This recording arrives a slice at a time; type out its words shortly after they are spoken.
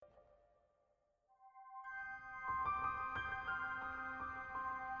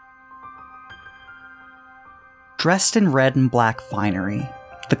Dressed in red and black finery,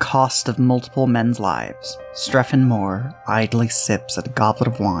 the cost of multiple men's lives, Streffin Moore idly sips at a goblet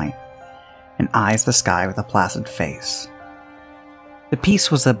of wine and eyes the sky with a placid face. The piece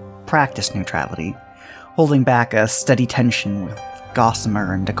was a practiced neutrality, holding back a steady tension with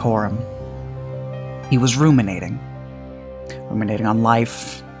gossamer and decorum. He was ruminating on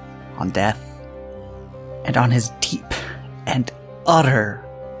life, on death, and on his deep and utter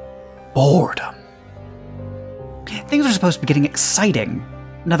boredom. Things were supposed to be getting exciting.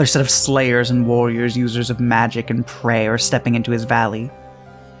 Another set of slayers and warriors, users of magic and prey, are stepping into his valley.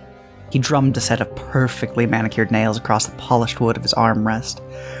 He drummed a set of perfectly manicured nails across the polished wood of his armrest,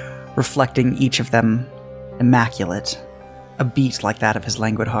 reflecting each of them immaculate, a beat like that of his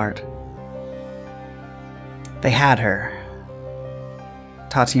languid heart. They had her.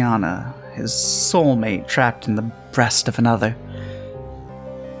 Tatiana, his soulmate, trapped in the breast of another.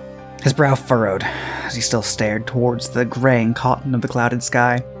 His brow furrowed as he still stared towards the graying cotton of the clouded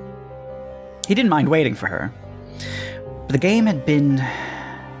sky. He didn't mind waiting for her, but the game had been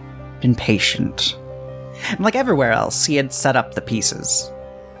patient. And like everywhere else, he had set up the pieces.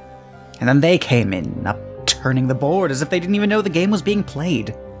 And then they came in, upturning the board as if they didn't even know the game was being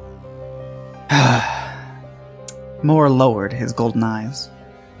played. Moore lowered his golden eyes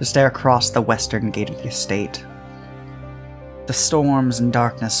to stare across the western gate of the estate. The storms and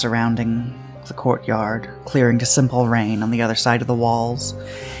darkness surrounding the courtyard, clearing to simple rain on the other side of the walls,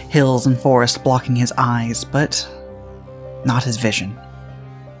 hills and forest blocking his eyes, but not his vision.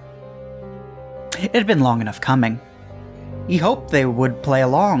 It had been long enough coming. He hoped they would play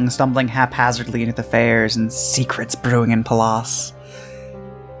along, stumbling haphazardly into the fairs and secrets brewing in Palas.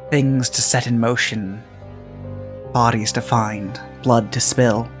 Things to set in motion, bodies to find, blood to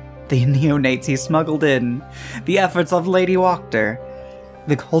spill. The neonates he smuggled in, the efforts of Lady Wachter,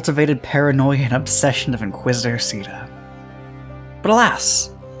 the cultivated paranoia and obsession of Inquisitor Sita. But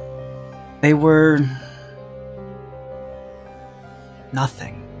alas, they were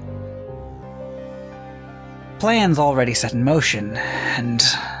nothing. Plans already set in motion, and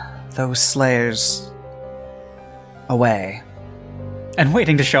those slayers away. And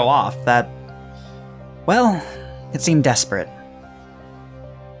waiting to show off that, well, it seemed desperate.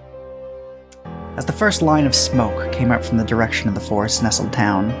 As the first line of smoke came up from the direction of the forest-nestled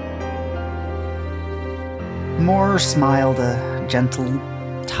town, Moore smiled a gentle,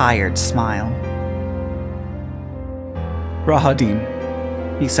 tired smile.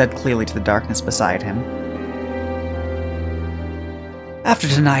 "Rahadin," he said clearly to the darkness beside him. "After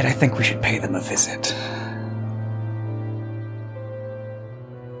tonight, I think we should pay them a visit."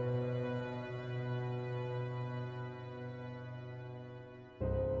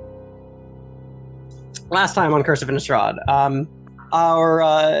 Last time on Curse of Innistrahd,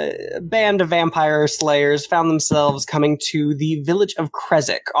 our band of vampire slayers found themselves coming to the village of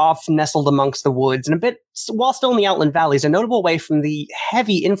Krezik, off nestled amongst the woods, and a bit, while still in the outland valleys, a notable way from the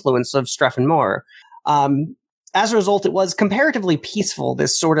heavy influence of Streffin Moore. As a result, it was comparatively peaceful,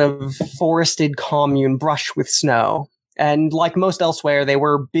 this sort of forested commune brushed with snow. And like most elsewhere, they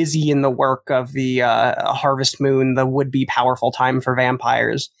were busy in the work of the Harvest Moon, the would-be powerful time for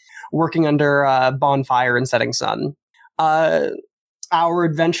vampires, working under bonfire and setting sun. Our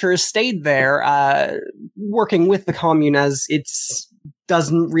adventurers stayed there, working with the commune as it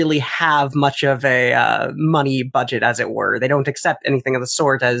doesn't really have much of a money budget, as it were. They don't accept anything of the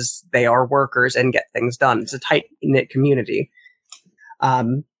sort, as they are workers and get things done. It's a tight-knit community.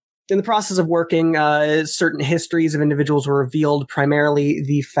 In the process of working, certain histories of individuals were revealed, primarily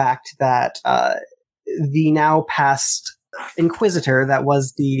the fact that the now past Inquisitor, that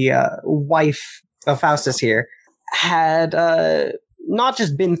was the wife of Faustus here, had not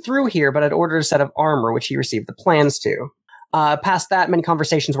just been through here, but had ordered a set of armor, which he received the plans to. Past that, many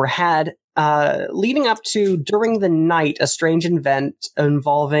conversations were had, leading up to, during the night, a strange event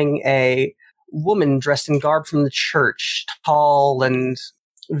involving a woman dressed in garb from the church, tall and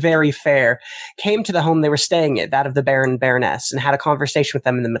very fair, came to the home they were staying at, that of the Baron and Baroness, and had a conversation with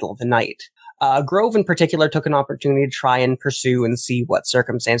them in the middle of the night. Grove, in particular, took an opportunity to try and pursue and see what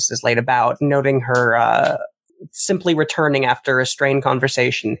circumstances laid about, noting her simply returning after a strained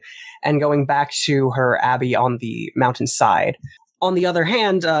conversation and going back to her abbey on the mountainside. On the other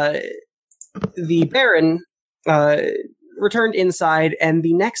hand, the Baron returned inside, and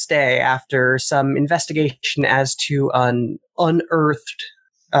the next day, after some investigation as to an unearthed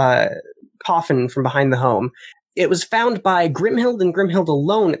coffin from behind the home, it was found by Grimhild and Grimhild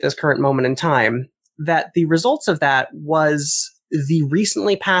alone at this current moment in time that the results of that was the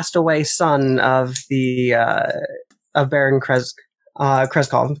recently passed away son of the of Baron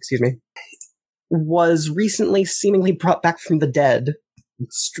Kreskov, excuse me. was recently seemingly brought back from the dead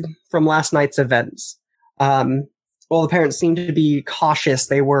from last night's events. While the parents seemed to be cautious,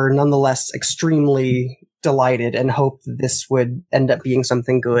 they were nonetheless extremely delighted and hoped that this would end up being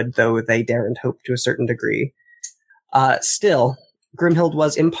something good, though they daren't hope to a certain degree. Still, Grimhild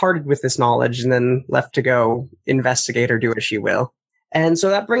was imparted with this knowledge and then left to go investigate or do as she will. And so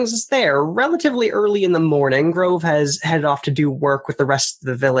that brings us there. Relatively early in the morning, Grove has headed off to do work with the rest of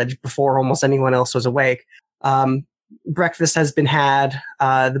the village before almost anyone else was awake. Breakfast has been had.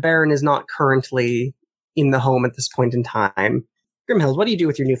 The Baron is not currently in the home at this point in time. Grimhild, what do you do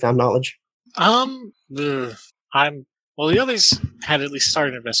with your newfound knowledge? The others had at least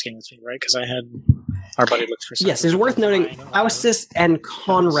started investigating with me, right? Because I had our buddy looked for something. Yes, it's worth noting, Faustus and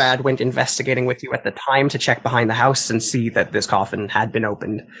Conrad went investigating with you at the time to check behind the house and see that this coffin had been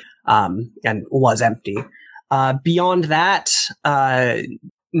opened and was empty. Beyond that,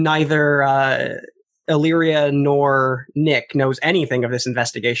 neither Illyria nor Nick knows anything of this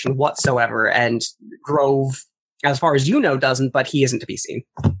investigation whatsoever, and Grove, as far as you know, doesn't, but he isn't to be seen.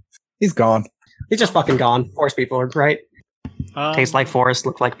 He's gone. He's just fucking gone. Forest people are right. Taste like forest,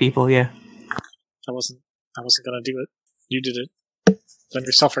 look like people, yeah. I wasn't gonna do it. You did it. Blame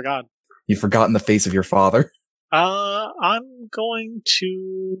yourself for God. You've forgotten the face of your father. I'm going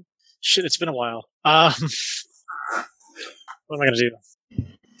to... Shit, it's been a while. What am I gonna do?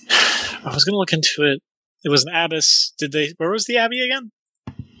 I was gonna look into it. It was an abbess. Where was the abbey again?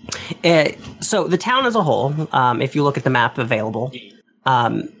 So the town as a whole, if you look at the map available,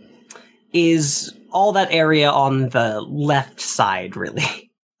 is all that area on the left side, really.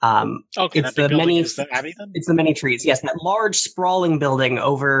 Okay, it's the abbey then? It's the many trees. Yes, that large sprawling building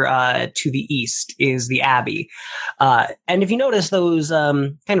over to the east is the abbey. And if you notice, those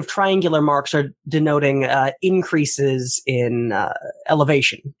kind of triangular marks are denoting increases in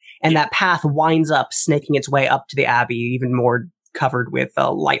elevation. And that path winds up, snaking its way up to the abbey, even more covered with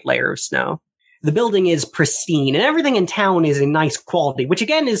a light layer of snow. The building is pristine, and everything in town is in nice quality, which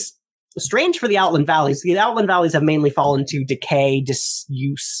again is strange for the Outland Valleys. The Outland Valleys have mainly fallen to decay,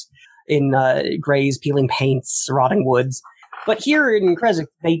 disuse in grays, peeling paints, rotting woods. But here in Kresik,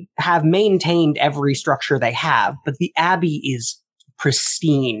 they have maintained every structure they have, but the abbey is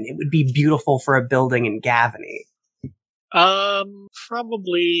pristine. It would be beautiful for a building in Gavany.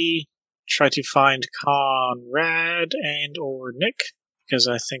 Probably try to find Conrad and or Nick, because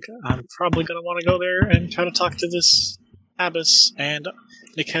I think I'm probably going to want to go there and try to talk to this abbess, and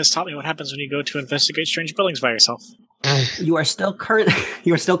Nick has taught me what happens when you go to investigate strange buildings by yourself. You are still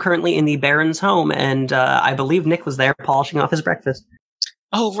currently in the Baron's home, and I believe Nick was there polishing off his breakfast.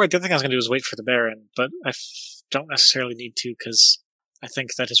 Oh, right. The other thing I was going to do is wait for the Baron, but I don't necessarily need to, because I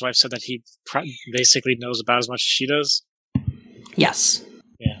think that his wife said that he basically knows about as much as she does. Yes.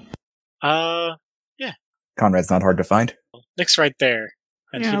 Yeah. Yeah. Conrad's not hard to find. Nick's right there.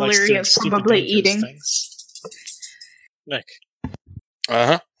 And Yeah, he likes Larry to is probably eating. Things. Nick.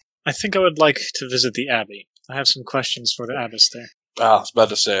 Uh-huh. I think I would like to visit the Abbey. I have some questions for the abbess there. I was about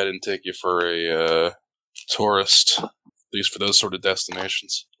to say I didn't take you for a tourist, at least for those sort of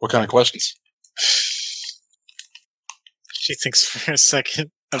destinations. What kind of questions? She thinks for a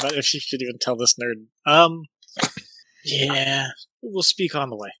second about if she should even tell this nerd. Yeah, we'll speak on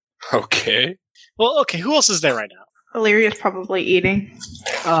the way. Okay. Well, okay, who else is there right now? Illyria's probably eating.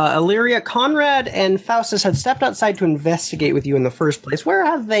 Illyria, Conrad, and Faustus had stepped outside to investigate with you in the first place. Where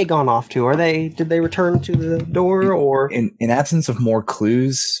have they gone off to? Did they return to the door, or? In absence of more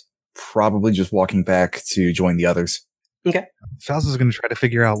clues, probably just walking back to join the others. Okay. Faustus is going to try to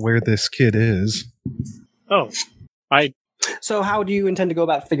figure out where this kid is. Oh, So how do you intend to go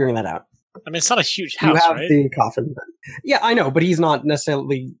about figuring that out? I mean, it's not a huge house, you have right? the coffin. Yeah, I know, but he's not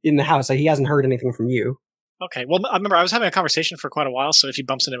necessarily in the house. He hasn't heard anything from you. Okay, well, I remember I was having a conversation for quite a while, so if he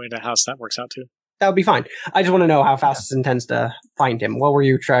bumps into me in the house, that works out too. That would be fine. I just want to know how Faustus intends to find him. What were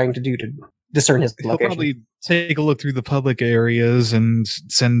you trying to do to discern his He'll location? probably take a look through the public areas and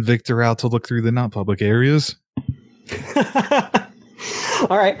send Victor out to look through the not public areas.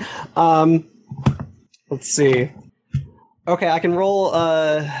 All right. Let's see. Okay, I can roll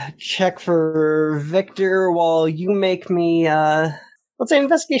a check for Victor while you make me, let's say, an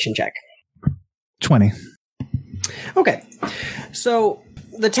investigation check. 20. Okay. So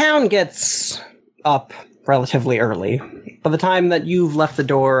the town gets up relatively early. By the time that you've left the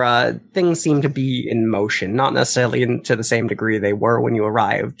door, things seem to be in motion, not necessarily to the same degree they were when you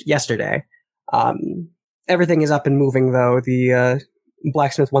arrived yesterday. Everything is up and moving, though. The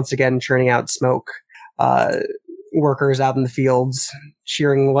blacksmith once again churning out smoke. Workers out in the fields,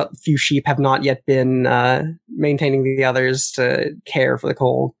 shearing what few sheep have not yet been, maintaining the others to care for the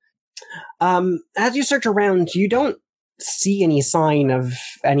cold. As you search around, you don't see any sign of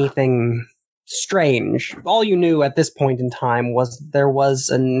anything strange. All you knew at this point in time was there was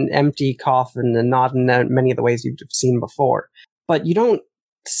an empty coffin, and not in many of the ways you've seen before. But you don't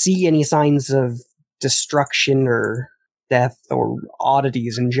see any signs of destruction or death or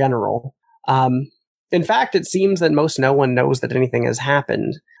oddities in general. In fact, it seems that most no one knows that anything has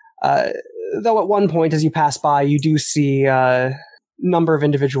happened. Though at one point, as you pass by, you do see a number of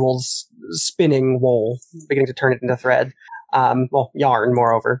individuals spinning wool, beginning to turn it into thread. Yarn,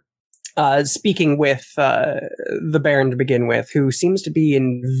 moreover. Speaking with the Baron to begin with, who seems to be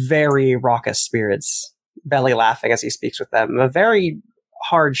in very raucous spirits, belly laughing as he speaks with them. A very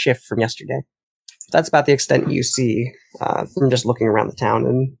hard shift from yesterday. That's about the extent you see from just looking around the town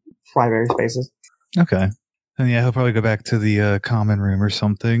in primary spaces. Okay. And yeah, he'll probably go back to the common room or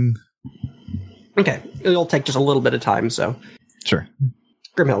something. Okay. It'll take just a little bit of time, so. Sure.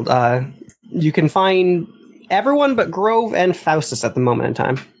 Grimhild, you can find everyone but Grove and Faustus at the moment in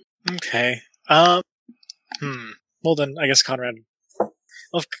time. Okay. Well then, I guess Conrad.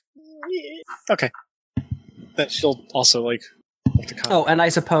 Okay. Then she'll also look to Conrad. Oh, and I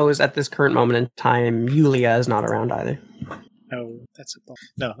suppose at this current moment in time, Yulia is not around either. No, that's a bummer.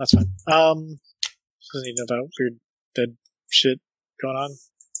 No, that's fine. She doesn't even know about weird dead shit going on.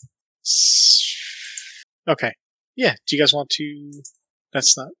 Okay. Yeah, do you guys want to...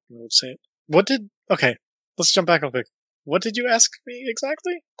 That's not... We'll say it. Okay, let's jump back real quick. What did you ask me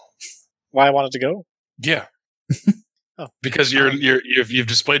exactly? Why I wanted to go? Yeah. Oh. Because you've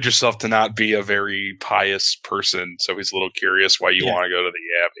displayed yourself to not be a very pious person, so he's a little curious why you want to go to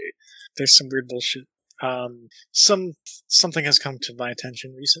the Abbey. There's some weird bullshit. Something has come to my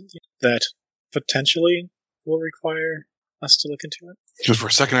attention recently that potentially will require us to look into it. Because for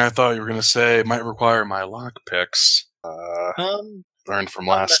a second I thought you were going to say it might require my lockpicks. Learned from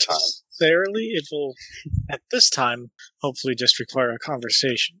last time. Necessarily, it will, at this time, hopefully just require a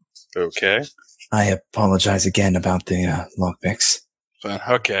conversation. Okay. I apologize again about the lockpicks.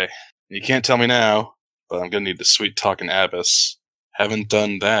 Okay. You can't tell me now, but I'm going to need the sweet-talking abbess. Haven't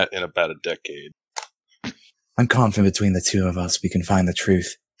done that in about a decade. I'm confident between the two of us we can find the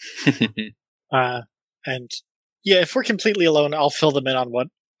truth. And yeah, if we're completely alone, I'll fill them in on what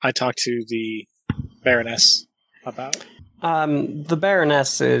I talked to the Baroness about. The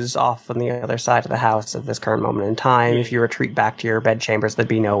Baroness is off on the other side of the house at this current moment in time. If you retreat back to your bedchambers, there'd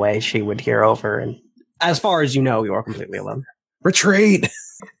be no way she would hear over. And as far as you know, you are completely alone. Retreat!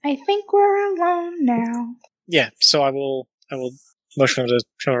 I think we're alone now. Yeah, so I will motion him to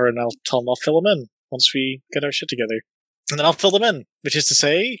come over and I'll tell him I'll fill him in once we get our shit together. And then I'll fill them in, which is to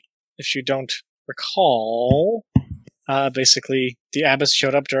say, if you don't recall, basically the abbess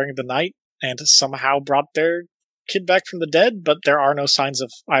showed up during the night and somehow brought their kid back from the dead, but there are no signs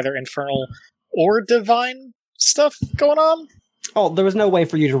of either infernal or divine stuff going on. Oh, there was no way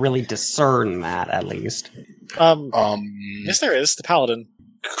for you to really discern that, at least. Yes, there is. The paladin.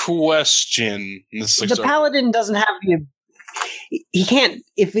 Question. The paladin doesn't have the... He can't...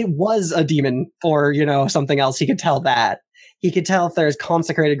 If it was a demon or, something else, he could tell that. He could tell if there's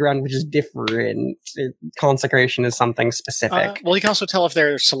consecrated ground, which is different. Consecration is something specific. Well, he can also tell if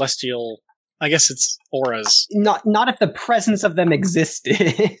they're celestial... I guess it's auras. Not if the presence of them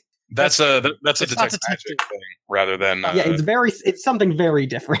existed. That's a detect magic thing rather than. Yeah, it's something very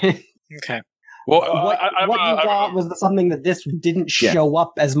different. Okay. Well, what you got was something that this didn't show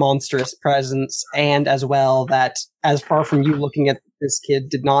up as monstrous presence, and as well that, as far from you looking at this kid,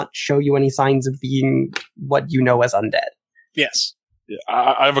 did not show you any signs of being what you know as undead. Yes. Yeah,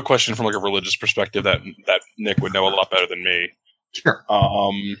 I have a question from a religious perspective that Nick would know a lot better than me. Sure.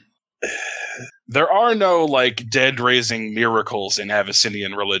 There are no dead raising miracles in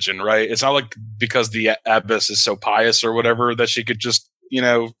Abyssinian religion, right? It's not like because the abbess is so pious or whatever that she could just,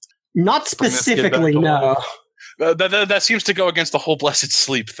 not specifically, no. That seems to go against the whole blessed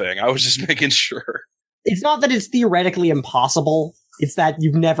sleep thing. I was just making sure. It's not that it's theoretically impossible. It's that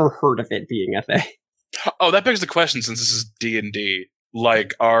you've never heard of it being a thing. Oh, that begs the question, since this is D&D.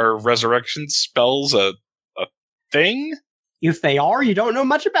 Are resurrection spells a thing? If they are, you don't know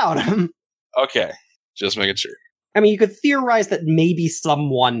much about them. Okay, just making sure. I mean, you could theorize that maybe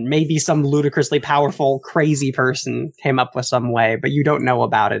some ludicrously powerful, crazy person came up with some way, but you don't know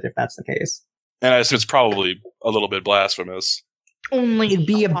about it if that's the case. And I assume it's probably a little bit blasphemous. It'd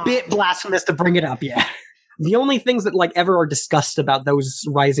be a bit blasphemous to bring it up, yeah. The only things that ever are discussed about those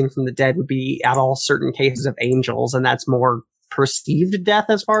rising from the dead would be at all certain cases of angels, and that's more perceived death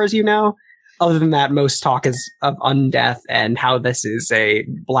as far as you know. Other than that, most talk is of undeath and how this is a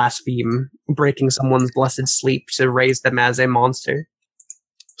blaspheme, breaking someone's blessed sleep to raise them as a monster.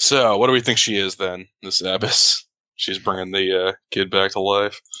 So, what do we think she is then, this abbess? She's bringing the kid back to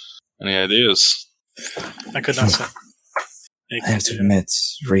life. Any ideas? I could not say. I have to admit,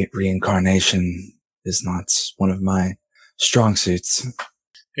 reincarnation is not one of my strong suits.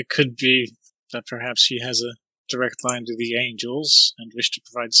 It could be that perhaps she has a direct line to the angels and wish to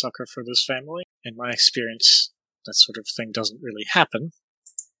provide succor for this family. In my experience, that sort of thing doesn't really happen,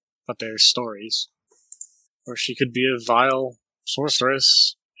 but there's stories. Or she could be a vile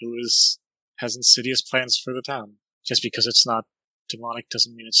sorceress who has insidious plans for the town. Just because it's not demonic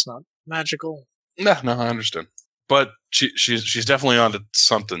doesn't mean it's not magical. No, I understand. But she's definitely onto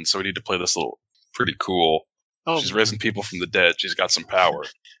something, so we need to play this little pretty cool. Oh, She's raising people from the dead. She's got some power.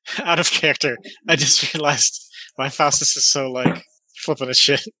 out of character. I just realized why Faustus is so, flipping his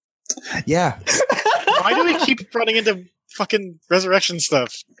shit. Yeah. Why do we keep running into fucking resurrection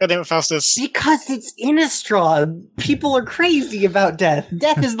stuff? Goddamn it, Faustus. Because it's Innistrahd. People are crazy about death.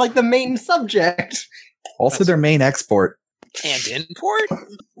 Death is like the main subject. Also, their main export. And import?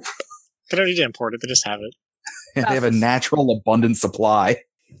 They don't need to import it, they just have it. They have a natural abundant supply.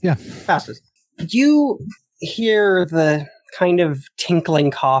 Fastest. You hear the kind of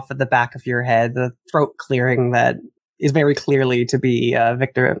tinkling cough at the back of your head, the throat clearing that is very clearly to be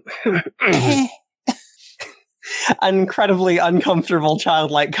Victor. An incredibly uncomfortable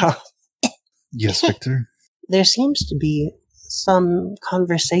childlike cough. Yes, Victor. There seems to be some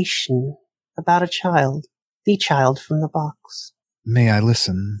conversation about a child. The child from the box. May I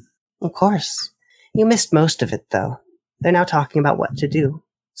listen? Of course. You missed most of it, though. They're now talking about what to do.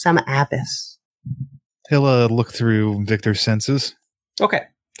 Some abyss. He'll look through Victor's senses. Okay.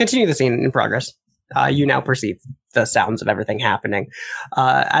 Continue the scene in progress. You now perceive the sounds of everything happening.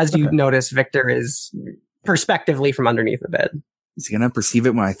 As you notice, Victor is perspectively from underneath the bed. Is he going to perceive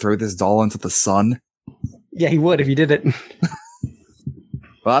it when I throw this doll into the sun? Yeah, he would if you did it.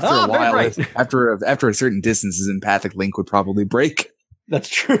 Well, after a while, right. after a certain distance, his empathic link would probably break. That's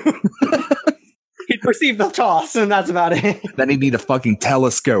true. He'd perceive the toss, and that's about it. Then he'd need a fucking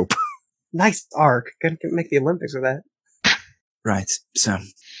telescope. Nice arc. Gonna make the Olympics with that. Right. So,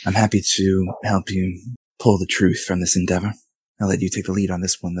 I'm happy to help you pull the truth from this endeavor. I'll let you take the lead on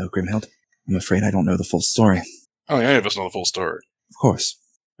this one, though, Grimhild. I'm afraid I don't know the full story. Oh, yeah, any of us know the full story. Of course.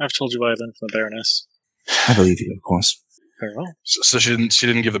 I've told you what I learned from the Baroness. I believe you, of course. Very well. So she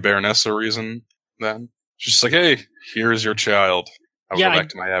didn't give the Baroness a reason then? She's just like, hey, here's your child. I'll go back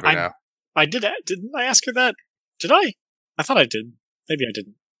to my abbey now. I didn't I ask her that? Did I? I thought I did. Maybe I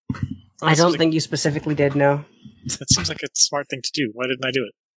didn't. I don't think you specifically did, no. That seems like a smart thing to do. Why didn't I do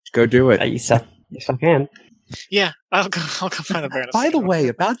it? Go do it. You still can. Yeah, I'll go find the Baroness. By the way,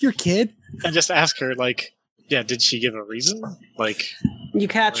 about your kid, and just ask her, did she give a reason? You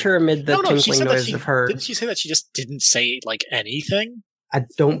catch her amid the tinkling noise of her. Didn't she say that she just didn't say, anything? I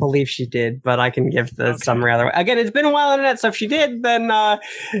don't believe she did, but I can give the summary other way. Again, it's been a while on the net, so if she did, then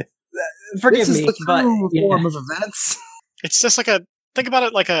forgive me. But form of events. It's just think about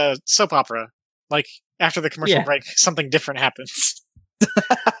it like a soap opera. After the commercial break, something different happens.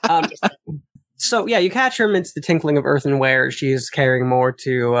 So, you catch her amidst the tinkling of earthenware. She's carrying more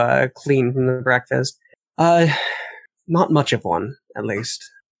to clean from the breakfast. Not much of one, at least.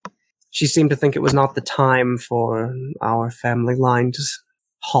 She seemed to think it was not the time for our family line to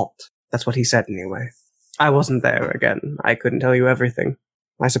halt. That's what he said, anyway. I wasn't there, again. I couldn't tell you everything.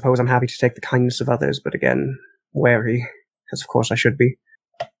 I suppose I'm happy to take the kindness of others, but again, wary, as of course I should be.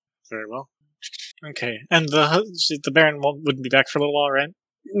 Very well. Okay, and the Baron wouldn't be back for a little while, right?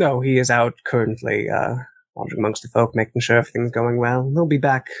 No, he is out currently, wandering amongst the folk, making sure everything's going well. He'll be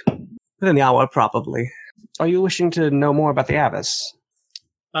back within the hour, probably. Are you wishing to know more about the Abbess?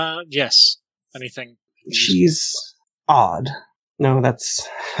 Yes. Anything? She's odd. No, that's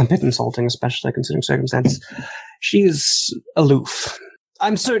a bit insulting, especially considering circumstances. She's aloof.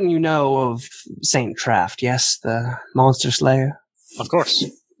 I'm certain you know of Saint Traft, yes? The monster slayer? Of course.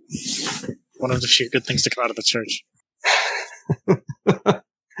 One of the few good things to come out of the church.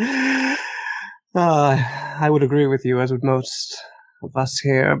 I would agree with you, as would most of us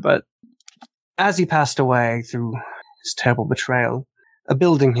here, but as he passed away through his terrible betrayal, a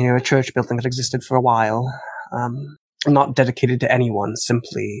building here, a church building that existed for a while, not dedicated to anyone,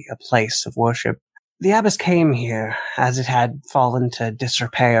 simply a place of worship. The abbess came here as it had fallen to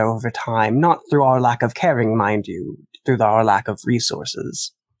disrepair over time, not through our lack of caring, mind you, through our lack of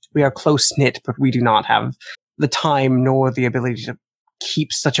resources. We are close-knit, but we do not have the time nor the ability to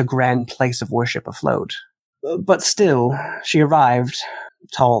keep such a grand place of worship afloat. But still, she arrived,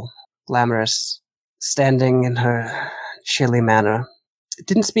 tall, glamorous, standing in her chilly manner.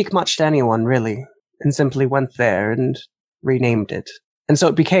 Didn't speak much to anyone, really, and simply went there and renamed it. And so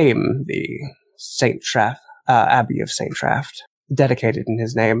it became the Abbey of St. Traft, dedicated in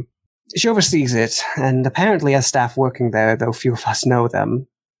his name. She oversees it, and apparently has staff working there, though few of us know them.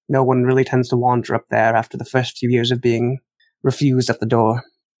 No one really tends to wander up there after the first few years of being refused at the door.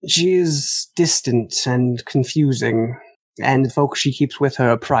 She is distant and confusing, and folks she keeps with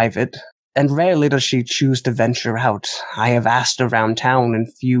her are private, and rarely does she choose to venture out. I have asked around town,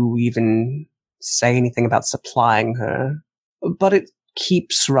 and few even say anything about supplying her. But it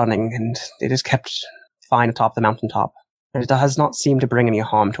keeps running, and it is kept fine atop the mountaintop. And it does not seem to bring any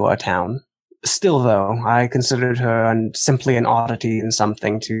harm to our town. Still, though, I considered her simply an oddity and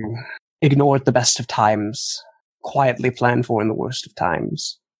something to ignore at the best of times, quietly plan for in the worst of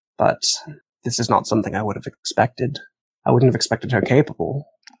times. But this is not something I would have expected. I wouldn't have expected her capable.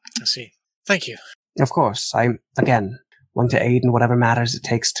 I see. Thank you. Of course, I, again, want to aid in whatever matters it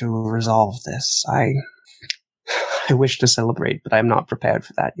takes to resolve this. I wish to celebrate, but I am not prepared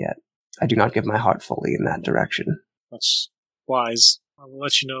for that yet. I do not give my heart fully in that direction. That's wise. I will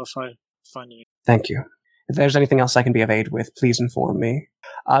let you know if I find any. Thank you. If there's anything else I can be of aid with, please inform me.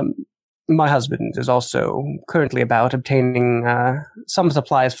 My husband is also currently about obtaining some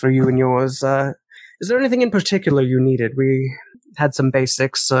supplies for you and yours. Is there anything in particular you needed? We had some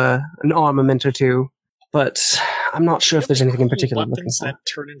basics, an armament or two, but I'm not sure if there's anything in particular I'm looking weapons for. that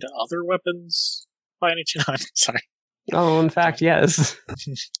turn into other weapons by any chance? I'm sorry. Oh, in fact, yes.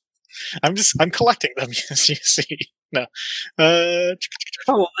 I'm collecting them, as you see. No. Oh,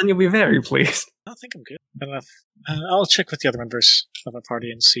 well, then you'll be very pleased. I think I'm good enough. I'll check with the other members of our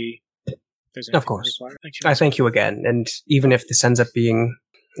party and see if there's anything Of course. required. Thank you. I thank you again, and even if this ends up being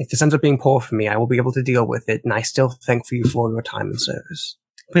poor for me, I will be able to deal with it, and I still thank you for your time and service.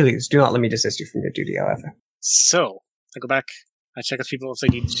 Please, do not let me desist you from your duty, however. So, I go back, I check with people if they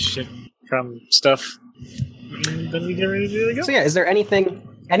need shit from stuff, and then we get ready to go. So yeah, is there anything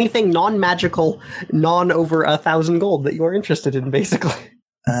non-magical, non-over 1,000 gold that you're interested in, basically?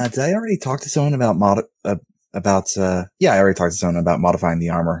 Did I already talk to someone about I already talked to someone about modifying the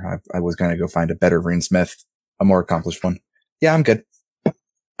armor. I was going to go find a better runesmith, a more accomplished one. Yeah, I'm good.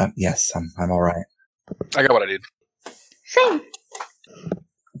 Yes, I'm all right. I got what I need. Same.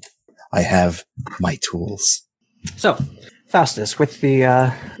 I have my tools. So, Faustus, with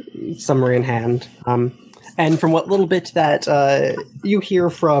the summary in hand, and from what little bit that you hear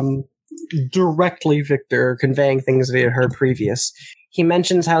from directly Victor conveying things that he had heard previous, he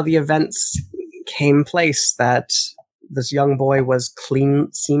mentions how the events came place that this young boy was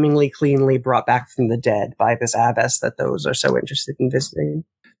seemingly cleanly brought back from the dead by this abbess that those are so interested in visiting.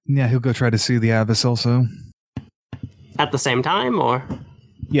 Yeah, he'll go try to see the abbess also. At the same time, or?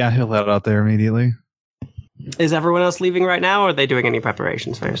 Yeah, he'll head out there immediately. Is everyone else leaving right now, or are they doing any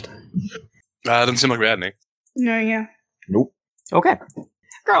preparations first? Doesn't seem like we had any. No, yeah. Nope. Okay.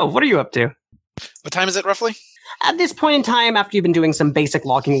 Grove, what are you up to? What time is it roughly? At this point in time, after you've been doing some basic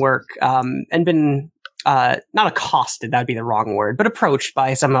logging work, and been, not accosted, that'd be the wrong word, but approached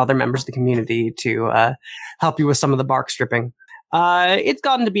by some other members of the community to help you with some of the bark stripping, it's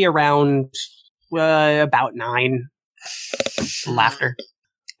gotten to be around about 9. Laughter.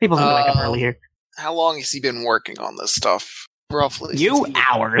 People seem to wake up early here. How long has he been working on this stuff? Roughly.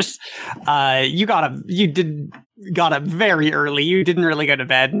 Hours. You got up very early. You didn't really go to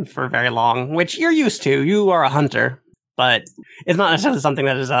bed for very long, which you're used to. You are a hunter, but it's not necessarily something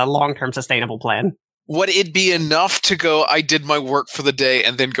that is a long-term sustainable plan. Would it be enough to go, I did my work for the day,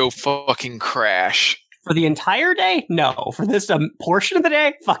 and then go fucking crash? For the entire day? No. For this portion of the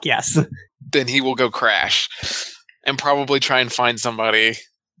day? Fuck yes. Then he will go crash. And probably try and find somebody,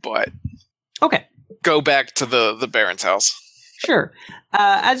 but... Okay. Go back to the Baron's house. Sure.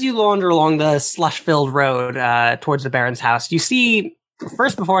 As you wander along the slush-filled road towards the Baron's house, you see,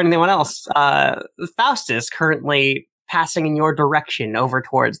 first before anyone else, Faustus currently passing in your direction over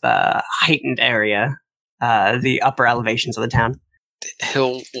towards the heightened area, the upper elevations of the town.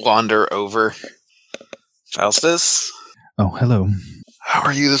 He'll wander over. Faustus? Oh, hello. How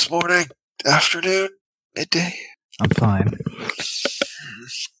are you this morning? Afternoon? Midday? I'm fine.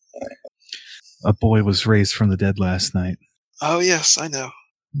 A boy was raised from the dead last night. Oh, yes, I know.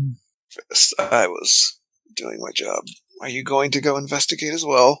 First, I was doing my job. Are you going to go investigate as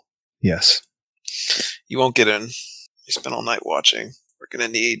well? Yes. You won't get in. You spent all night watching. We're going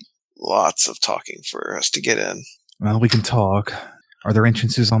to need lots of talking for us to get in. Well, we can talk. Are there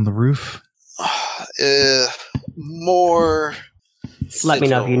entrances on the roof? More... Let me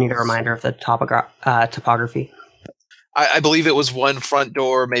know if you need a reminder of the topography. I believe it was one front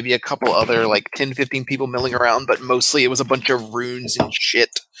door, maybe a couple other, 10, 15 people milling around, but mostly it was a bunch of runes and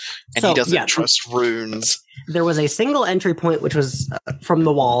shit And So, he doesn't yeah. trust runes. There was a single entry point, which was from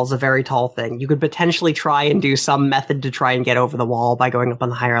the walls, a very tall thing. You could potentially try and do some method to try and get over the wall by going up on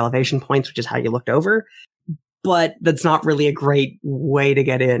the higher elevation points, which is how you looked over. But that's not really a great way to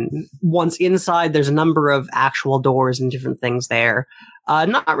get in. Once inside, there's a number of actual doors and different things there.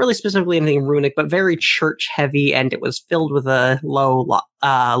 Not really specifically anything runic, but very church heavy, and it was filled with a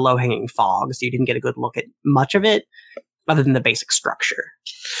low hanging fog, so you didn't get a good look at much of it, other than the basic structure.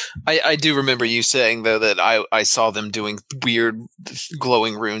 I do remember you saying, though, that I saw them doing weird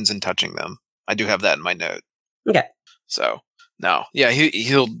glowing runes and touching them. I do have that in my note. Okay. So, no. Yeah,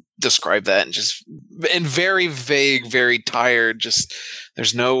 he'll describe that and very vague, very tired. Just,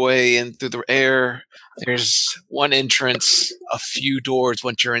 there's no way in through the air. There's one entrance, a few doors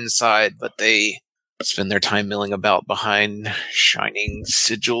once you're inside, but they spend their time milling about behind shining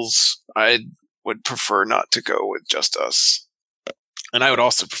sigils. I would prefer not to go with just us. And I would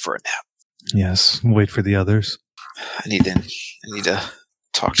also prefer a nap. Yes, wait for the others. I need to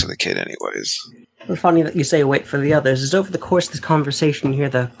talk to the kid anyways. It's funny that you say wait for the others. As over the course of this conversation, you hear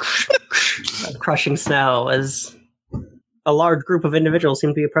the of crushing snow as a large group of individuals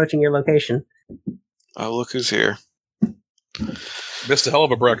seem to be approaching your location. Oh, look who's here. Missed a hell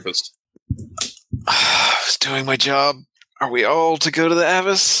of a breakfast. I was doing my job. Are we all to go to the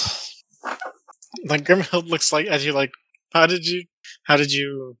Abyss? Like Grimhild looks like as you like. How did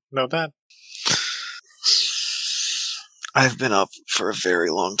you know that? I've been up for a very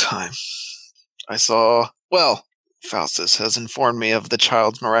long time. Faustus has informed me of the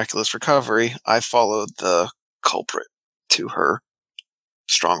child's miraculous recovery. I followed the culprit to her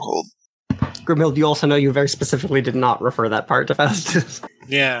stronghold. Grimhild, you also know you very specifically did not refer that part to Faustus.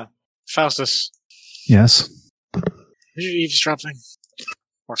 Yeah, Faustus. Yes. Are you eavesdropping?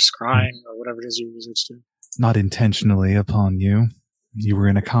 Or scrying, or whatever it is you wizards do? Not intentionally upon you. You were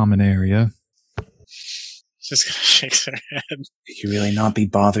in a common area. Just gonna shake her head. Could you really not be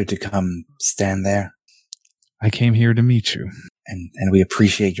bothered to come stand there? I came here to meet you. And we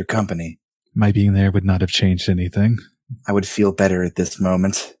appreciate your company. My being there would not have changed anything. I would feel better at this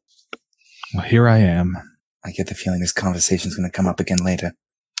moment. Well, here I am. I get the feeling this conversation's going to come up again later.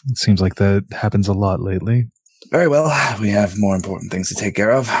 It seems like that happens a lot lately. Very well. We have more important things to take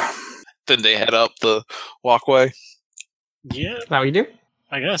care of. Then they head up the walkway. Yeah, Is that what you do?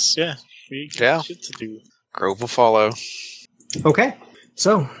 I guess, yeah. We got Yeah. shit to do. Grove will follow. Okay.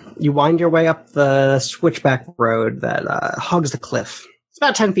 So, you wind your way up the switchback road that hugs the cliff. It's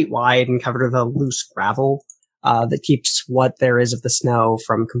about 10 feet wide and covered with a loose gravel that keeps what there is of the snow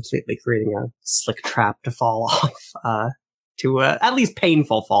from completely creating a slick trap to fall off, to at least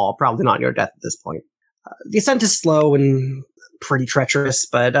painful fall, probably not your death at this point. The ascent is slow and pretty treacherous,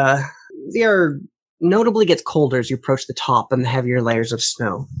 but the air notably gets colder as you approach the top and the heavier layers of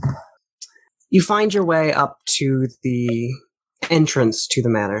snow. You find your way up to the entrance to the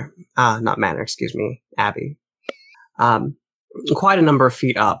manor. Abbey. Quite a number of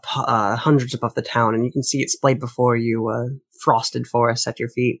feet up, hundreds above the town, and you can see it splayed before you, frosted forest at your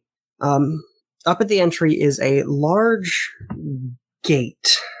feet. Up at the entry is a large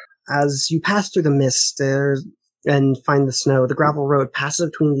gate. As you pass through the mist and find the snow, the gravel road passes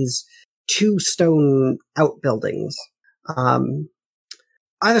between these two stone outbuildings.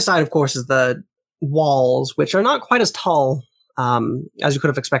 Either side, of course, is the walls, which are not quite as tall as you could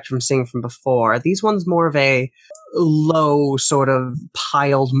have expected from seeing from before. These ones more of a low sort of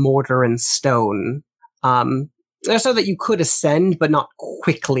piled mortar and stone. They're so that you could ascend, but not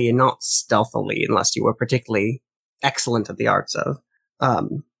quickly and not stealthily, unless you were particularly excellent at the arts of.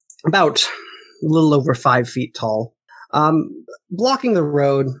 About a little over 5 feet tall. Blocking the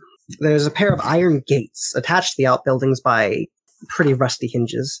road, there's a pair of iron gates attached to the outbuildings by pretty rusty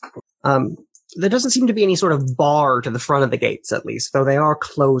hinges. There doesn't seem to be any sort of bar to the front of the gates, at least, though they are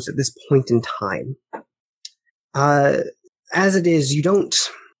closed at this point in time. As it is, you don't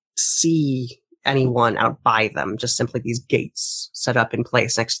see anyone out by them, just simply these gates set up in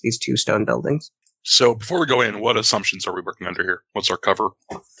place next to these two stone buildings. So before we go in, what assumptions are we working under here? What's our cover?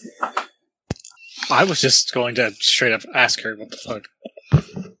 I was just going to straight up ask her what the fuck.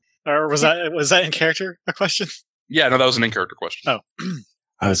 Or was that in character, a question? Yeah, no, that was an in-character question. Oh.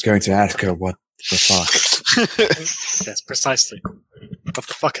 I was going to ask her what the fuck. Yes, precisely. What the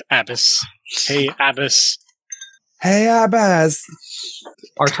fuck, Abyss? Hey, Abyss. Hey, Abbas!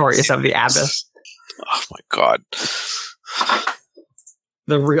 Artorius of the Abyss. Oh my god.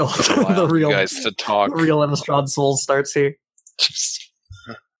 The real, Allow the real, you guys to talk. real Innistrahd soul starts here.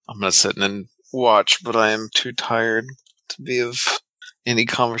 I'm gonna sit and watch, but I am too tired to be of any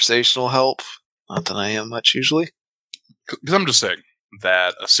conversational help. Not that I am much usually. Because I'm just saying,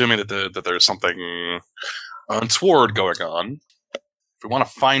 that, assuming that there's something untoward going on, if we want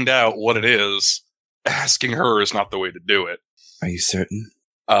to find out what it is, asking her is not the way to do it. Are you certain?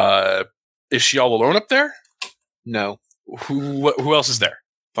 Is she all alone up there? No. Who else is there?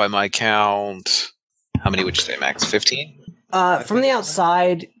 By my count, how many would you say, Max? 15? From the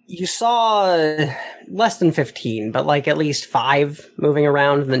outside, you saw less than 15, but like at least 5 moving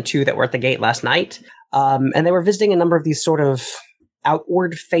around, and then 2 that were at the gate last night. And they were visiting a number of these sort of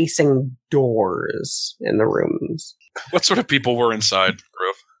outward-facing doors in the rooms. What sort of people were inside,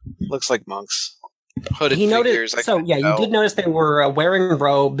 Grove? Looks like monks. Hooded He figures. noted, you did notice they were wearing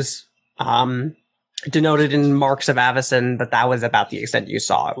robes, denoted in marks of Avacyn, but that was about the extent you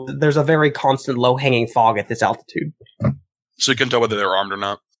saw. There's a very constant low-hanging fog at this altitude. So you can tell whether they're armed or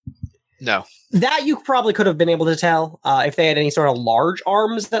not. No. That you probably could have been able to tell if they had any sort of large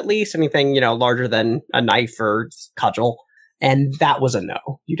arms, at least anything larger than a knife or cudgel. And that was a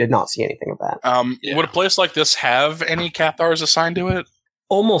no. You did not see anything of that. Would a place like this have any Cathars assigned to it?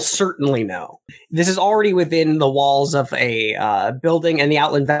 Almost certainly no. This is already within the walls of a building, and the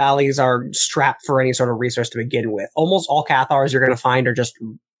Outland Valleys are strapped for any sort of resource to begin with. Almost all Cathars you're going to find are just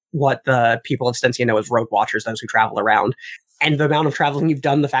what the people of Stensia know as road watchers, those who travel around. And the amount of traveling you've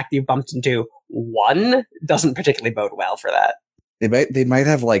done, the fact that you've bumped into one, doesn't particularly bode well for that. They might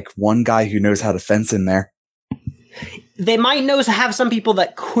have like one guy who knows how to fence in there. They might have some people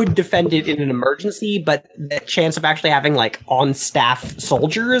that could defend it in an emergency, but the chance of actually having like on-staff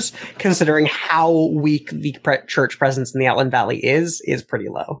soldiers, considering how weak the church presence in the Outland Valley is pretty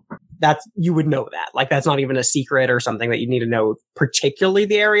low. You would know that. Like, that's not even a secret or something that you need to know particularly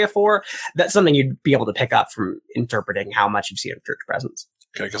the area for. That's something you'd be able to pick up from interpreting how much you've seen of church presence.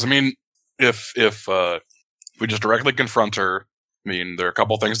 Okay, because I mean, if we just directly confront her, I mean, there are a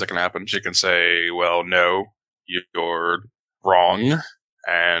couple things that can happen. She can say, well, no, you're wrong,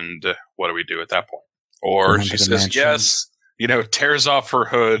 and what do we do at that point? Or she says yes, tears off her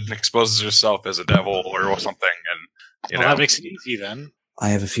hood and exposes herself as a devil or something, and that makes it easy then. I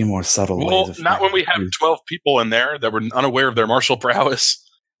have a few more subtle ways Well, of not when we have 12 people in there that were unaware of their martial prowess.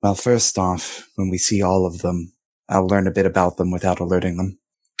 Well, first off, when we see all of them, I'll learn a bit about them without alerting them.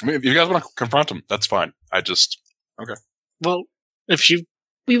 I mean, if you guys want to confront them, that's fine. Okay. Well,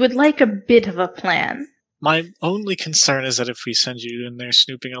 We would like a bit of a plan. my only concern is that if we send you in there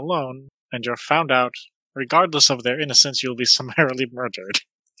snooping alone, and you're found out, regardless of their innocence, you'll be summarily murdered.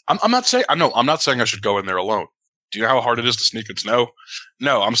 I'm not saying I should go in there alone. Do you know how hard it is to sneak in snow?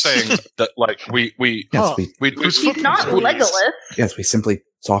 No, I'm saying that we She's not Legolas. Yes, we simply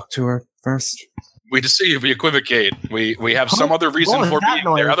talk to her first. We deceive, we equivocate, we have some other reason for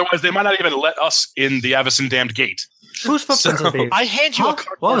being there. Otherwise, they might not even let us in the Avacyn damned gate. Whose footprints are these? I hand you a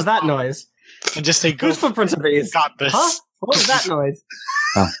card. What was that noise? And just say, Whose footprints are these? Got this. Huh? What was that noise?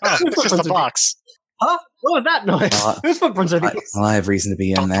 It's just a box. Huh? What was that noise? Whose footprints are these? I have reason to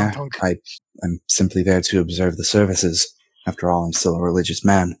be in there. I'm simply there to observe the services. After all, I'm still a religious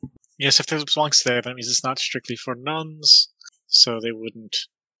man. Yes, if there's monks there, that means it's not strictly for nuns, so they wouldn't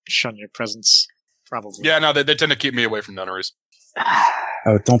shun your presence, probably. Yeah, no, they tend to keep me away from nunneries.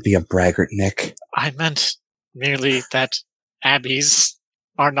 Oh, don't be a braggart, Nick. I meant merely that abbeys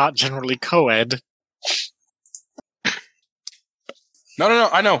are not generally co-ed. No,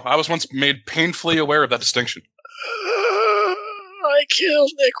 I know. I was once made painfully aware of that distinction. I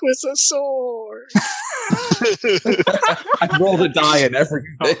killed Nick with a sword. I rolled a die and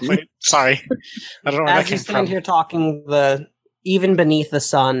everything. Oh, wait, sorry. I don't know where As that you came stand from. here talking, even beneath the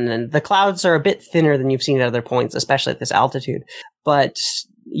sun, and the clouds are a bit thinner than you've seen at other points, especially at this altitude, but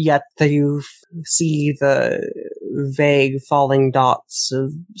yet you see the vague falling dots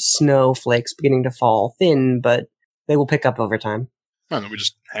of snowflakes beginning to fall, thin, but they will pick up over time. And then we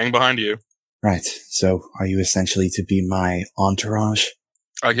just hang behind you. Right. So, are you essentially to be my entourage?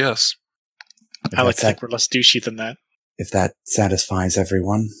 I guess. I like to think we're less douchey than that. If that satisfies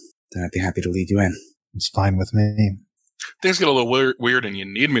everyone, then I'd be happy to lead you in. It's fine with me. Things get a little weird and you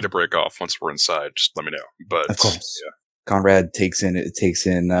need me to break off once we're inside. Just let me know. But Of course. Yeah. Conrad takes in his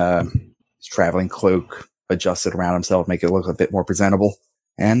traveling cloak, adjusts it around himself, make it look a bit more presentable,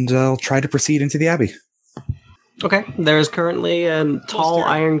 and I'll try to proceed into the abbey. Okay, there is currently a tall there a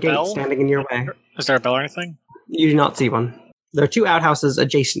iron gate bell? standing in your way. Is there a bell or anything? You do not see one. There are 2 outhouses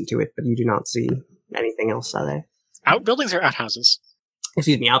adjacent to it, but you do not see anything else there. Outbuildings or outhouses?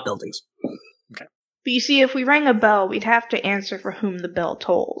 Excuse me, outbuildings. But you see, if we rang a bell, we'd have to answer for whom the bell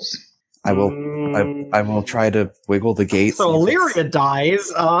tolls. I will try to wiggle the gate. So Illyria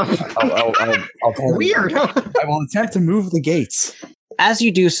dies. I'll Weird. I will attempt to move the gates. As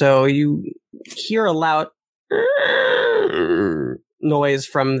you do so, you hear a loud noise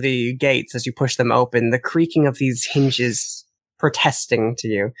from the gates as you push them open, the creaking of these hinges protesting to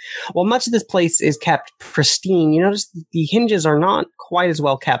you. While much of this place is kept pristine, you notice that the hinges are not quite as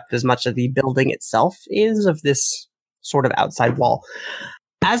well kept as much of the building itself is of this sort of outside wall.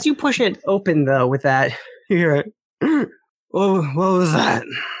 As you push it open, though, with that, you hear it. What was that?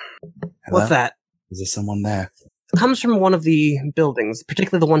 Hello? What's that? Is there someone there? It comes from one of the buildings,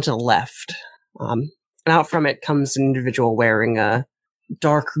 particularly the one to the left. And out from it comes an individual wearing a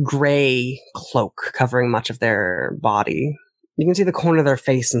dark gray cloak covering much of their body. You can see the corner of their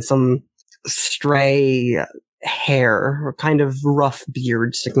face and some stray hair or kind of rough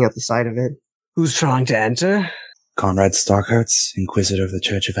beard sticking out the side of it. Who's trying to enter? Conrad Starkhertz, Inquisitor of the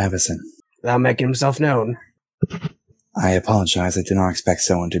Church of Avison. Without making himself known. I apologize. I did not expect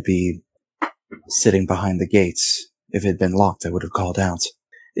someone to be sitting behind the gates. If it had been locked, I would have called out.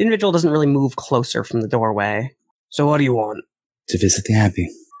 The individual doesn't really move closer from the doorway. So what do you want? To visit the Abbey.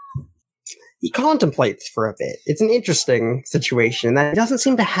 He contemplates for a bit. It's an interesting situation that he doesn't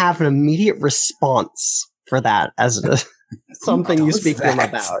seem to have an immediate response for that as something you speak to him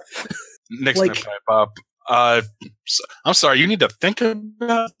about. Nick's gonna pipe up. I'm sorry, you need to think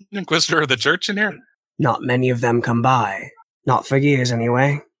about an Inquisitor of the Church in here? Not many of them come by. Not for years,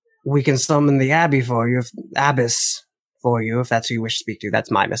 anyway. We can summon the Abbey for you, Abbess for you, if that's who you wish to speak to. That's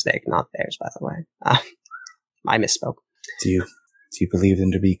my mistake, not theirs, by the way. I misspoke. Do you believe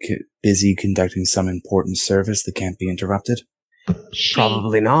them to be busy conducting some important service that can't be interrupted?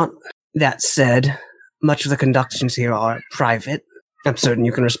 Probably not. That said, much of the conductions here are private. I'm certain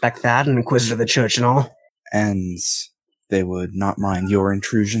you can respect that, an Inquisitor of the Church and all. And they would not mind your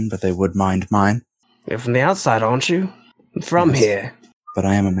intrusion, but they would mind mine? You're from the outside, aren't you? I'm from here. But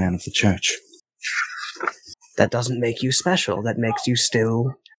I am a man of the Church. That doesn't make you special. That makes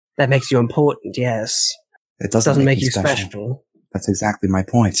you important, yes. It doesn't make you special. That's exactly my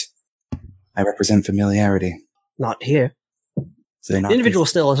point. I represent familiarity. Not here. Do they not The individual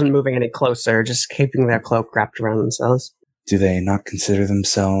still isn't moving any closer, just keeping their cloak wrapped around themselves. Do they not consider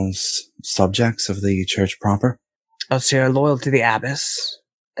themselves subjects of the Church proper? Us here are loyal to the Abbess,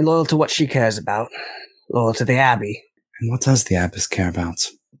 and loyal to what she cares about. Loyal to the Abbey. And what does the Abbess care about?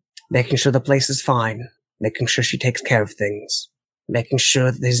 Making sure the place is fine. Making sure she takes care of things. Making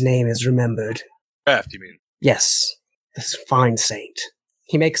sure that his name is remembered. Craft, you mean? Yes. This fine saint.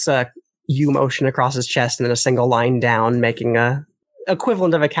 He makes a U motion across his chest and then a single line down, making a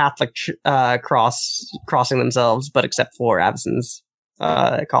equivalent of a Catholic crossing themselves, but except for Avison's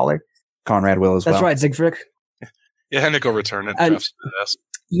collar. Conrad will as well. That's right, Siegfried. Yeah, Nick will return it. And Jeff's the best.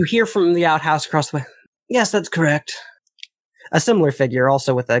 you hear from the outhouse across the way. Yes, that's correct. A similar figure,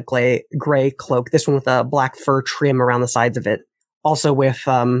 also with a gray cloak, this one with a black fur trim around the sides of it. Also with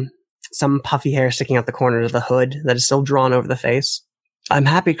some puffy hair sticking out the corners of the hood that is still drawn over the face. I'm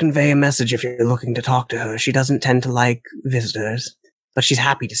happy to convey a message if you're looking to talk to her. She doesn't tend to like visitors, but she's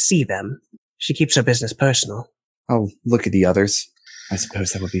happy to see them. She keeps her business personal. I'll look at the others. I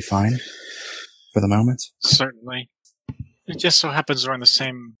suppose that would be fine for the moment. Certainly. It just so happens we're in the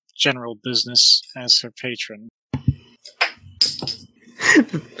same general business as her patron.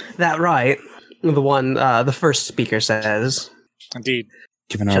 That right? The first speaker says. Indeed.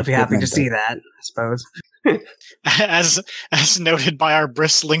 Given our She'll be happy to equipment, see that, I suppose. As noted by our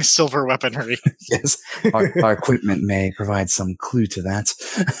bristling silver weaponry. Yes, our equipment may provide some clue to that.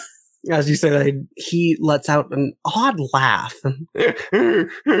 As you say that, he lets out an odd laugh.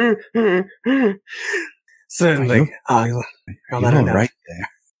 Certainly. I'll You're let her all know. right there.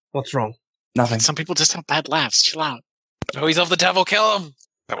 What's wrong? Nothing. Some people just have bad laughs. Chill out. Oh, he's of the devil. Kill him.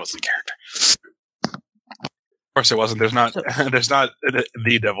 That was the character. Of course, it wasn't. There's not. There's not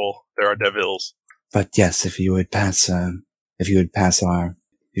the devil. There are devils. But yes, if you would pass the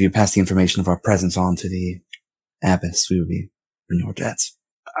information of our presence on to the Abbess, we would be in your debts.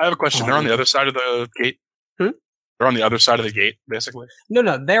 I have a question. They're on the other side of the gate. Hmm? They're on the other side of the gate, basically.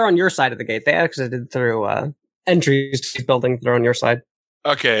 No, they're on your side of the gate. They exited through entries to the building. They're on your side.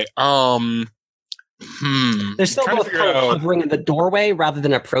 Okay. They're still trying to both figure kind of out- hovering in the doorway rather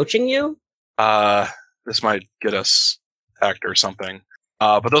than approaching you. This might get us hacked or something.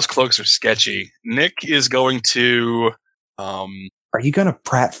 But those cloaks are sketchy. Nick is going to Are you going to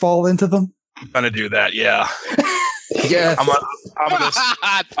pratfall into them? gonna do that. Yeah. Yes. I'm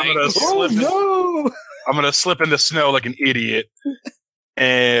gonna slip. No! I'm gonna slip in the snow like an idiot.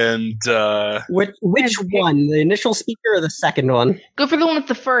 And Which one? The initial speaker or the second one? Go for the one with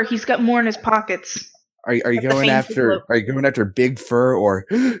the fur. He's got more in his pockets. Are you Like the going fancy after? cloak. Are you going after Big Fur or?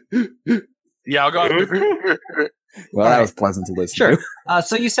 yeah, I'll go. Well, that was pleasant to listen Sure. to.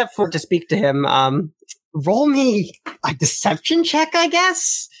 So you step forward to speak to him. roll me a deception check, I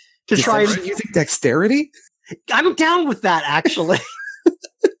guess, to try and using dexterity? I'm down with that, actually.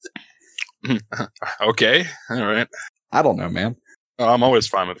 Okay, all right. I don't know, man. I'm always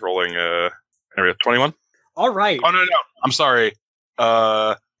fine with rolling. 21. All right. Oh no, I'm sorry.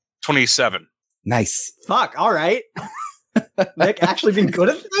 27. Nice. Fuck. All right. Nick actually being good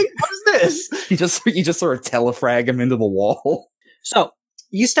at things? What is this? You just sort of telefrag him into the wall. So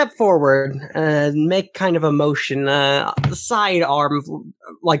you step forward and make kind of a motion, sidearm,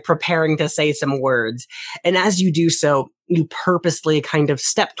 like preparing to say some words. And as you do so, you purposely kind of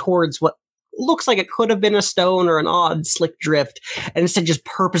step towards what looks like it could have been a stone or an odd slick drift, and instead just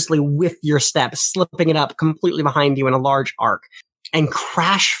purposely with your step, slipping it up completely behind you in a large arc, and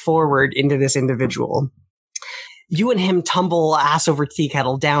crash forward into this individual. You and him tumble ass over tea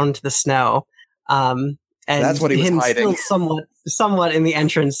kettle down to the snow. And that's what he was hiding. Still somewhat in the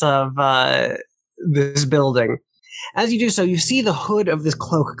entrance of this building. As you do so, you see the hood of this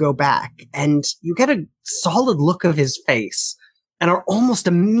cloak go back, and you get a solid look of his face, and are almost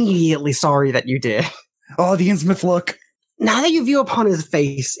immediately sorry that you did. Oh, the Innsmouth look. Now that you view upon his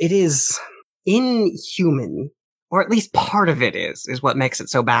face, it is inhuman, or at least part of it is what makes it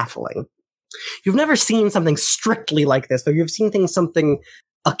so baffling. You've never seen something strictly like this, though you've seen something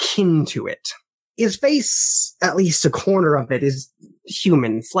akin to it. His face, at least a corner of it, is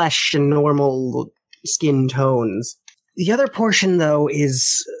human, flesh and normal skin tones. The other portion, though,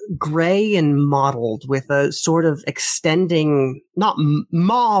 is gray and mottled with a sort of extending, not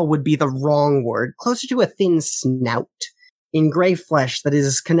maw would be the wrong word, closer to a thin snout in gray flesh that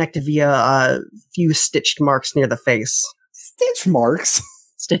is connected via a few stitched marks near the face. Stitch marks?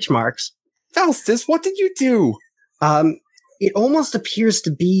 Stitch marks. Faustus, what did you do? It almost appears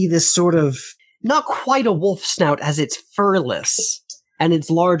to be this sort of, not quite a wolf snout as it's furless, and it's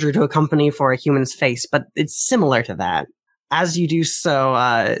larger to accompany for a human's face, but it's similar to that. As you do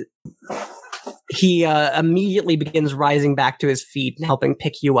so, he immediately begins rising back to his feet and helping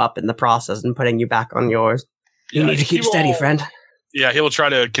pick you up in the process and putting you back on yours. You need to keep steady, friend. Yeah, he will try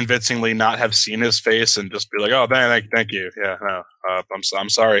to convincingly not have seen his face and just be like, "Oh, thank you. Yeah, no, I'm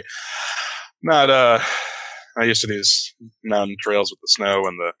sorry. Not used to these mountain trails with the snow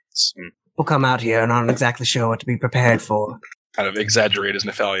and the." We'll come out here and I'm not exactly sure what to be prepared for. Kind of exaggerate his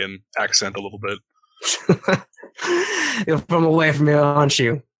Nephalian accent a little bit. You're from away from here, aren't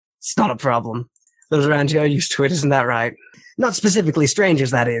you? It's not a problem. Those around here are used to it, isn't that right? Not specifically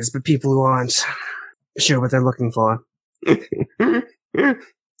strangers, that is, but people who aren't sure what they're looking for.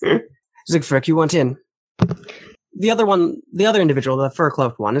 Siegfried, you want in? The other individual, the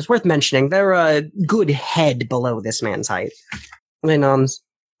fur-cloaked one, is worth mentioning. They're a good head below this man's height. They nods.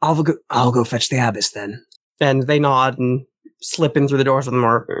 I'll go fetch the abbess then. And they nod and slip in through the doors with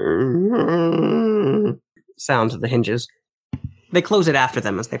more sounds of the hinges. They close it after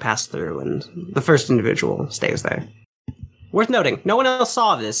them as they pass through, and the first individual stays there. Worth noting, no one else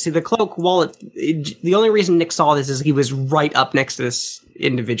saw this. See, the cloak wallet, the only reason Nick saw this is he was right up next to this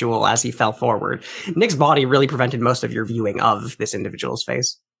individual as he fell forward. Nick's body really prevented most of your viewing of this individual's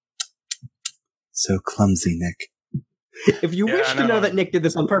face. So clumsy, Nick. If you wish to know that Nick did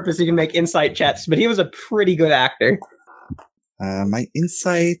this on purpose, you can make insight checks, but he was a pretty good actor. My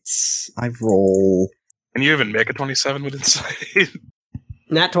insights, I roll. Can you even make a 27 with insight?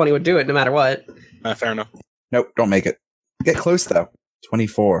 Nat 20 would do it no matter what. Fair enough. Nope, don't make it. Get close, though.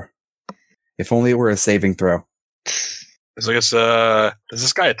 24. If only it were a saving throw. So I guess, does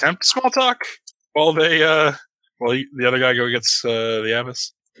this guy attempt small talk while the other guy gets the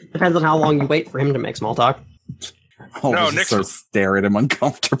abbess? Depends on how long you wait for him to make small talk. Oh, No, just Nick's sort of stare at him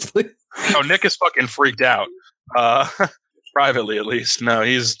uncomfortably. No, Nick is fucking freaked out. Privately, at least. No,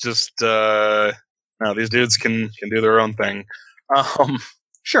 he's just, no, these dudes can do their own thing.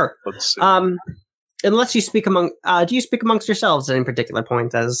 Sure. Let's see. Unless you speak do you speak amongst yourselves at any particular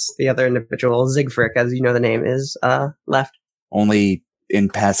point as the other individual, Siegfried, as you know the name is, left? Only in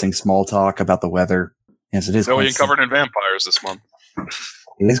passing small talk about the weather. Yes, it is. So we covered in vampires this month.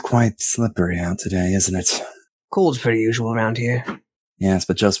 It is quite slippery out today, isn't it? Cold's pretty usual around here. Yes,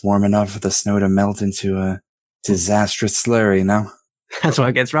 but just warm enough for the snow to melt into a disastrous slurry, no? That's why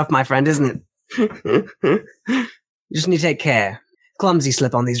it gets rough, my friend, isn't it? You just need to take care. Clumsy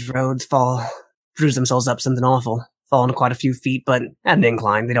slip on these roads, bruise themselves up something awful. Fall on quite a few feet, but at an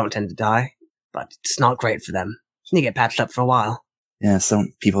incline, they don't tend to die. But it's not great for them. They get patched up for a while. Yeah, so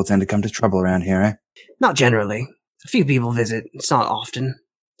people tend to come to trouble around here, eh? Not generally. A few people visit. It's not often.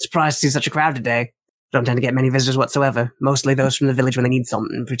 Surprised to see such a crowd today. Don't tend to get many visitors whatsoever. Mostly those from the village when they need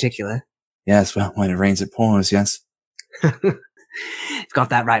something in particular. Yes, well, when it rains, it pours, yes. You've got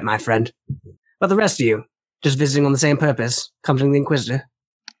that right, my friend. But the rest of you, just visiting on the same purpose, comforting the Inquisitor.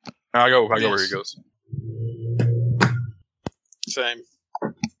 I go where Yes. he goes. Same.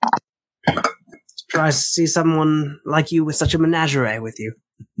 Surprised to see someone like you with such a menagerie with you.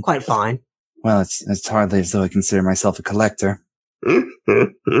 Quite fine. Well, it's hardly as though I consider myself a collector, Of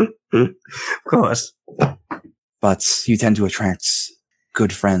course. but you tend to attract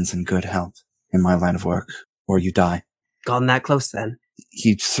good friends and good help in my line of work, or you die. Gotten that close then.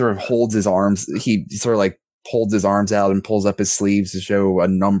 He sort of holds his arms. He sort of like holds his arms out and pulls up his sleeves to show a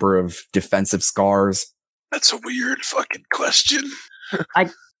number of defensive scars. That's a weird fucking question.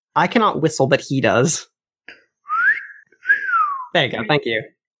 I cannot whistle, but he does. There you go, thank you.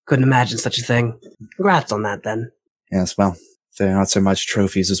 Couldn't imagine such a thing. Congrats on that then. Yes, well, they're not so much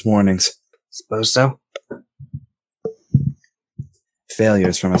trophies as warnings. Suppose so.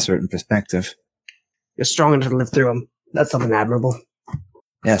 Failures from a certain perspective. You're strong enough to live through them. That's something admirable.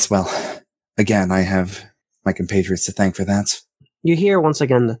 Yes, well, again, I have my compatriots to thank for that. You hear once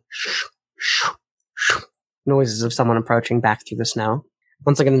again the shh, shh, shh, noises of someone approaching back through the snow.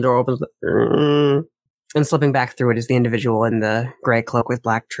 Once again, the door opens, and slipping back through it is the individual in the gray cloak with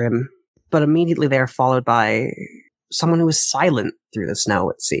black trim. But immediately they are followed by someone who is silent through the snow,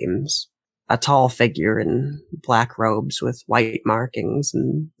 it seems. A tall figure in black robes with white markings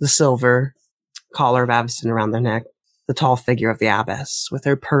and the silver collar of Avison around their neck. The tall figure of the abbess, with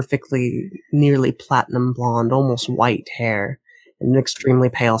her perfectly, nearly platinum blonde, almost white hair, and an extremely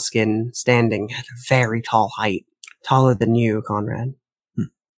pale skin, standing at a very tall height. Taller than you, Conrad.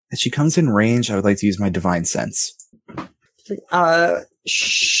 As she comes in range, I would like to use my divine sense.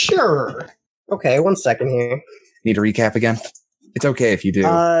 Sure. Okay, 1 second here. Need a recap again? It's okay if you do.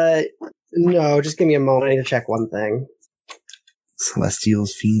 No, just give me a moment. I need to check one thing.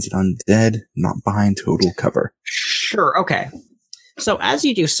 Celestials, fiends, and undead, not behind total cover. Sure, okay. So as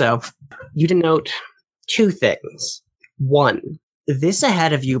you do so, you denote 2 things. 1, this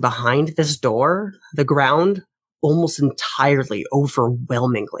ahead of you behind this door, the ground, almost entirely,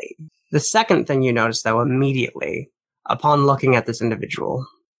 overwhelmingly. The second thing you notice, though, immediately, upon looking at this individual,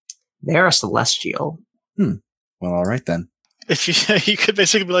 they're a celestial. Well, all right then. If you could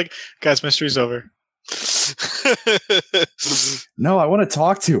basically be like, guys, mystery's over. No, I want to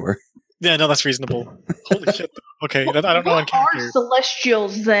talk to her. Yeah, no, that's reasonable. Holy shit. Okay, I don't know in What are character.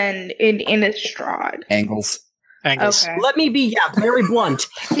 celestials then in Innistrahd? Angles. Angles. Okay. Let me be, very blunt.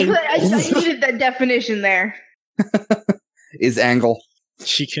 Because I needed that definition there. Is angle.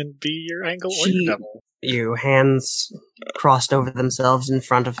 She can be your angle or She- your devil. You, hands crossed over themselves in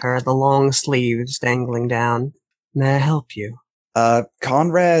front of her, the long sleeves dangling down. May I help you?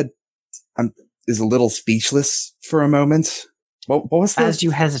 Conrad is a little speechless for a moment. What was that? As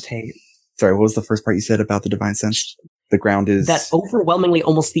you hesitate, Sorry, what was the first part you said about the divine sense? The ground is... that overwhelmingly,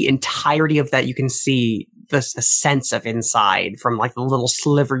 almost the entirety of that, you can see the sense of inside from like the little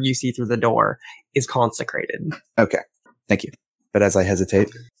sliver you see through the door is consecrated. Okay, thank you. But as I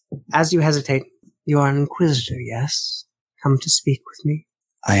hesitate... As you hesitate, you are an inquisitor, yes? Come to speak with me.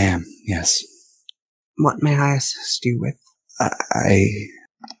 I am, yes. What may I assist you with? I...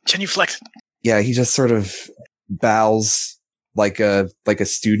 Genuflect. Yeah, he just sort of bows like a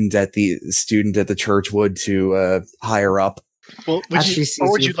student at the church would to higher up. Well, As she sees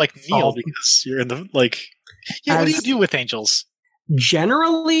would you you like kneel fall. because you're in the like? Yeah, what do you As- do with angels?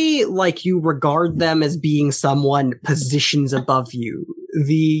 Generally, like, you regard them as being someone positions above you.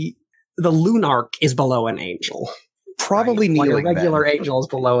 The lunarch is below an angel. Probably Like kneeling. a regular then. angel is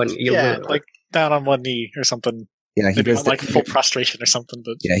below an Yeah, lunarch. like down on one knee or something. Yeah, he Maybe goes on, like full prostration or something.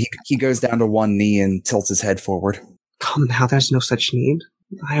 But Yeah, he goes down to one knee and tilts his head forward. Come now, there's no such need.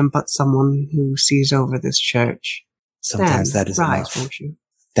 I am but someone who sees over this church. Sometimes Stand, that is rise, enough. won't you?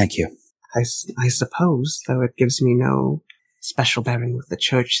 Thank you. I suppose, though it gives me no special bearing with the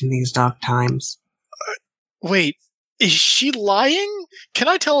church in these dark times. wait, is she lying? Can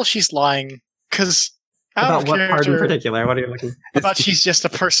I tell if she's lying? Because About what part in particular? What are you looking? About she's just a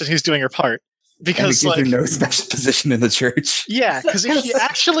person who's doing her part. And it Because gives like, her no special position in the church. yeah, because if she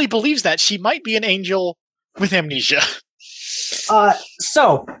actually believes that, she might be an angel with amnesia.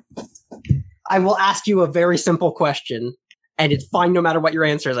 So, I will ask you a very simple question, and it's fine no matter what your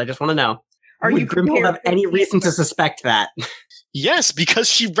answer is. I just want to know. Are Would you Grimhild prepared have for any the reason to answer? suspect that? Yes, because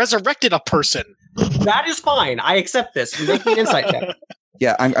she resurrected a person. That is fine. I accept this. Make me an insight check.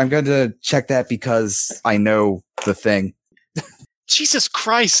 Yeah, I'm going to check that because I know the thing. Jesus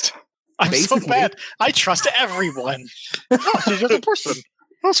Christ. I'm so Basically. bad. I trust everyone. Oh, she's just a person.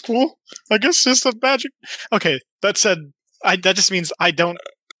 That's cool. I guess just a magic. Okay, that said, that just means I don't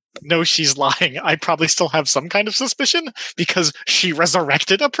know she's lying. I probably still have some kind of suspicion because she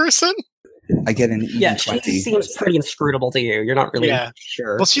resurrected a person. I get an even Yeah, 20. she seems pretty inscrutable to you. You're not really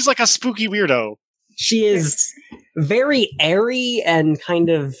sure. Well, she's like a spooky weirdo. She is very airy and kind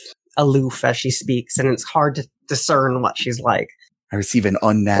of aloof as she speaks, and it's hard to discern what she's like. I receive an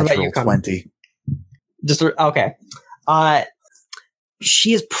What about unnatural you, Connor? 20. Just okay.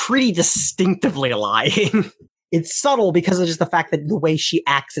 She is pretty distinctively lying. It's subtle because of just the fact that the way she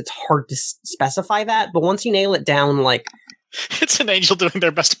acts, it's hard to specify that. But once you nail it down, like It's an angel doing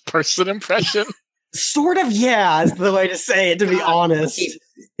their best person impression. sort of, yeah, is the way to say it. To be honest,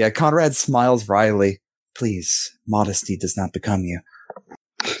 Yeah, Conrad smiles wryly. Please, modesty does not become you.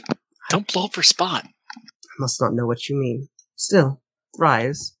 Don't blow up her spot. I must not know what you mean. Still,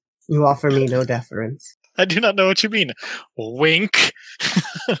 rise. You offer me no deference. I do not know what you mean. Wink.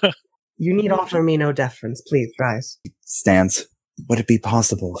 You need offer me no deference. Please, rise. Stands. Would it be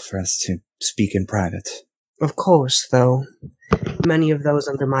possible for us to speak in private? Of course, though. Many of those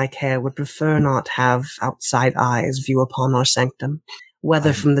under my care would prefer not have outside eyes view upon our sanctum.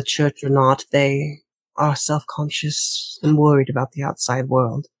 Whether from the church or not, they are self-conscious and worried about the outside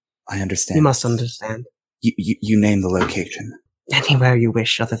world. I understand. You must understand. You name the location. Anywhere you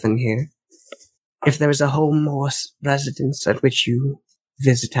wish other than here. If there is a home or residence at which you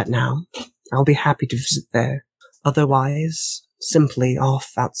visit at now, I'll be happy to visit there. Otherwise, simply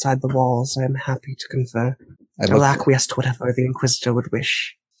off outside the walls, I am happy to confer. I'll acquiesce to whatever the Inquisitor would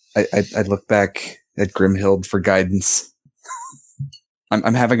wish. I look back at Grimhild for guidance.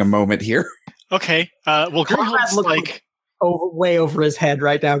 I'm having a moment here. Okay. Well, Grimhild's like way over his head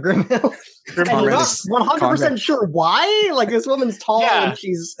right now, Grimhild. And you're not 100% sure why? Like, this woman's tall and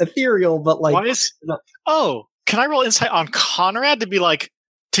she's ethereal, but like... Why is... Oh, can I roll insight on Conrad to be like,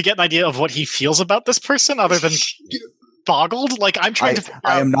 to get an idea of what he feels about this person other than boggled? Like, I'm trying to figure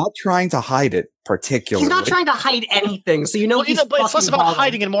out... I am not trying to hide it particularly. He's not trying to hide anything, so you know but it's less about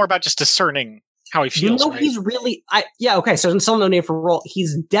hiding and more about just discerning how he feels. You know, he's really... okay, so still no name for roll.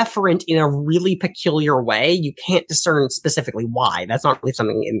 He's deferent in a really peculiar way. You can't discern specifically why. That's not really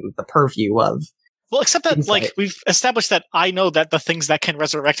something in the purview of... Well, except that, insight. like, we've established that I know that the things that can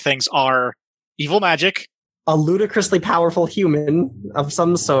resurrect things are evil magic, a ludicrously powerful human of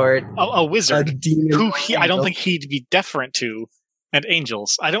some sort, a wizard, a demon, who I don't think he'd be deferent to, and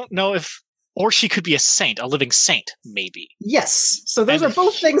angels. I don't know if... Or she could be a saint, a living saint, maybe. Yes. So those are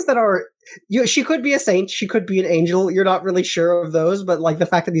both things that are... she could be a saint, she could be an angel. You're not really sure of those, but like the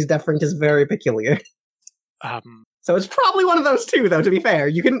fact that he's deferent is very peculiar. So it's probably one of those two, though, to be fair.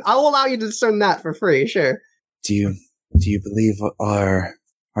 I'll allow you to discern that for free, sure. Do you believe our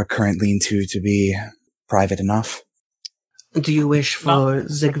current lean-to be private enough? Do you wish for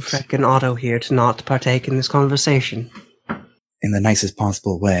Zigfrek and Otto here to not partake in this conversation? In the nicest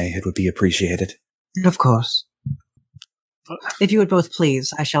possible way, it would be appreciated. Of course. If you would both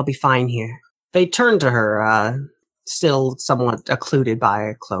please, I shall be fine here. They turn to her, still somewhat occluded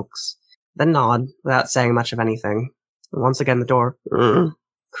by cloaks, then nod, without saying much of anything. And once again the door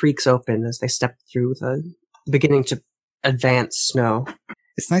creaks open as they step through the beginning to advance snow.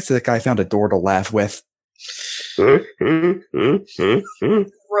 It's nice that the guy found a door to laugh with.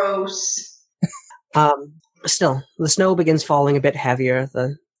 Gross. Still, the snow begins falling a bit heavier,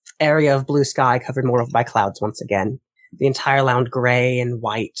 the area of blue sky covered more by clouds once again, the entire land gray and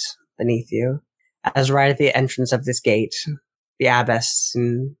white beneath you, as right at the entrance of this gate, the abbess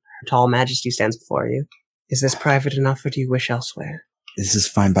in her tall majesty stands before you. Is this private enough, or do you wish elsewhere? This is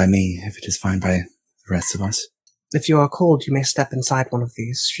fine by me, if it is fine by the rest of us. If you are cold, you may step inside one of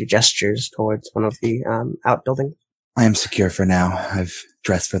these. She gestures towards one of the outbuildings. I am secure for now. I've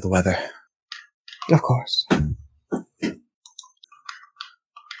dressed for the weather. Of course.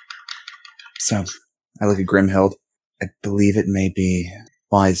 So, I look at Grimhild. I believe it may be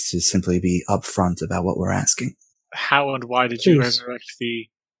wise to simply be upfront about what we're asking. How and why did you resurrect the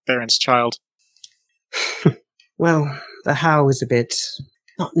Baron's child? Well, the how is a bit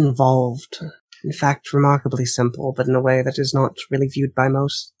not involved. In fact, remarkably simple, but in a way that is not really viewed by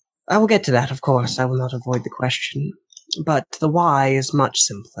most. I will get to that, of course. I will not avoid the question. But the why is much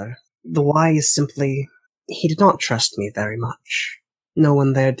simpler. The why is simply, he did not trust me very much. No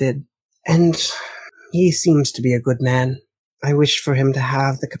one there did. And he seems to be a good man. I wish for him to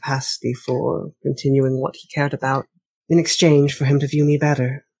have the capacity for continuing what he cared about, in exchange for him to view me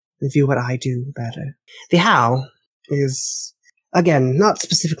better, and view what I do better. The how is, again, not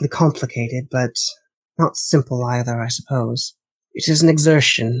specifically complicated, but not simple either, I suppose. It is an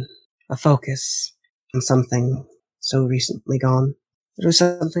exertion, a focus, on something so recently gone. It was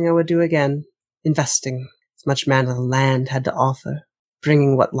something I would do again, investing as much mana the land had to offer,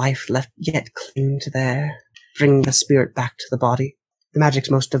 bringing what life left yet cling to there, bringing the spirit back to the body. The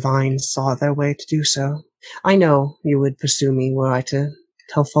magic's most divine saw their way to do so. I know you would pursue me were I to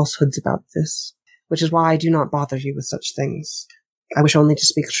tell falsehoods about this, which is why I do not bother you with such things. I wish only to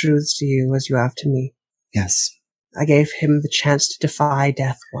speak truths to you as you have to me. Yes. I gave him the chance to defy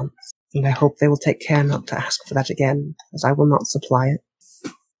death once, and I hope they will take care not to ask for that again, as I will not supply it.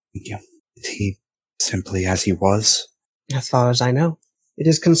 Thank you. Is he simply as he was? As far as I know. It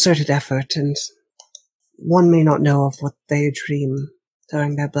is concerted effort, and one may not know of what they dream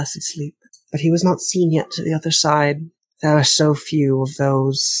during their blessed sleep. But he was not seen yet to the other side. There are so few of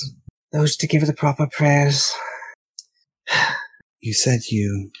those to give the proper prayers. You said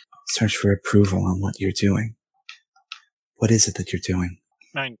you search for approval on what you're doing. What is it that you're doing?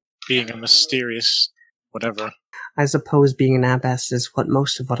 I'm being a mysterious whatever. I suppose being an abbess is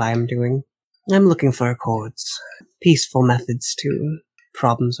most of what I am doing. I'm looking for accords, peaceful methods to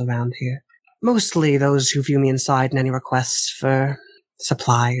problems around here. Mostly those who view me inside and any requests for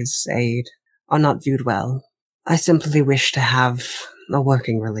supplies, aid, are not viewed well. I simply wish to have a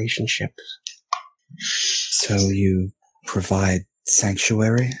working relationship. So you provide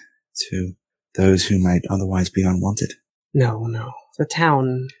sanctuary to those who might otherwise be unwanted? No. The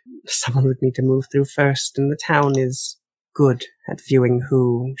town, someone would need to move through first, and the town is good at viewing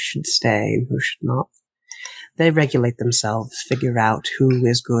who should stay and who should not. They regulate themselves, figure out who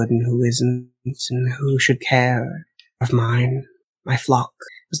is good and who isn't, and who should care of my flock,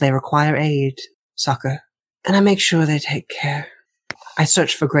 as they require aid, succor, and I make sure they take care. I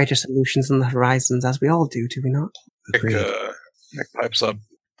search for greater solutions on the horizons, as we all do we not? Nick pipes up.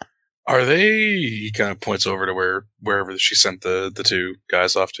 Are they? He kind of points over to wherever she sent the two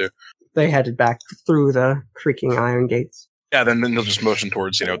guys off to. They headed back through the creaking iron gates. Yeah, then they'll just motion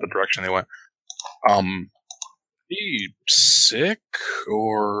towards the direction they went. He sick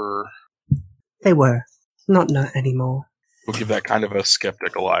or? They were not anymore. We'll give that kind of a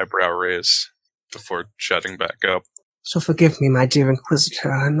skeptical eyebrow raise before shutting back up. So forgive me, my dear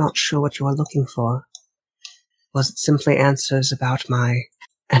Inquisitor. I'm not sure what you are looking for. Was it simply answers about my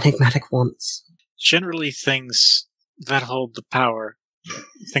enigmatic wants? Generally, things that hold the power,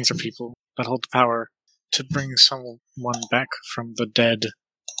 things or people that hold the power to bring someone back from the dead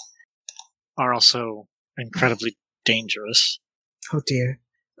are also incredibly dangerous. Oh dear.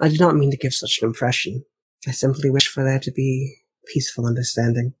 I did not mean to give such an impression. I simply wish for there to be peaceful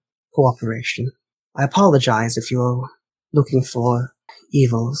understanding, cooperation. I apologize if you're looking for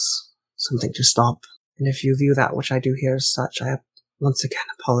evils, something to stop. And if you view that which I do here as such, I once again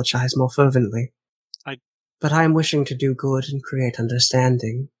apologize more fervently. But I am wishing to do good and create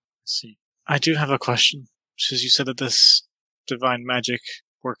understanding. Let's see. I do have a question. Since you said that this divine magic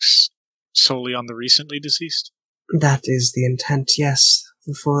works solely on the recently deceased? That is the intent, yes.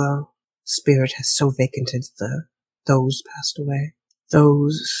 For spirit has so vacated those passed away.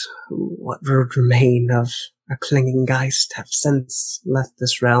 Those who, what would remain of a clinging geist, have since left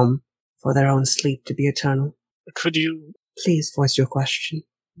this realm for their own sleep to be eternal. Could you... Please voice your question.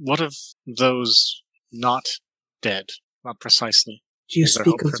 What of those not dead? Not precisely. Do you Is there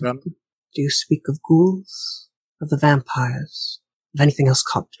speak hope for them? Do you speak of ghouls? Of the vampires? Of anything else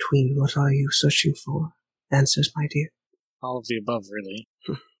caught between? What are you searching for? Answers, my dear. All of the above, really.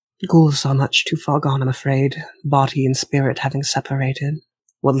 Ghouls are much too far gone, I'm afraid. Body and spirit having separated.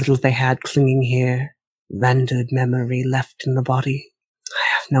 What little they had clinging here, rendered memory left in the body.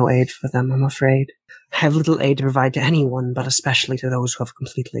 I have no aid for them, I'm afraid. I have little aid to provide to anyone, but especially to those who have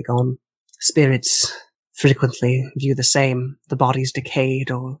completely gone. Spirits frequently view the same. The body's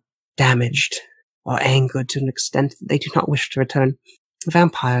decayed or damaged or angered to an extent that they do not wish to return.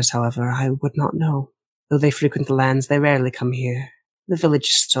 Vampires, however, I would not know. Though they frequent the lands, they rarely come here. The village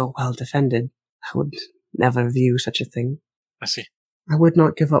is so well defended. I would never view such a thing. I see. I would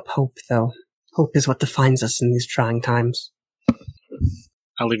not give up hope, though. Hope is what defines us in these trying times.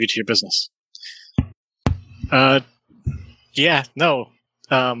 I'll leave you to your business. Yeah, no.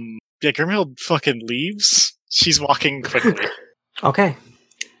 Yeah, Grimhild fucking leaves. She's walking quickly. Okay.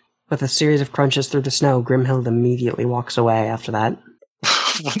 With a series of crunches through the snow, Grimhild immediately walks away after that.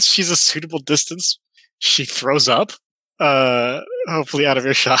 Once she's a suitable distance, she throws up. Hopefully out of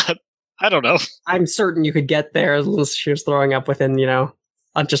earshot. I don't know. I'm certain you could get there as long as she was throwing up within,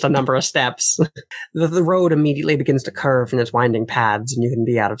 just a number of steps. The road immediately begins to curve in its winding paths, and you can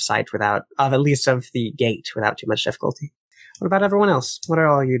be out of sight at least of the gate without too much difficulty. What about everyone else? What are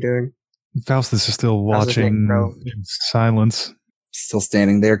all you doing? Faustus is still How's his neck watching grow? in silence. Still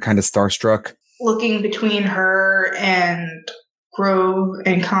standing there, kind of starstruck. Looking between her and Grove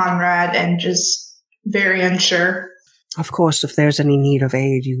and Conrad and just very unsure. Of course, if there's any need of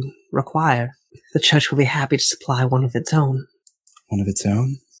aid you require, the church will be happy to supply one of its own. One of its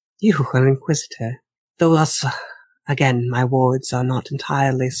own? You are an Inquisitor. Though again, my wards are not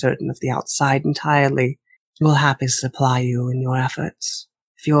entirely certain of the outside entirely. We'll happily supply you in your efforts.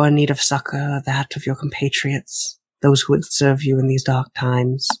 If you are in need of succor or that of your compatriots, those who would serve you in these dark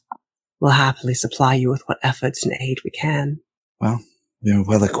times, we'll happily supply you with what efforts and aid we can. Well, we are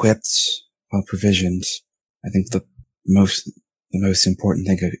well equipped, well provisioned. I think the most important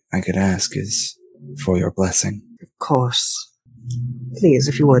thing I could ask is for your blessing. Of course. Please,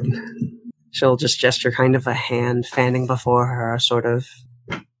 if you would. She'll just gesture kind of a hand fanning before her, a sort of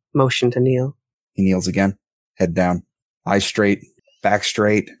motion to kneel. He kneels again, head down, eyes straight, back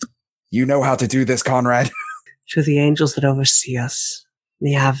straight. You know how to do this, Conrad. To the angels that oversee us,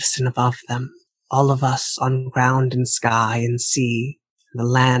 the Avacyn above them, all of us on ground and sky and sea, and the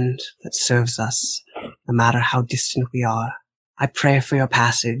land that serves us, no matter how distant we are. I pray for your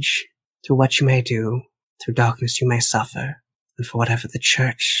passage, through what you may do, through darkness you may suffer, and for whatever the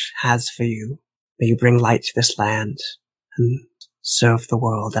church has for you. May you bring light to this land, and serve the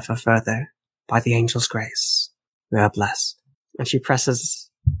world ever further. By the angel's grace, we are blessed. And she presses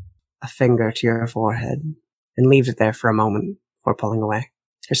a finger to your forehead, and leaves it there for a moment before pulling away.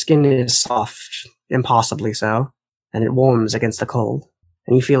 Her skin is soft, impossibly so, and it warms against the cold,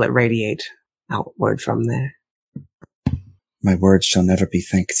 and you feel it radiate outward from there. My words shall never be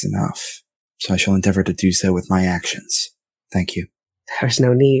thanked enough, so I shall endeavor to do so with my actions. Thank you. There's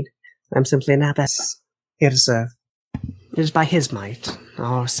no need. I'm simply an abbess, here to serve. It is by his might,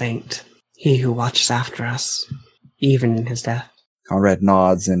 our saint, he who watches after us, even in his death. Conrad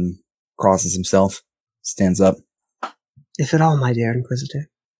nods and crosses himself, stands up. Is it all, my dear Inquisitor?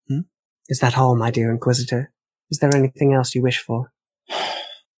 Is that all, my dear Inquisitor? Is there anything else you wish for?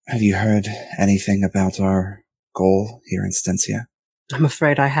 Have you heard anything about our goal here in Stencia? I'm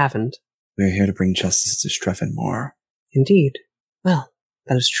afraid I haven't. We're here to bring justice to Strefan Moor. Indeed. Well,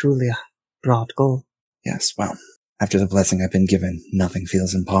 that is truly a broad goal. Yes, well, after the blessing I've been given, nothing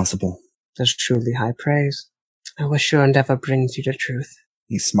feels impossible. That's truly high praise. I wish your endeavor brings you to truth.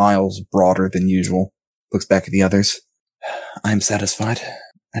 He smiles broader than usual, looks back at the others. I'm satisfied.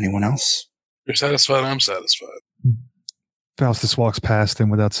 Anyone else? You're satisfied, I'm satisfied. Faustus walks past him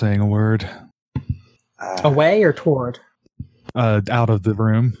without saying a word. Away or toward? Out of the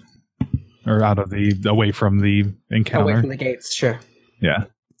room. Or away from the encounter. Away from the gates, sure. Yeah.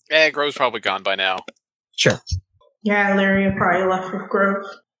 Grove's probably gone by now. Sure. Yeah, Laria probably left with Grove.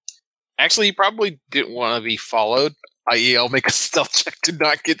 Actually, he probably didn't want to be followed, i.e. I'll make a stealth check to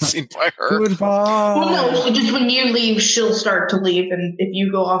not get seen by her. Goodbye. Well, no, so just when you leave, she'll start to leave, and if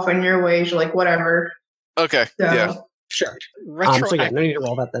you go off on your way, she's like, whatever. Okay, So, yeah. Sure. Retro- So yeah, no need to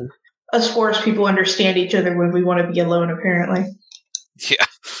roll that then. Us forest people understand each other when we want to be alone, apparently. Yeah.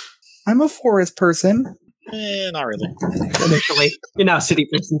 I'm a forest person. Not really. Initially. You're now a city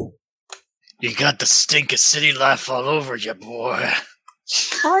person. You got the stink of city life all over you, boy.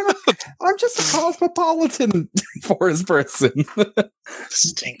 I'm just a cosmopolitan forest person.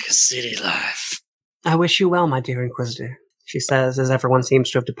 Stink of city life. I wish you well, my dear Inquisitor, she says as everyone seems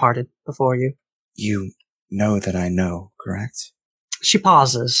to have departed before you. You know that I know, correct? She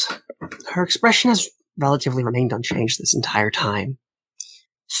pauses. Her expression has relatively remained unchanged this entire time.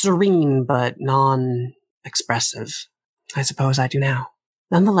 Serene, but non-expressive. I suppose I do now.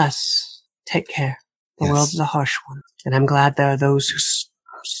 Nonetheless, take care. The Yes. world is a harsh one, and I'm glad there are those who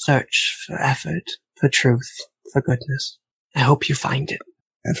search for effort, for truth, for goodness. I hope you find it.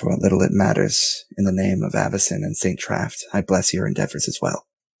 And for what little it matters, in the name of Avacyn and St. Traft, I bless your endeavors as well.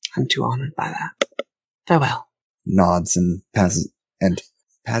 I'm too honored by that. Farewell. Nods and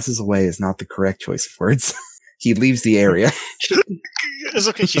passes away is not the correct choice of words. He leaves the area. It's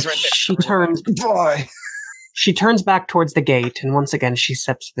okay, she's right there. She turns Boy. She turns back towards the gate, and once again she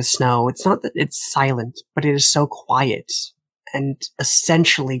steps to the snow. It's not that it's silent, but it is so quiet and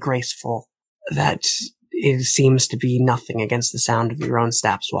essentially graceful that it seems to be nothing against the sound of your own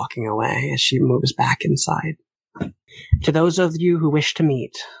steps walking away as she moves back inside. To those of you who wish to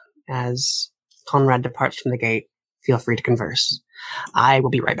meet, as Conrad departs from the gate, feel free to converse. I will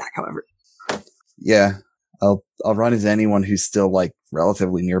be right back, however. Yeah, I'll run into anyone who's still like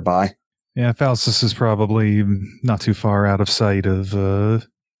relatively nearby. Yeah, Faustus is probably not too far out of sight of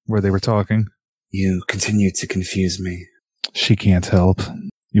where they were talking. You continue to confuse me, She can't help.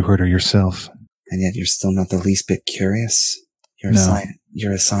 You heard her yourself. and yet you're still not the least bit curious. No.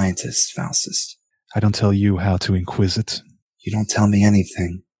 You're a scientist, Faustus. I don't tell you how to inquisit. You don't tell me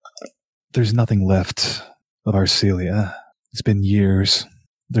anything. There's nothing left of Arcelia. It's been years.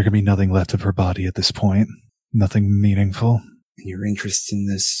 There can be nothing left of her body at this point. Nothing meaningful. And your interest in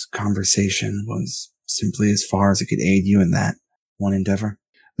this conversation was simply as far as it could aid you in that. one endeavor?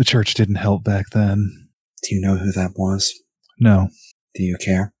 The church didn't help back then. Do you know who that was? No. Do you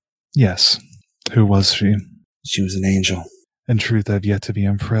care? Yes. Who was she? She was an angel. In truth, I've yet to be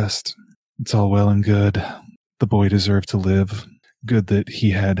impressed. It's all well and good. The boy deserved to live. Good that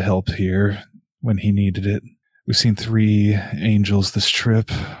he had help here when he needed it. We've seen 3 angels this trip.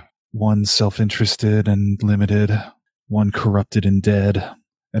 One self-interested and limited, one corrupted and dead,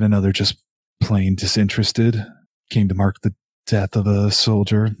 and another just plain disinterested. Came to mark the death of a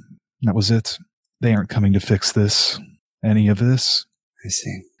soldier. That was it. They aren't coming to fix this. Any of this. I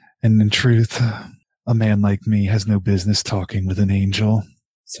see. And in truth, a man like me has no business talking with an angel.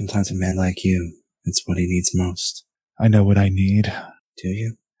 Sometimes a man like you, it's what he needs most. I know what I need. Do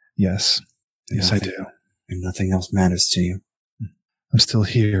you? Yes. Yes, I do. And nothing else matters to you? I'm still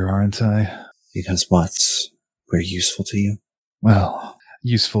here, aren't I? Because what? We're useful to you? Well,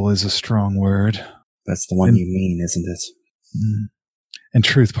 useful is a strong word. That's the one you mean, isn't it? In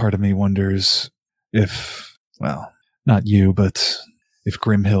truth, part of me wonders if, well, not you, but if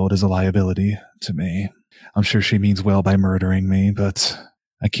Grimhild is a liability to me. I'm sure she means well by murdering me, but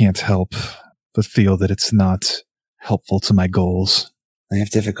I can't help but feel that it's not helpful to my goals. I have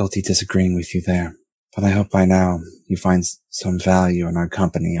difficulty disagreeing with you there, but I hope by now you find some value in our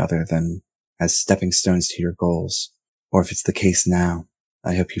company other than as stepping stones to your goals. Or if it's the case now,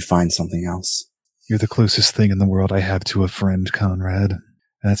 I hope you find something else. You're the closest thing in the world I have to a friend, Conrad.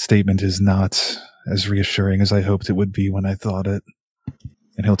 That statement is not as reassuring as I hoped it would be when I thought it.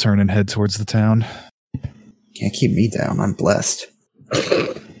 And he'll turn and head towards the town. Can't keep me down. I'm blessed.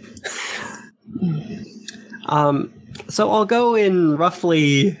 So I'll go in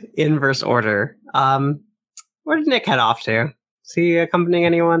roughly inverse order. Where did Nick head off to? Is he accompanying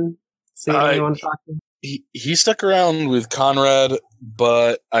anyone? See anyone talking? He stuck around with Conrad,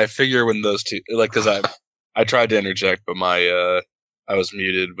 but I figure when those two, like, because I tried to interject, but my I was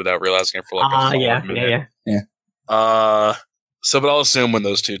muted without realizing it for like a minute. Yeah. But I'll assume when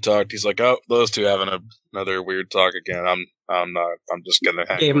those two talked, he's like, "Oh, those two having another weird talk again." I'm just gonna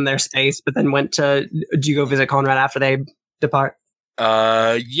gave them their space, but then went to. Did you go visit Conrad after they depart?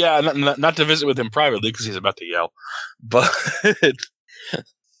 Yeah, not to visit with him privately because he's about to yell, but.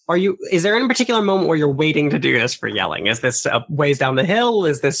 Are you? Is there any particular moment where you're waiting to do this for yelling? Is this ways down the hill?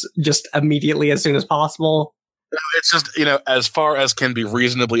 Is this just immediately as soon as possible? It's just, as far as can be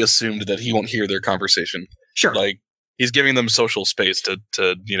reasonably assumed that he won't hear their conversation. Sure. Like, he's giving them social space to.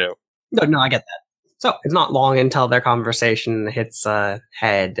 No, I get that. So it's not long until their conversation hits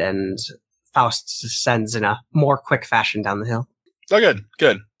head and Faust descends in a more quick fashion down the hill. Oh,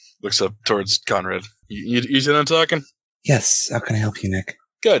 good. Looks up towards Conrad. You see them talking? Yes. How can I help you, Nick?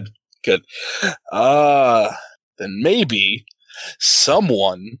 Good. Then maybe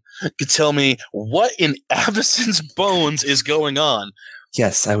someone could tell me what in Avacyn's bones is going on.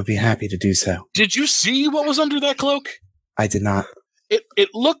 Yes, I would be happy to do so. Did you see what was under that cloak? I did not. It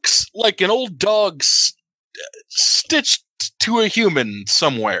looks like an old dog stitched to a human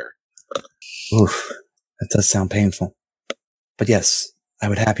somewhere. Oof, that does sound painful. But yes, I'd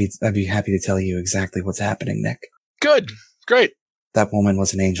be happy to tell you exactly what's happening, Nick. Good, great. That woman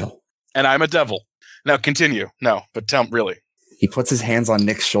was an angel. And I'm a devil. Now continue. No, but tell me, really. He puts his hands on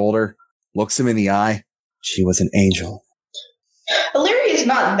Nick's shoulder, looks him in the eye. She was an angel. Illyria's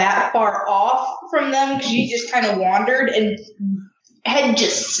not that far off from them because she just kind of wandered and head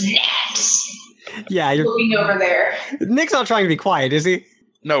just snaps. Yeah, you're looking over there. Nick's not trying to be quiet, is he?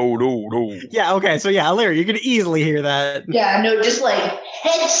 No. Yeah, okay, so yeah, Illyria, you could easily hear that. Yeah, no, just like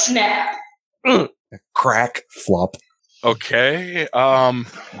head snap. Crack, flop. Okay,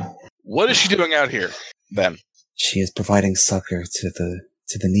 what is she doing out here, then? She is providing succor to the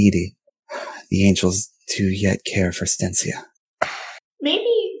needy. The angels do yet care for Stencia. Maybe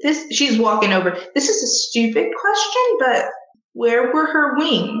she's walking over. This is a stupid question, but where were her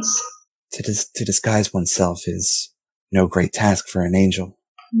wings? To disguise oneself is no great task for an angel.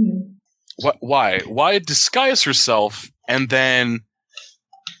 What? Why disguise herself and then...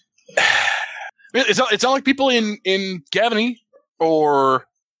 It's not like people in Gavany or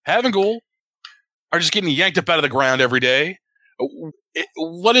Havengul are just getting yanked up out of the ground every day.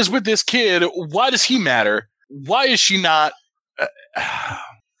 What is with this kid? Why does he matter? Why is she not...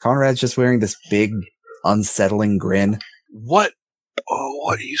 Conrad's just wearing this big, unsettling grin. What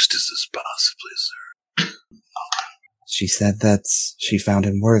use does this possibly serve? She said that she found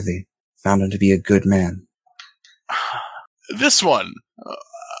him worthy, found him to be a good man. This one,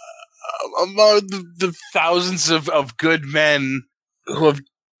 among the thousands of good men who have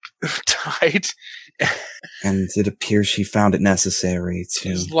died And it appears she found it necessary to...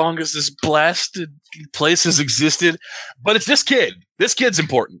 As long as this blasted place has existed. But it's this kid. This kid's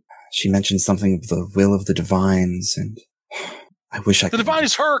important. She mentioned something of the will of the divines, and I wish I could... The divine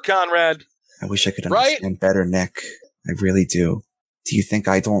is her, Conrad. I wish I could understand better, Nick. I really do. Do you think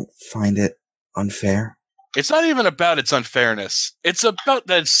I don't find it unfair? It's not even about its unfairness. It's about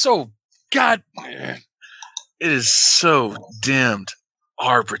that it's so... God... It is so damned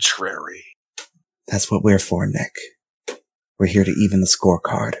arbitrary. That's what we're for, Nick. We're here to even the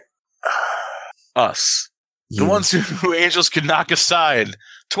scorecard. Us. You. The ones who angels could knock aside.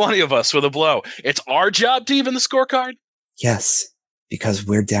 20 of us with a blow. It's our job to even the scorecard? Yes, because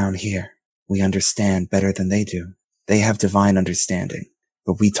we're down here. We understand better than they do. They have divine understanding,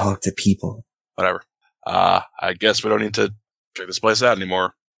 but we talk to people. Whatever. I guess we don't need to check this place out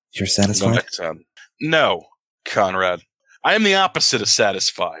anymore. You're Go satisfied? back to town. No, Conrad. I am the opposite of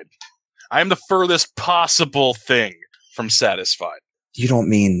satisfied. I am the furthest possible thing from satisfied. You don't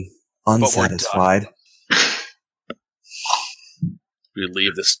mean we're unsatisfied. We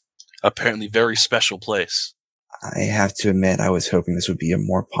leave this apparently very special place. I have to admit, I was hoping this would be a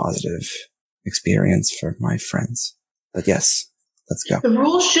more positive experience for my friends. But yes, let's go. The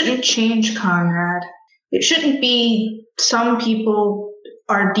rules shouldn't change, Conrad. It shouldn't be some people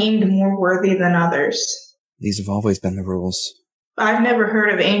are deemed more worthy than others. These have always been the rules. I've never heard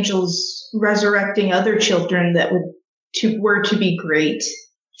of angels resurrecting other children that were to be great.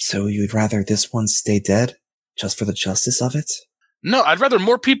 So you'd rather this one stay dead? Just for the justice of it? No, I'd rather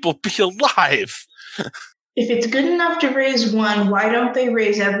more people be alive. If it's good enough to raise one, why don't they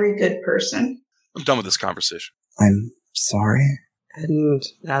raise every good person? I'm done with this conversation. I'm sorry. And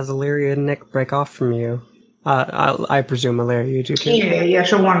as Illyria and Nick break off from you, I presume Illyria, you do too. Yeah,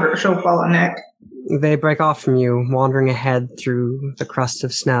 she'll follow Nick. They break off from you, wandering ahead through the crust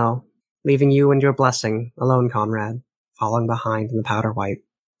of snow, leaving you and your blessing alone, Conrad, following behind in the powder white.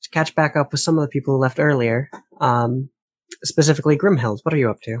 To catch back up with some of the people who left earlier, specifically Grimhild, what are you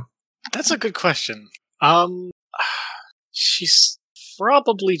up to? That's a good question. She's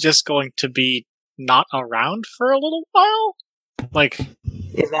probably just going to be not around for a little while. Like,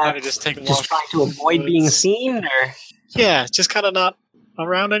 Is that just take a just trying to avoid being seen, or Yeah, just kind of not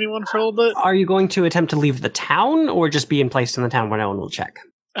around anyone for a little bit. are you going to attempt to leave the town, or just be in place in the town where no one will check?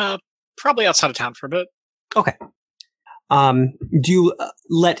 Probably outside of town for a bit. Okay. Do you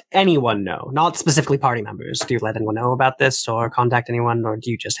let anyone know, not specifically party members, do you let anyone know about this, or contact anyone, or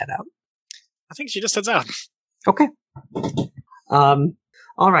do you just head out? I think she just heads out. Okay.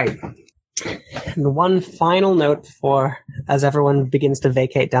 All right. And one final note before, as everyone begins to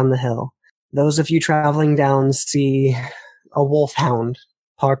vacate down the hill. Those of you traveling down see a wolfhound,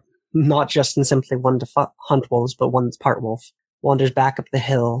 not just and simply one to hunt wolves, but one that's part wolf, wanders back up the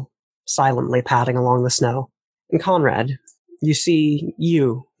hill, silently padding along the snow. And Conrad, you see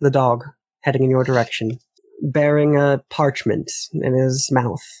you, the dog, heading in your direction, bearing a parchment in his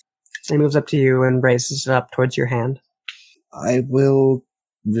mouth. He moves up to you and raises it up towards your hand. I will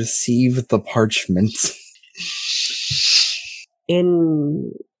receive the parchment.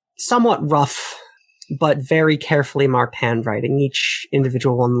 In somewhat rough, but very carefully marked handwriting, each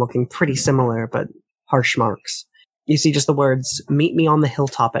individual one looking pretty similar, but harsh marks. You see just the words, "Meet me on the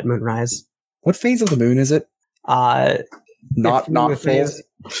hilltop at moonrise." What phase of the moon is it? Not full. phase.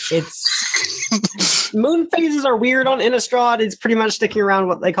 It's moon phases are weird on Innistrahd. It's pretty much sticking around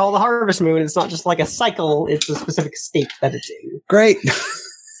what they call the harvest moon. It's not just like a cycle; it's a specific state that it's in. Great.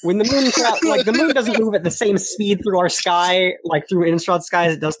 When the moon, the moon doesn't move at the same speed through our sky, like through Innistrahd sky,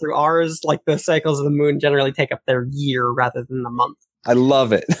 as it does through ours. Like the cycles of the moon generally take up their year rather than the month. I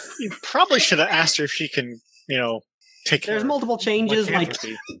love it. You probably should have asked her if she can, take care. There's multiple changes, what like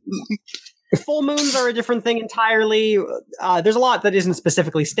can't full moons are a different thing entirely. There's a lot that isn't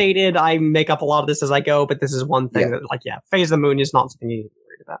specifically stated. I make up a lot of this as I go, but this is one thing that, phase of the moon is not something you need to be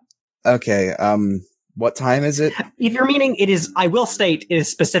worried about. Okay, what time is it? If you're meaning it is, I will state, it is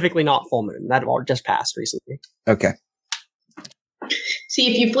specifically not full moon. That all just passed recently. Okay.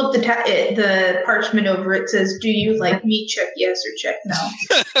 See, if you flip the parchment over, it says, "Do you like me? Check yes or check no."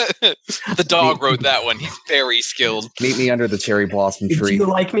 The dog wrote that one. He's very skilled. Meet me under the cherry blossom Do tree. you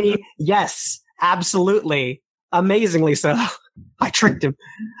like me? Yes, absolutely. Amazingly so. I tricked him.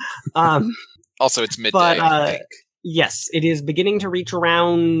 Also, it's midday. But yes, it is beginning to reach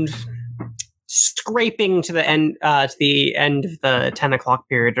around, scraping to the end of the 10 o'clock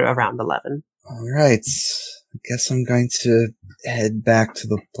period, around 11. All right. I guess I'm going to head back to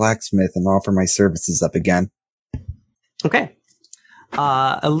the blacksmith and offer my services up again. Okay.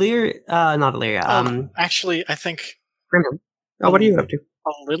 Not Illyria. Actually, I think Grimhild. Oh, what are you up to?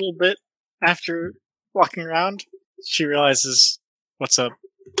 a little bit after walking around. She realizes what's up.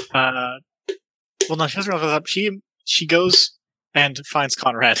 Well, no, she doesn't realize what's up. She goes and finds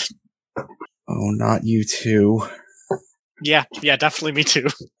Conrad. Oh, not you too. Yeah, definitely me too.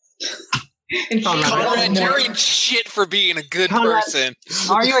 And Conrad, you're in shit for being a good Conrad, person.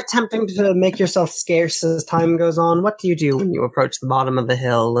 Are you attempting to make yourself scarce as time goes on? What do you do when you approach the bottom of the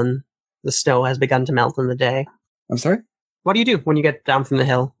hill and the snow has begun to melt in the day? I'm sorry? What do you do when you get down from the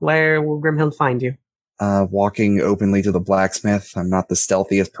hill? Where will Grimhild find you? Walking openly to the blacksmith. I'm not the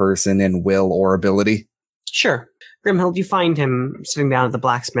stealthiest person in will or ability. Sure. Grimhild, you find him sitting down at the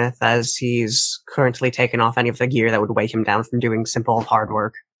blacksmith as he's currently taken off any of the gear that would weigh him down from doing simple, hard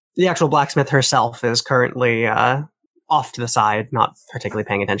work. The actual blacksmith herself is currently off to the side, not particularly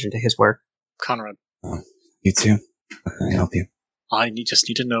paying attention to his work. Conrad, You too? How can I help you? I just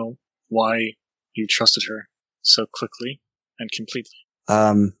need to know why you trusted her so quickly and completely.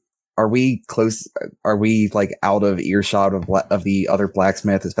 Are we close? Are we like out of earshot of the other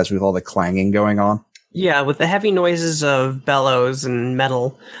blacksmith, especially with all the clanging going on? Yeah, with the heavy noises of bellows and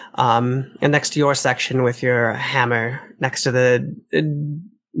metal, and next to your section with your hammer, next to the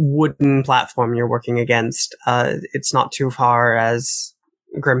wooden platform you're working against, it's not too far as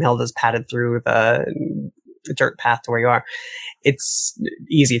Grimhild has padded through the dirt path to where you are. It's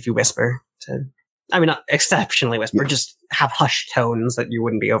easy if you whisper not exceptionally whisper, just have hushed tones that you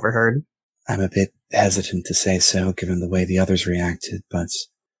wouldn't be overheard. I'm a bit hesitant to say so, given the way the others reacted, but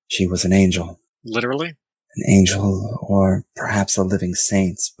she was an angel. Literally? An angel, or perhaps a living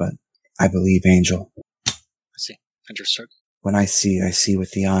saint, but I believe angel. I see. Interesting. When I see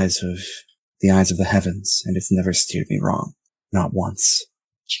with the eyes of the heavens, and it's never steered me wrong. Not once.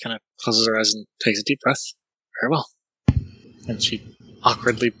 She kind of closes her eyes and takes a deep breath. Very well. And she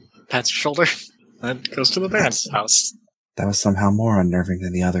awkwardly pats her shoulder and goes to the Baron's house. That was somehow more unnerving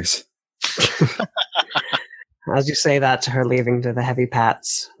than the others. As you say that to her, leaving to the heavy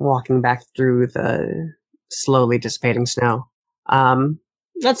pats, walking back through the slowly dissipating snow.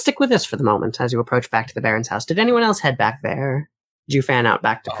 Let's stick with this for the moment as you approach back to the Baron's house. Did anyone else head back there? Did you fan out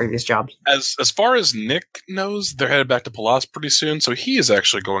back to previous jobs? As far as Nick knows, they're headed back to Palas pretty soon, so he is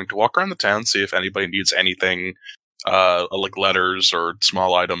actually going to walk around the town, see if anybody needs anything, like letters or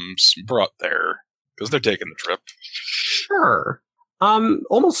small items brought there, because they're taking the trip. Sure.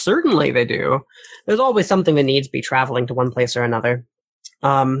 Almost certainly they do. There's always something that needs to be traveling to one place or another.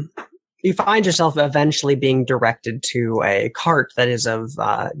 You find yourself eventually being directed to a cart that is of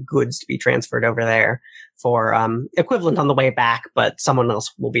goods to be transferred over there for equivalent on the way back, but someone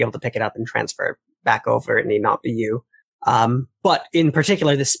else will be able to pick it up and transfer it back over. It need not be you. But in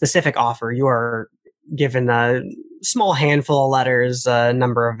particular, this specific offer, you are given a small handful of letters, a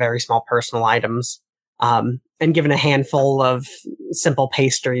number of very small personal items, and given a handful of simple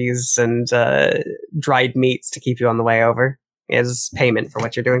pastries and dried meats to keep you on the way over as payment for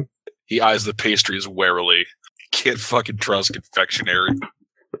what you're doing. He eyes the pastries warily. Can't fucking trust confectionery.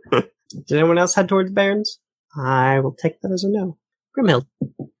 Did anyone else head towards Barons? I will take that as a no. Grimhild,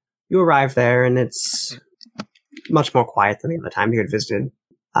 you arrive there, and it's much more quiet than the other time you had visited.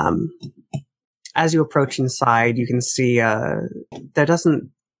 As you approach inside, you can see there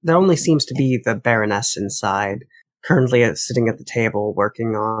only seems to be the Baroness inside, currently sitting at the table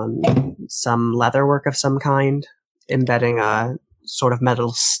working on some leather work of some kind, embedding a sort of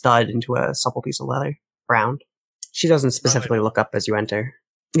metal stud into a supple piece of leather, brown. She doesn't specifically look up as you enter.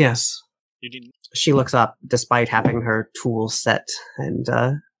 Yes. You didn't. She looks up despite having her tools set and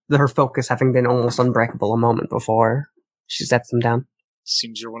her focus having been almost unbreakable a moment before she sets them down.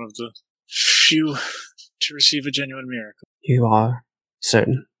 Seems you're one of the few to receive a genuine miracle. You are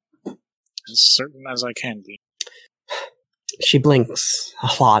certain. As certain as I can be. She blinks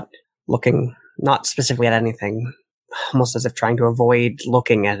a lot, looking not specifically at anything, almost as if trying to avoid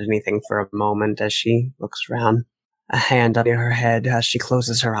looking at anything for a moment as she looks around, a hand under her head as she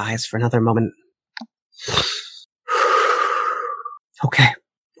closes her eyes for another moment. Okay.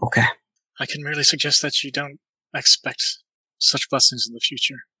 I can merely suggest that you don't expect such blessings in the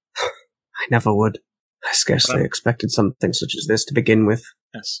future. I never would. I scarcely expected something such as this to begin with.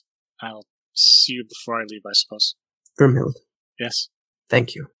 Yes. I'll see you before I leave, I suppose. Grimhild. Yes.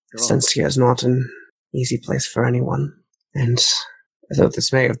 Thank you. You're welcome. Stensia is not an easy place for anyone. And though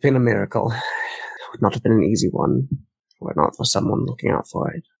this may have been a miracle, it would not have been an easy one were it not for someone looking out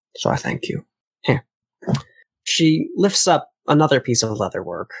for it. So I thank you. Here. She lifts up another piece of leather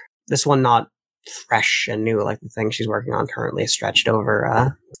work. This one not fresh and new like the thing she's working on currently, stretched over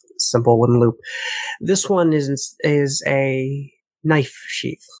a simple wooden loop. This one is a knife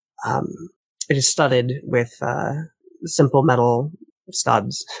sheath. It is studded with simple metal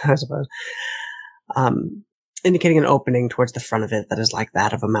studs, I suppose. indicating an opening towards the front of it that is like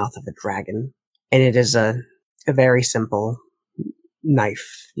that of a mouth of a dragon. And it is a very simple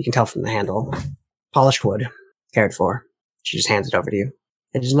knife. You can tell from the handle. Polished wood, cared for. She just hands it over to you.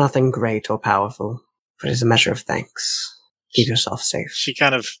 It is nothing great or powerful, but it is a measure of thanks. Keep yourself safe. She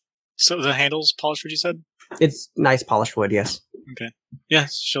kind of... So the handle's polished, what you said? It's nice polished wood, yes. Okay. Yeah,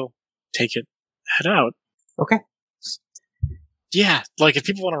 she'll take it, head out. Okay. Yeah, like if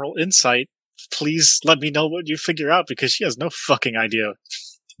people want to roll insight, please let me know what you figure out, because she has no fucking idea.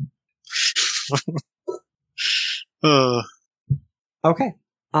 Okay.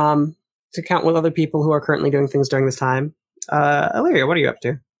 To count with other people who are currently doing things during this time, Illyria, what are you up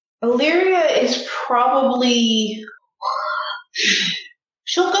to? Illyria is probably...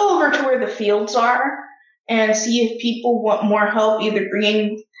 She'll go over to where the fields are and see if people want more help, either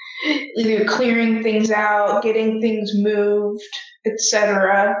clearing things out, getting things moved,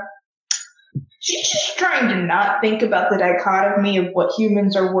 etc. She's just trying to not think about the dichotomy of what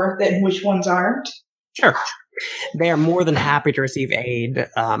humans are worth it and which ones aren't. Sure. They are more than happy to receive aid,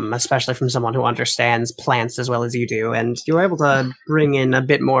 especially from someone who understands plants as well as you do, and you're able to bring in a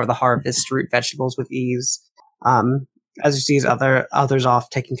bit more of the harvest root vegetables with ease, as you see others off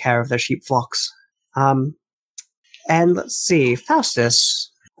taking care of their sheep flocks. And let's see,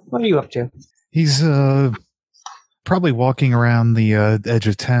 Faustus, what are you up to? He's probably walking around the edge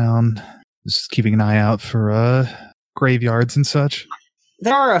of town, just keeping an eye out for graveyards and such.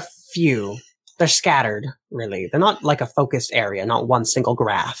 There are a few. They're scattered, really. They're not like a focused area, not one single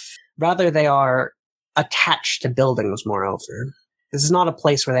graph. Rather, they are attached to buildings, moreover. This is not a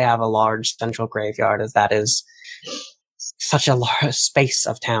place where they have a large central graveyard, as that is such a large space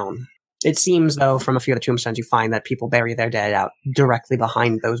of town. It seems, though, from a few of the tombstones, you find that people bury their dead out directly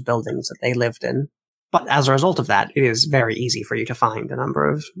behind those buildings that they lived in. But as a result of that, it is very easy for you to find a number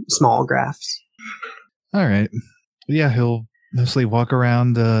of small graphs. All right. Yeah, he'll mostly walk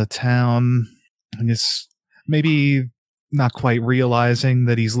around town. I guess maybe not quite realizing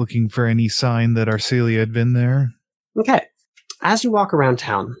that he's looking for any sign that Arcelia had been there. Okay. As you walk around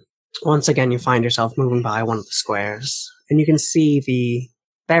town, once again you find yourself moving by one of the squares, and you can see the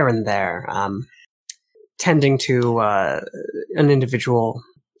Baron there, tending to an individual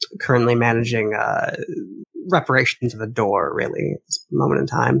currently managing reparations of a door, really, at this moment in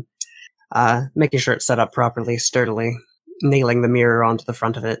time. Making sure it's set up properly, sturdily, nailing the mirror onto the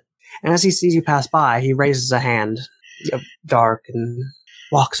front of it. And as he sees you pass by, he raises a hand, dark, and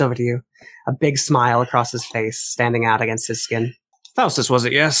walks over to you. A big smile across his face, standing out against his skin. Faustus, was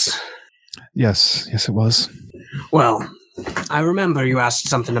it, yes? Yes, it was. Well, I remember you asked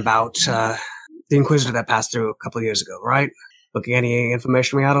something about the Inquisitor that passed through a couple of years ago, right? Looking at any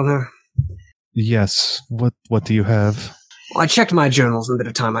information we had on her? Yes. What do you have? Well, I checked my journals in the bit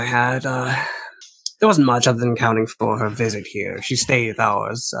of time I had. There wasn't much other than accounting for her visit here. She stayed with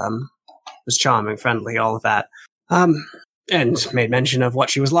ours. Was charming, friendly, all of that. And made mention of what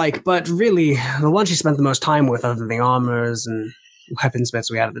she was like, but really, the one she spent the most time with, other than the armors and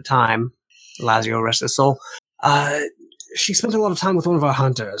weaponsmiths we had at the time, Lazio, rest his soul, she spent a lot of time with one of our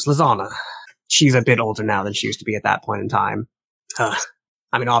hunters, Lizana. She's a bit older now than she used to be at that point in time.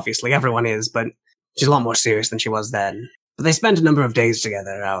 I mean, obviously, everyone is, but she's a lot more serious than she was then. But they spent a number of days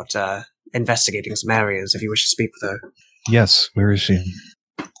together out, investigating some areas, if you wish to speak with her. Yes, where is she?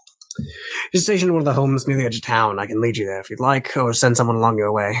 She's stationed in one of the homes near the edge of town. I can lead you there if you'd like, or send someone along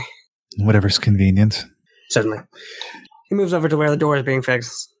your way. Whatever's convenient. Certainly. He moves over to where the door is being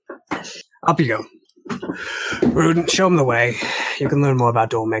fixed. Up you go. Rudin, show him the way. You can learn more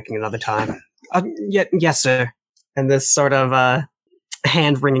about door making another time. Yes, sir. And this sort of,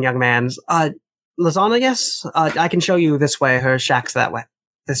 hand-wringing young man's, Lizana, yes? I can show you this way. Her shack's that way.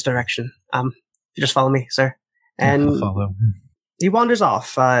 This direction. You just follow me, sir. And I'll follow. He wanders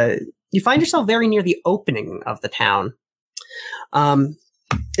off. You find yourself very near the opening of the town.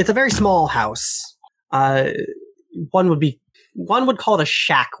 It's a very small house. One would call it a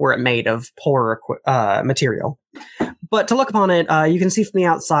shack were it made of poorer material. But to look upon it, you can see from the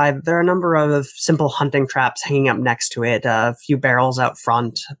outside there are a number of simple hunting traps hanging up next to it, a few barrels out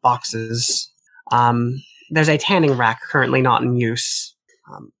front, boxes. There's a tanning rack currently not in use.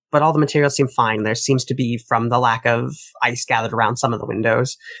 But all the materials seem fine. There seems to be, from the lack of ice gathered around some of the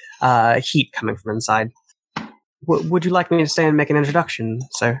windows, heat coming from inside. Would you like me to stay and make an introduction,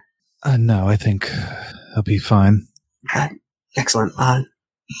 sir? No, I think I'll be fine. Excellent.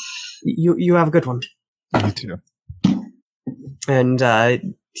 You have a good one. You too. And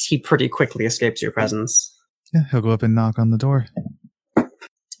he pretty quickly escapes your presence. Yeah, he'll go up and knock on the door.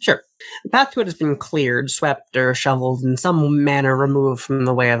 Sure. The path to it has been cleared, swept, or shoveled, in some manner removed from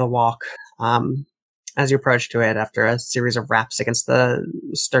the way of the walk. as you approach to it after a series of raps against the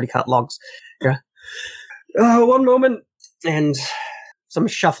sturdy cut logs. Yeah. One moment, and some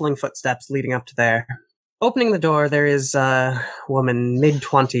shuffling footsteps leading up to there. Opening the door, there is a woman,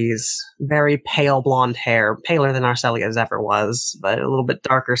 mid-20s, very pale blonde hair, paler than Arcelia's ever was, but a little bit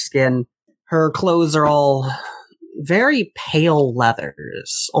darker skin. Her clothes are all very pale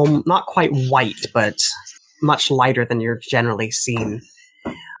leathers, not quite white, but much lighter than you're generally seen.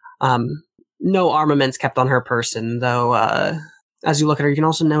 No armaments kept on her person, though as you look at her, you can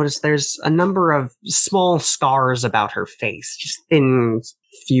also notice there's a number of small scars about her face, just thin,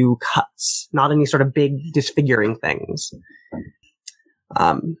 few cuts, not any sort of big disfiguring things.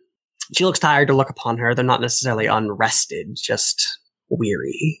 She looks tired to look upon her. They're not necessarily unrested, just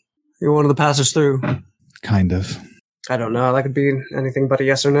weary. You're one of the passers through. Kind of. I don't know. That could be anything but a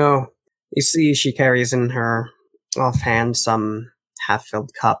yes or no. You see, she carries in her offhand some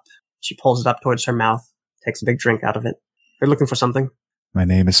half-filled cup. She pulls it up towards her mouth, takes a big drink out of it. You're looking for something? My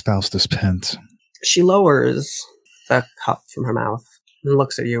name is Faustus Pent. She lowers the cup from her mouth and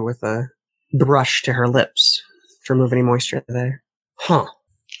looks at you with a brush to her lips to remove any moisture there. Huh.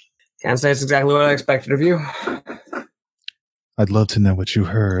 Can't say it's exactly what I expected of you. I'd love to know what you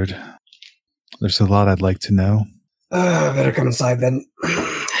heard. There's a lot I'd like to know. Better come inside then.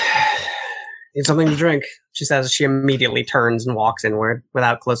 Need something to drink, she says as she immediately turns and walks inward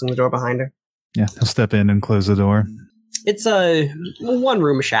without closing the door behind her. Yeah, he'll step in and close the door. It's a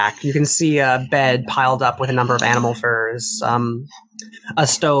one-room shack. You can see a bed piled up with a number of animal furs, a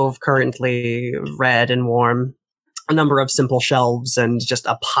stove currently red and warm, a number of simple shelves, and just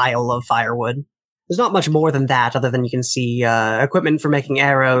a pile of firewood. There's not much more than that, other than you can see equipment for making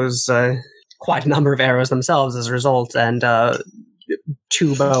arrows, quite a number of arrows themselves as a result, and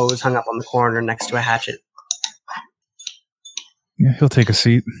 2 bows hung up on the corner next to a hatchet. Yeah, he'll take a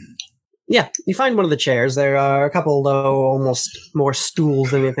seat. Yeah, you find one of the chairs. There are a couple, though, almost more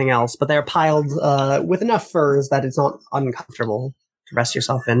stools than anything else, but they're piled with enough furs that it's not uncomfortable to rest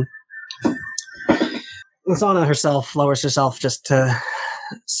yourself in. Lasana herself lowers herself just to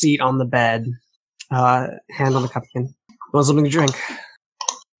seat on the bed, hand on the cup again. Want something to drink?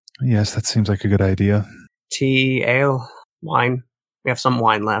 Yes, that seems like a good idea. Tea, ale, wine. We have some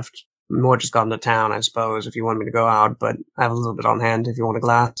wine left. More just gone to town, I suppose, if you want me to go out, but I have a little bit on hand if you want a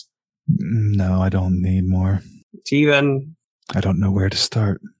glass. No, I don't need more. Tea, then? I don't know where to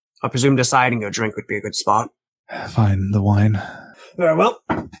start. I presume deciding your drink would be a good spot. Fine, the wine. Very well.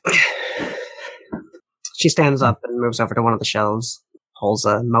 She stands up and moves over to one of the shelves, pulls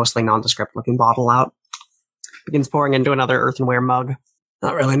a mostly nondescript-looking bottle out, begins pouring into another earthenware mug.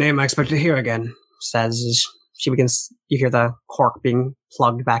 Not really a name I expected to hear again, says as she begins. You hear the cork being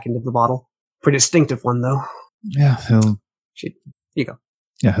plugged back into the bottle. Pretty distinctive one, though. Yeah, You go.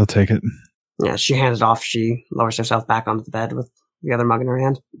 Yeah, he'll take it. Yeah, she hands it off. She lowers herself back onto the bed with the other mug in her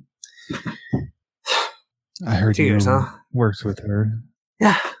hand. I heard 2 years, huh? worked with her.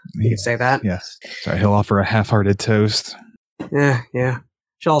 Yeah, you could say that. Yes. Sorry, he'll offer a half-hearted toast. Yeah.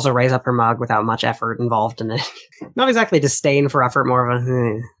 She'll also raise up her mug without much effort involved in it. Not exactly disdain for effort, more of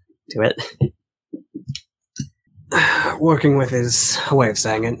a to it. Working with is a way of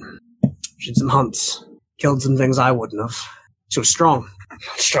saying it. She did some hunts. Killed some things I wouldn't have. She was strong.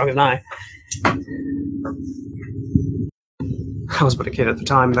 Stronger than I. I was but a kid at the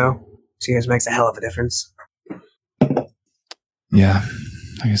time, though. 2 years makes a hell of a difference. Yeah,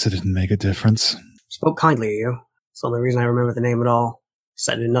 I guess it didn't make a difference. Spoke kindly of you. It's the only reason I remember the name at all.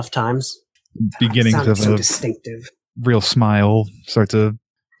 Said it enough times. Beginnings Sounded of so a distinctive. real smile start to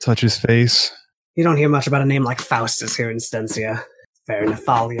touch his face. You don't hear much about a name like Faustus here in Stencia. Very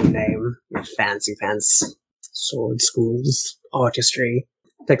Nephalian name. Your fancy pants. Sword schools. Artistry.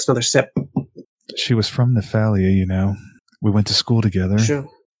 Takes another sip. She was from Nephalia, you know. We went to school together.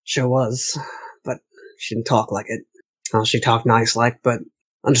 Sure was. But she didn't talk like it. Well, she talked nice-like, but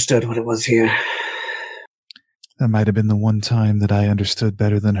understood what it was here. That might have been the one time that I understood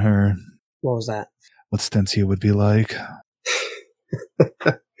better than her. What was that? What Stencia would be like.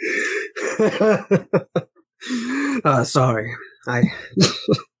 Sorry. You're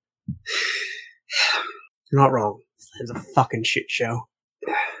not wrong. It's a fucking shit show.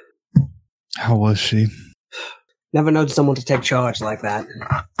 How was she? Never known someone to take charge like that.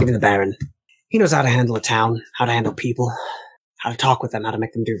 Even the Baron. He knows how to handle a town, how to handle people, how to talk with them, how to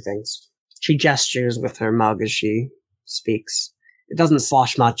make them do things. She gestures with her mug as she speaks. It doesn't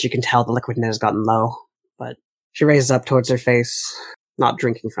slosh much. You can tell the liquid in it has gotten low. But she raises up towards her face, not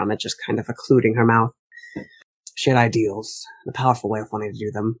drinking from it, just kind of occluding her mouth. She had ideals, a powerful way of wanting to do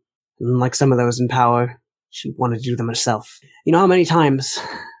them. And like some of those in power, she wanted to do them herself. You know how many times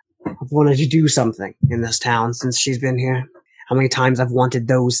I've wanted to do something in this town since she's been here. How many times I've wanted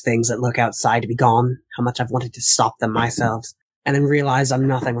those things that lurk outside to be gone. How much I've wanted to stop them myself. And then realize I'm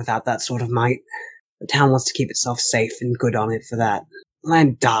nothing without that sort of might. The town wants to keep itself safe and good on it for that.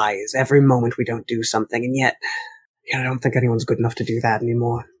 Land dies every moment we don't do something, and yet I don't think anyone's good enough to do that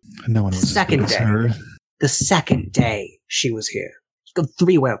anymore. No one was as good as her. The second day she was here, she got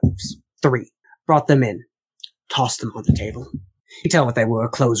 3 werewolves. 3. Brought them in. Tossed them on the table. You tell what they were,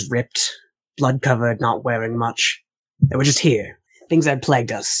 clothes ripped, blood covered, not wearing much. They were just here. Things that had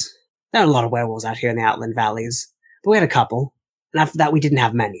plagued us. There are a lot of werewolves out here in the Outland Valleys, but we had a couple, and after that we didn't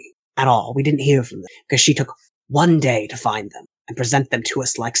have many. At all. We didn't hear from them, because she took 1 day to find them, and present them to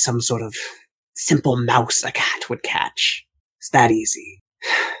us like some sort of simple mouse a cat would catch. It's that easy.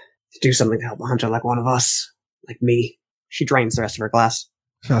 To do something to help a hunter like one of us. Like me. She drains the rest of her glass.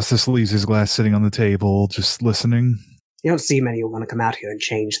 Faustus leaves his glass sitting on the table, just listening. You don't see many who want to come out here and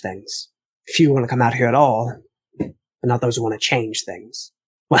change things. Few want to come out here at all, but not those who want to change things.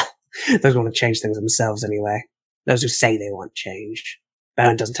 Well, those who want to change things themselves anyway. Those who say they want change.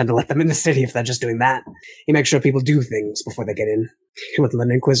 Baron doesn't tend to let them in the city if they're just doing that. He makes sure people do things before they get in. He wouldn't let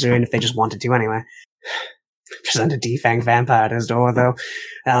an Inquisitor in if they just wanted to anyway. Present a defanged vampire at his door, though.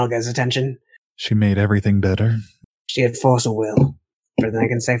 That'll get his attention. She made everything better. She had force of will. Better than I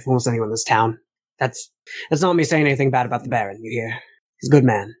can say for almost anyone in this town. That's not me saying anything bad about the Baron, you hear? He's a good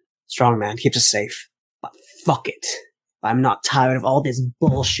man. Strong man. Keeps us safe. But fuck it. I'm not tired of all this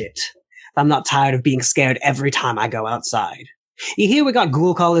bullshit. I'm not tired of being scared every time I go outside. You hear we got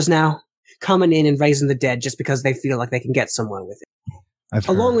ghoul callers now? Coming in and raising the dead just because they feel like they can get somewhere with it.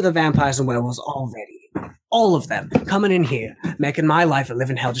 Along with the vampires and werewolves already. All of them coming in here, making my life a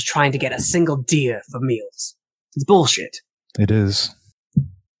living hell just trying to get a single deer for meals. It's bullshit. It is.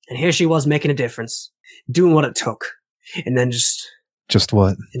 And here she was making a difference. Doing what it took. And then Just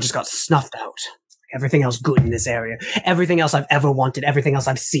what? And just got snuffed out. Everything else good in this area. Everything else I've ever wanted. Everything else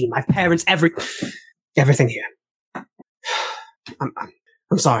I've seen. My parents, everything here.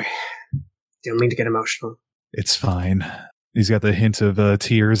 I'm sorry. Didn't mean to get emotional. It's fine. He's got the hint of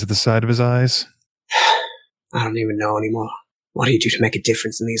tears at the side of his eyes. I don't even know anymore. What do you do to make a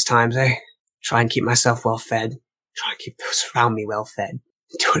difference in these times, eh? Try and keep myself well fed. Try and keep those around me well fed.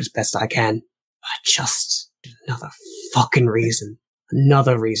 Do it as best I can. But just another fucking reason.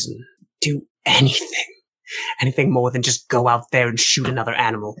 Another reason. Do anything. Anything more than just go out there and shoot another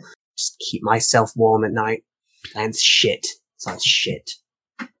animal. Just keep myself warm at night. Land's shit. It's all shit.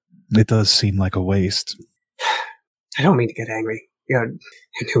 It does seem like a waste. I don't mean to get angry. You're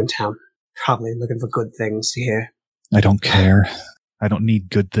new in town. Probably looking for good things to hear. I don't care. I don't need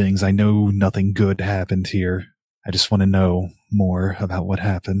good things. I know nothing good happened here. I just want to know more about what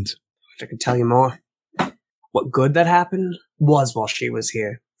happened. I can tell you more. What good that happened was while she was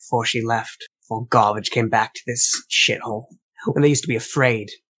here, before she left, before garbage came back to this shithole. When they used to be afraid.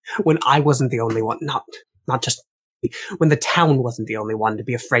 When I wasn't the only one, not just when the town wasn't the only one to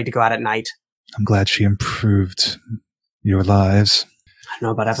be afraid to go out at night. I'm glad she improved your lives. I don't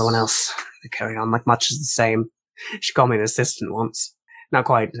know about everyone else. They carry on like much as the same. She called me an assistant once. Not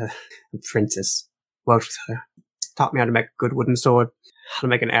quite a princess. Worked with her. Taught me how to make a good wooden sword. How to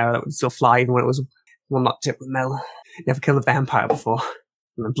make an arrow that would still fly even when it was not tipped with metal. Never killed a vampire before.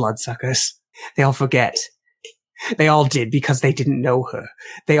 And the bloodsuckers. They all forget. They all did because they didn't know her.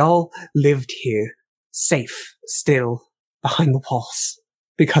 They all lived here. Safe. Still. Behind the walls.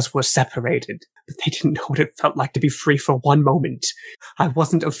 Because we're separated. But they didn't know what it felt like to be free for one moment. I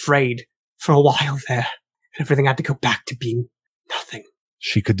wasn't afraid for a while there. Everything had to go back to being nothing.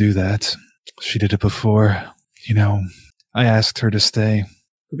 She could do that. She did it before. You know, I asked her to stay. It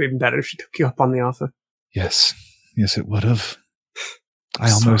would be even better if she took you up on the offer. Yes. Yes, it would have.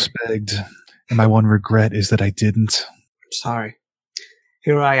 I almost begged. And my one regret is that I didn't. I'm sorry.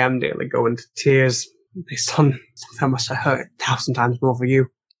 Here I am nearly going to tears based on something that must have hurt 1,000 times more for you.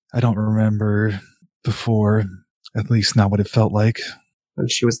 I don't remember before, at least not what it felt like. When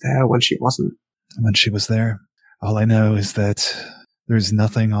she was there, when she wasn't. When she was there. All I know is that there's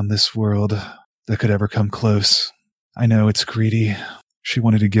nothing on this world that could ever come close. I know it's greedy. She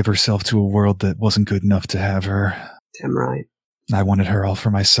wanted to give herself to a world that wasn't good enough to have her. Damn right. I wanted her all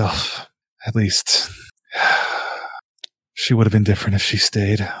for myself. At least, she would have been different if she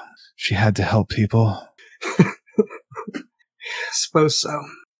stayed. She had to help people. I suppose so.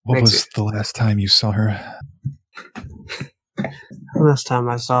 What was the last time you saw her? The last time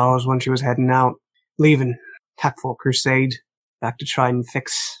I saw her was when she was heading out, leaving, back for a crusade, back to try and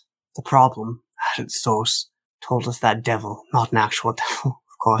fix the problem at its source. Told us that devil, not an actual devil,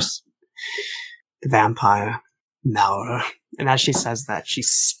 of course. The vampire. No. And as she says that, she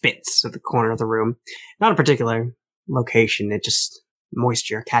spits at the corner of the room. Not a particular location, it just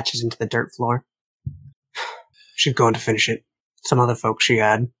moisture catches into the dirt floor. She's going to finish it. Some other folks she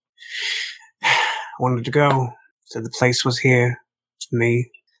had. Wanted to go. Said the place was here. For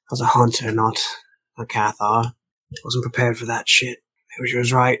me. I was a hunter, not a Cathar. Wasn't prepared for that shit. Maybe she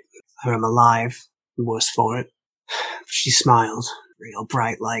was right. I'm alive. Worse for it. But she smiled. Real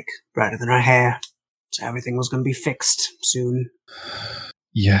bright like. Brighter than her hair. So everything was going to be fixed soon.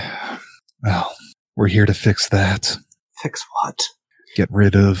 Yeah. Well, we're here to fix that. Fix what? Get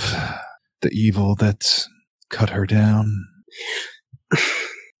rid of the evil that cut her down.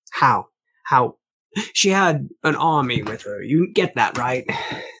 How? She had an army with her. You get that, right?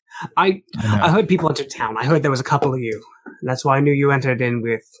 I heard people entered town. I heard there was a couple of you. And that's why I knew you entered in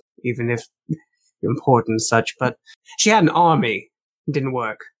with, even if you're important and such. But she had an army. It didn't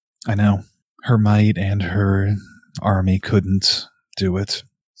work. I know. Her might and her army couldn't do it.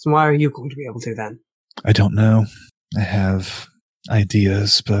 So why are you going to be able to then? I don't know. I have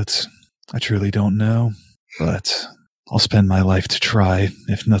ideas, but I truly don't know. But I'll spend my life to try,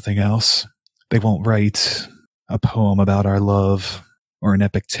 if nothing else. They won't write a poem about our love or an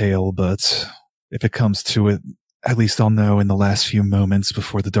epic tale, but if it comes to it, at least I'll know in the last few moments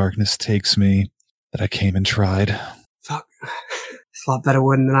before the darkness takes me that I came and tried. Fuck. It's a lot better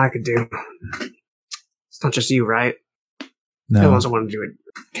wording than I could do. It's not just you, right? No. The ones that want to do it.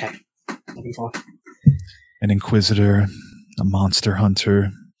 Okay. Looking for. An inquisitor, a monster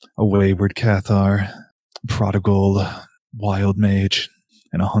hunter, a wayward Cathar, a prodigal wild mage,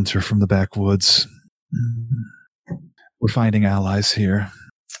 and a hunter from the backwoods. We're finding allies here.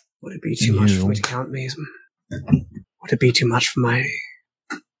 Would it be too much for me to count me? Would it be too much for my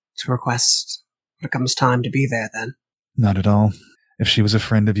to request when it comes time to be there then? Not at all. If she was a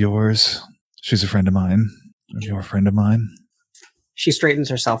friend of yours, she's a friend of mine. If you're a friend of mine. She straightens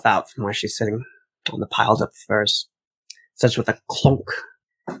herself out from where she's sitting on the piled up furs. Sits with a clunk,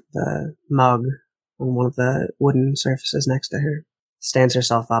 the mug on one of the wooden surfaces next to her. Stands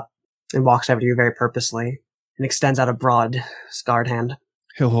herself up and walks over to you very purposely and extends out a broad, scarred hand.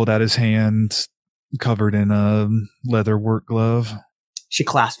 He'll hold out his hand, covered in a leather work glove. She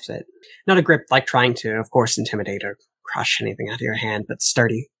clasps it. Not a grip like trying to, of course, intimidate or crush anything out of your hand, but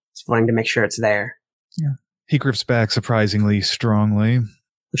sturdy. It's wanting to make sure it's there. Yeah. He grips back surprisingly strongly.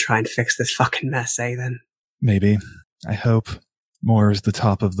 We'll try and fix this fucking mess, eh, then? Maybe. I hope. More is the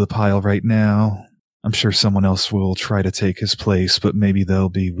top of the pile right now. I'm sure someone else will try to take his place, but maybe they'll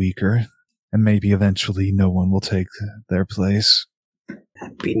be weaker. And maybe eventually no one will take their place.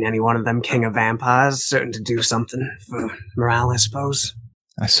 Beating any one of them king of vampires, certain to do something for morale, I suppose.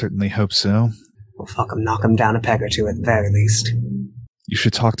 I certainly hope so. Well, fuck him, knock him down a peg or two at the very least. You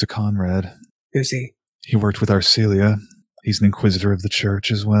should talk to Conrad. Who's he? He worked with Arcelia. He's an inquisitor of the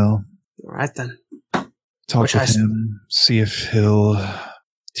church as well. All right, then. Talk with him, see if he'll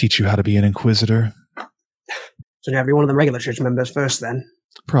teach you how to be an inquisitor. So you have to be one of the regular church members first, then?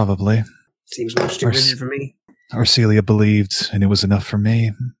 Probably. Seems much too rigid for me. Arcelia believed, and it was enough for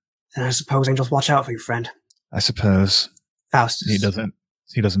me. And I suppose angels watch out for you, friend. I suppose. Faustus.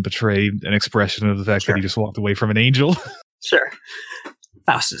 He doesn't betray an expression of the fact that he just walked away from an angel. Sure.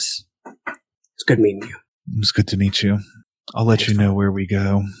 Faustus. It's good meeting you. It was good to meet you. I'll let you know where we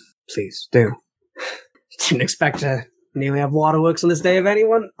go. Please do. Didn't expect to nearly have waterworks on this day of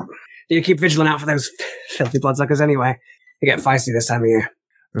anyone. Do you keep vigilant out for those filthy bloodsuckers anyway? They get feisty this time of year.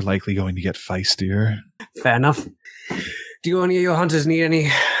 They're likely going to get feistier. Fair enough. Do any of your hunters need any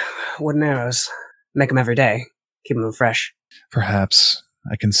wooden arrows? Make them every day. Keep them fresh. Perhaps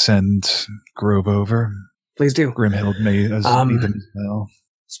I can send Grove over. Please do. Grimhild may need them as well.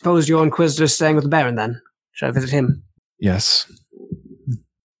 Suppose your Inquisitor's staying with the Baron then? Should I visit him? Yes.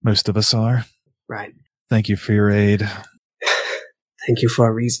 Most of us are. Right. Thank you for your aid. Thank you for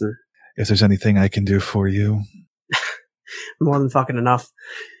a reason. If there's anything I can do for you. More than fucking enough.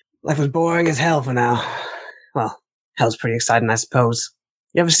 Life was boring as hell for now. Well, hell's pretty exciting, I suppose.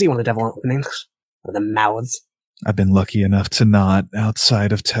 You ever see one of the devil openings? Or the mouths? I've been lucky enough to not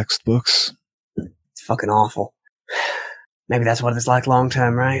outside of textbooks. It's fucking awful. Maybe that's what it's like long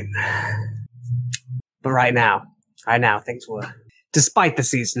term, right? But right now, things were, despite the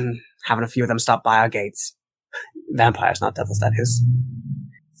season, having a few of them stop by our gates. Vampires, not devils, that is.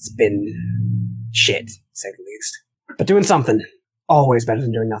 It's been shit, to say the least. But doing something, always better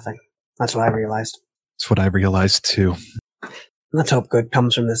than doing nothing. That's what I realized. It's what I realized too. Let's hope good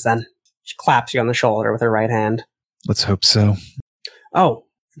comes from this then. She claps you on the shoulder with her right hand. Let's hope so. Oh,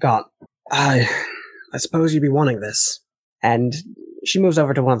 forgot. I suppose you'd be wanting this. And she moves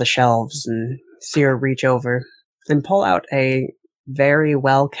over to one of the shelves and see her reach over, and pull out a very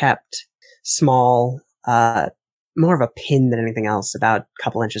well-kept, small, more of a pin than anything else, about a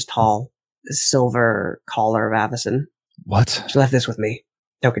couple inches tall, silver collar of Avacyn. What? She left this with me.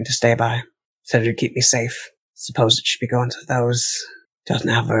 Token to stay by. Said it'd keep me safe. Suppose it should be going to those. Doesn't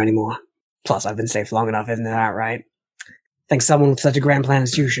have her anymore. Plus, I've been safe long enough, isn't that right? Think someone with such a grand plan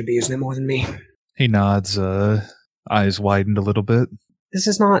as you should be using it more than me. He nods, eyes widened a little bit. This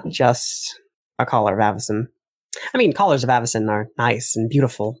is not just a collar of Avacyn. I mean, collars of Avacyn are nice and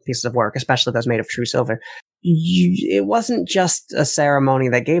beautiful pieces of work, especially those made of true silver. It wasn't just a ceremony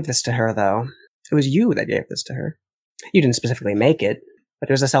that gave this to her, though. It was you that gave this to her. You didn't specifically make it, but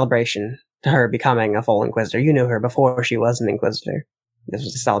it was a celebration to her becoming a full Inquisitor. You knew her before she was an Inquisitor. This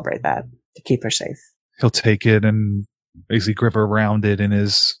was to celebrate that, to keep her safe. He'll take it and basically grip around it in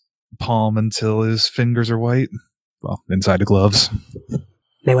his palm until his fingers are white. Well, inside the gloves.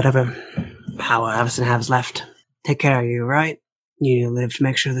 May whatever power Avacyn has left take care of you, right? You need to live to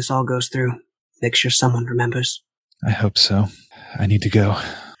make sure this all goes through. Make sure someone remembers. I hope so. I need to go.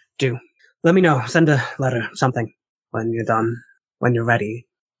 Do. Let me know. Send a letter, something, when you're done, when you're ready.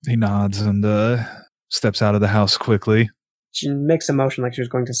 He nods and steps out of the house quickly. She makes a motion like she was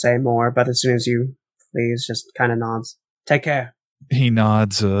going to say more, but as soon as you please, just kind of nods. Take care. He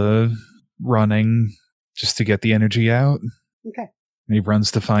nods, running just to get the energy out. Okay. And he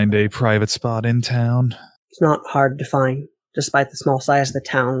runs to find a private spot in town. It's not hard to find. Despite the small size of the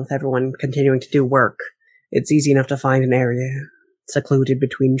town, with everyone continuing to do work, it's easy enough to find an area, secluded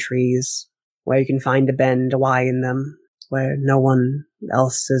between trees, where you can find a bend, a Y in them, where no one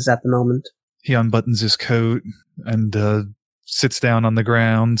else is at the moment. He unbuttons his coat and sits down on the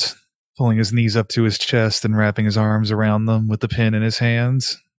ground, pulling his knees up to his chest and wrapping his arms around them with the pin in his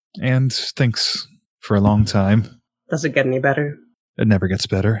hands, and thinks for a long time. Does it get any better? It never gets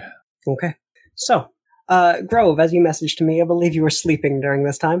better. Okay. So, Grove, as you messaged to me, I believe you were sleeping during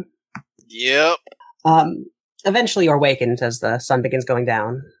this time. Yep. Eventually you're awakened as the sun begins going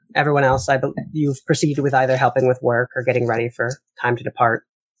down. Everyone else, you've proceeded with either helping with work or getting ready for time to depart.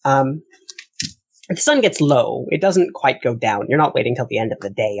 If the sun gets low, it doesn't quite go down. You're not waiting till the end of the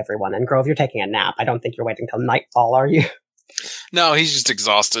day, everyone. And Grove, you're taking a nap. I don't think you're waiting till nightfall, are you? No, he's just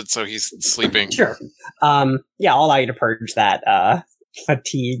exhausted, so he's sleeping. Sure. Yeah, I'll allow you to purge that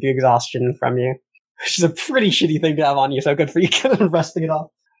fatigue, exhaustion from you. Which is a pretty shitty thing to have on you, so good for you kind of resting it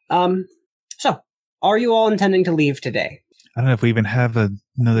off. So, are you all intending to leave today? I don't know if we even have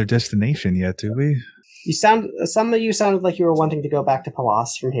another destination yet, do we? Some of you sounded like you were wanting to go back to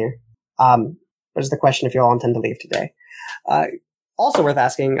Palas from here. But is the question if you all intend to leave today. Also worth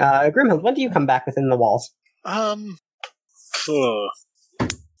asking, Grimhild, when do you come back within the walls?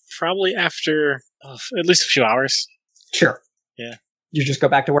 Probably after at least a few hours. Sure. Yeah. You just go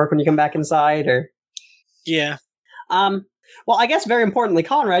back to work when you come back inside, or? Yeah. Well, I guess very importantly,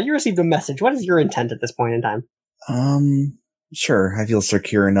 Conrad, you received a message. What is your intent at this point in time? Sure. I feel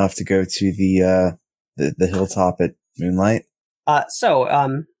secure enough to go to the hilltop at Moonlight.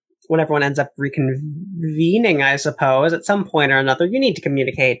 So, when everyone ends up reconvening, I suppose, at some point or another, you need to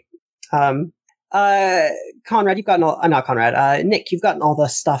communicate. Conrad, you've gotten all, not Conrad, Nick, you've gotten all the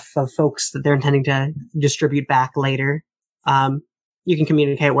stuff of folks that they're intending to distribute back later. You can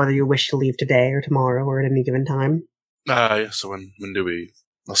communicate whether you wish to leave today or tomorrow or at any given time. Yeah, so when do we...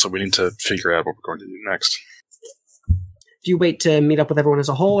 Also, we need to figure out what we're going to do next. Do you wait to meet up with everyone as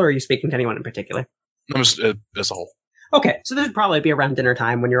a whole, or are you speaking to anyone in particular? Just, as a whole. Okay, so this would probably be around dinner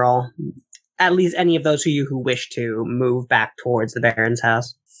time when you're all, at least any of those of you who wish to move back towards the Baron's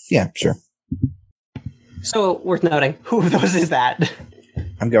house. Yeah, sure. So, worth noting, who of those is that?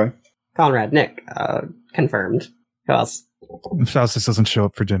 I'm going. Conrad, Nick, confirmed. Who else? Faustus doesn't show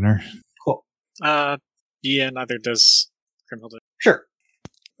up for dinner. Cool. Yeah, neither does Grimhild. Sure.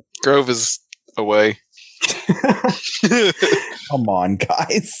 Grove is away. Come on,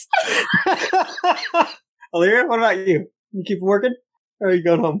 guys. Illyria, what about you? You keep working? Or are you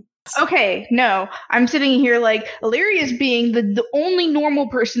going home? Okay, no. I'm sitting here like Illyria is being the only normal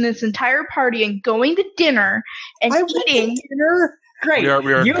person in this entire party and going to dinner and eating. Dinner? Great. We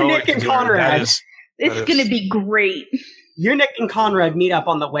are you, going Nick, and to dinner. Conrad. It's going to be great. You, Nick, and Conrad meet up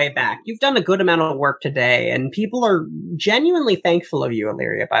on the way back. You've done a good amount of work today, and people are genuinely thankful of you,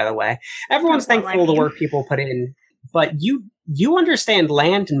 Illyria, by the way. Everyone's thankful of the work people put in, but you understand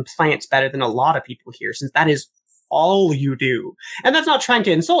land and plants better than a lot of people here, since that is all you do. And that's not trying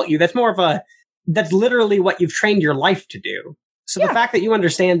to insult you. That's more of that's literally what you've trained your life to do. So the fact that you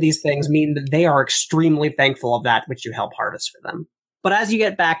understand these things mean that they are extremely thankful of that which you help hardest for them. But as you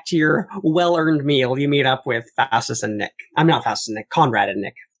get back to your well-earned meal, you meet up with Faustus and Nick. I'm not Faustus and Nick, Conrad and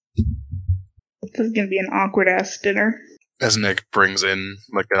Nick. This is gonna be an awkward ass dinner. As Nick brings in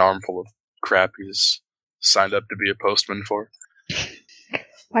like an armful of crap he's signed up to be a postman for.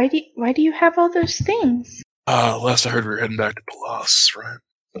 Why do you have all those things? Last I heard we were heading back to Palos, right?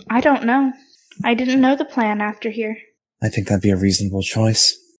 I don't know. I didn't know the plan after here. I think that'd be a reasonable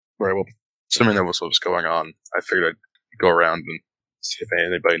choice. Right, well, assuming that was what was going on, I figured I'd go around and see if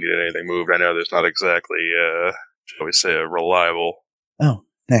anybody needed anything moved. I know there's not exactly, shall we say, a reliable Oh,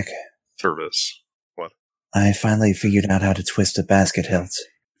 Nick, service. What? I finally figured out how to twist a basket hilt.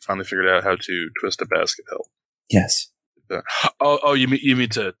 Finally figured out how to twist a basket hilt. Yes. Oh, you mean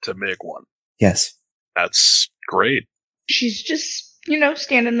to make one? Yes. That's great. She's just,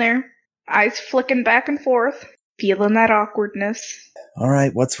 standing there, eyes flicking back and forth, feeling that awkwardness. All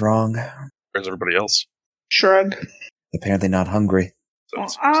right, what's wrong? Where's everybody else? Shrug. Apparently not hungry. So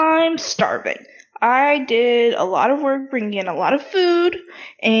Well, I'm starving. I did a lot of work bringing in a lot of food,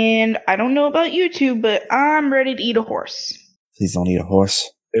 and I don't know about you two, but I'm ready to eat a horse. Please don't eat a horse.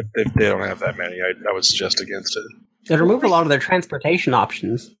 if they don't have that many, I was just against it. They remove a lot of their transportation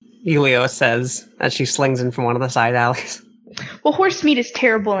options, Elio says, as she slings in from one of the side alleys. Well, horse meat is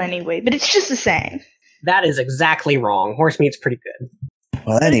terrible anyway, but it's just the same. That is exactly wrong. Horse meat's pretty good.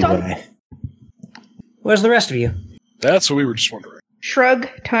 Well, anyway. Where's the rest of you? That's what we were just wondering. Shrug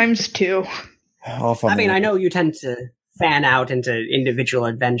times 2. Off on I mean, the- I know you tend to fan out into individual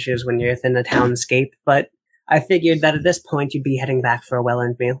adventures when you're within the townscape, but I figured that at this point you'd be heading back for a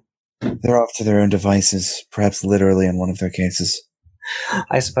well-earned meal. They're off to their own devices, perhaps literally in one of their cases.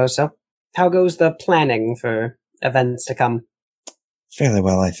 I suppose so. How goes the planning for events to come? Fairly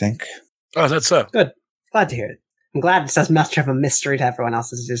well, I think. Oh, that's so. Good. Glad to hear it. I'm glad it's as much of a mystery to everyone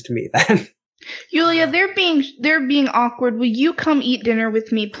else as it is to me, then. Yulia, they're being awkward. Will you come eat dinner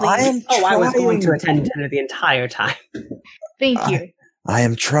with me, please? I was going to attend dinner the entire time. Thank you. I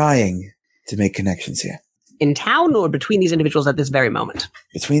am trying to make connections here. In town or between these individuals at this very moment?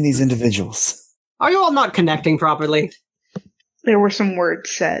 Between these individuals. Are you all not connecting properly? There were some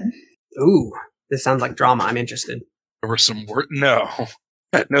words said. Ooh, this sounds like drama. I'm interested. There were some words. No.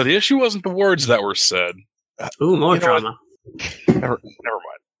 No, the issue wasn't the words that were said. Ooh, more You know what? drama. Never mind.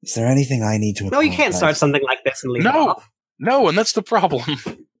 Is there anything I need to No, you can't start apologize? something like this and leave it No. off. No, and that's the problem.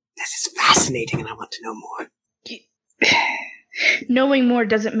 This is fascinating and I want to know more. Knowing more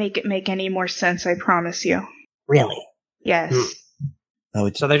doesn't make it make any more sense, I promise you. Really? Yes.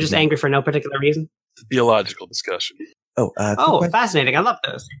 Oh, So they're just angry for no particular reason? It's a theological discussion. Oh, Oh, fascinating. I love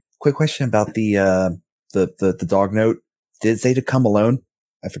those. quick question about the dog note. Did it say to come alone?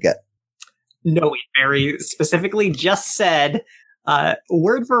 I forget. No, it very specifically just said,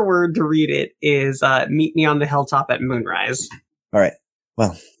 word for word to read it is, meet me on the hilltop at moonrise. All right.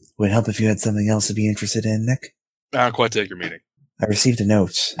 Well, would it help if you had something else to be interested in, Nick? I don't quite take your meaning. I received a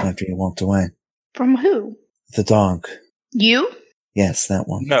note after you walked away. From who? The dog. You? Yes, that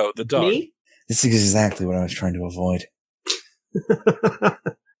one. No, the dog. Me? This is exactly what I was trying to avoid.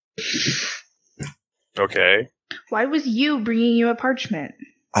 Okay. Why was you bringing you a parchment?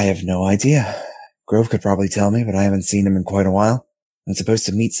 I have no idea. Grove could probably tell me, but I haven't seen him in quite a while. I'm supposed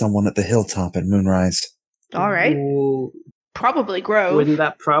to meet someone at the hilltop at moonrise. All right. Ooh, Probably Grove. wouldn't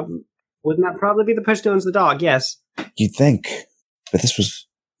that probably be the person who owns the dog? Yes. You'd think, but this was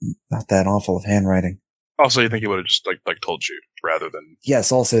not that awful of handwriting. Also, you think he would have just like told you rather than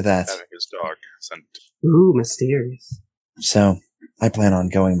Yes, also that. having his dog sent. Ooh, mysterious. So, I plan on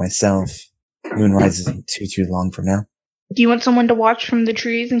going myself. Moonrise isn't too long from now. Do you want someone to watch from the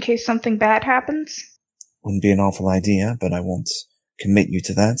trees in case something bad happens? Wouldn't be an awful idea, but I won't commit you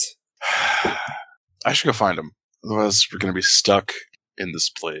to that. I should go find him. Otherwise, we're going to be stuck in this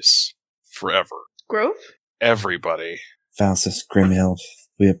place forever. Grove? Everybody. Faustus, Grimhild,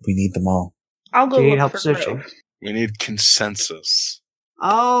 we need them all. I'll go Do you need look help for searching? Grove. We need consensus.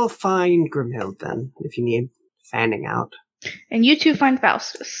 I'll find Grimhild then, if you need fanning out. And you two find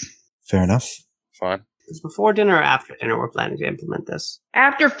Faustus. Fair enough. Fine. Is before dinner or after dinner we're planning to implement this?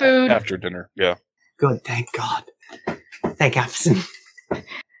 After food. After dinner, yeah. Good, thank God. Thank Afson.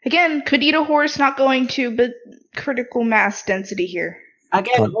 Again, could eat a horse, not going to, but critical mass density here.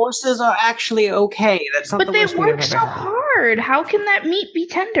 Again, horses are actually okay. That's not But the they worst thing work I've so ever had. hard. How can that meat be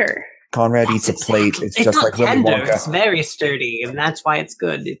tender? Conrad eats a plate. It's just not like Willy tender. Wonka. It's very sturdy, and that's why it's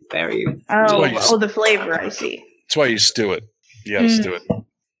good. It's very. Oh, Please. oh, the flavor, I see. That's why you stew it. You gotta stew it.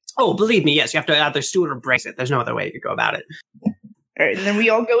 Oh, believe me, yes. You have to either stew it or braise it. There's no other way you could go about it. All right, and then we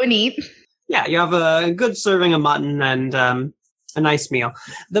all go and eat. Yeah, you have a good serving of mutton and a nice meal.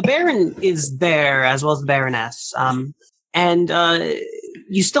 The Baron is there, as well as the Baroness. And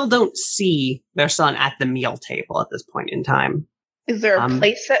you still don't see their son at the meal table at this point in time. Is there a Um,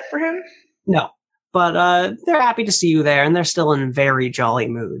 place set for him? No. But they're happy to see you there, and they're still in very jolly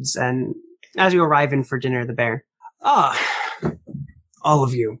moods. And as you arrive in for dinner, the bear, all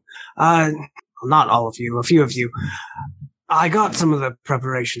of you. Not all of you, a few of you. I got some of the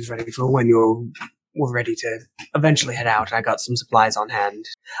preparations ready for when you were ready to eventually head out. I got some supplies on hand.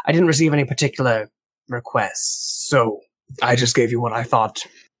 I didn't receive any particular requests, so I just gave you what I thought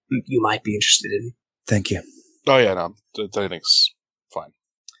you might be interested in. Thank you. Oh yeah, no, anything's fine.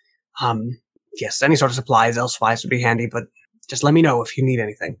 Yes, any sort of supplies elsewise would be handy, but just let me know if you need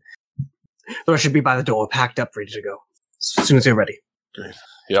anything. The rest should be by the door, packed up, ready to go. As soon as you're ready. Great.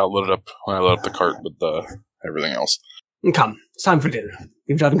 Yeah, I'll load it up when I load up the cart with everything else. Come, it's time for dinner.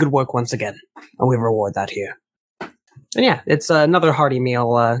 You've done good work once again, and we reward that here. And yeah, it's another hearty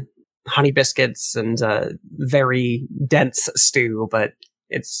meal, honey biscuits and very dense stew, but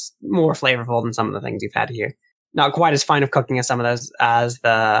it's more flavorful than some of the things you've had here. Not quite as fine of cooking as some of those as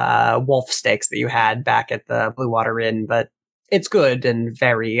the wolf steaks that you had back at the Blue Water Inn, but it's good and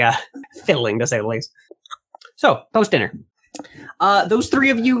very filling, to say the least. So, post-dinner. Those three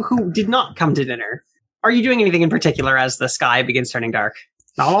of you who did not come to dinner, are you doing anything in particular as the sky begins turning dark?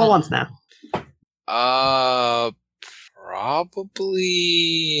 Not all at once now.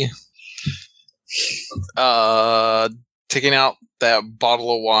 Probably taking out that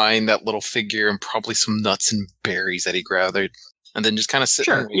bottle of wine, that little figure, and probably some nuts and berries that he gathered. And then just kind of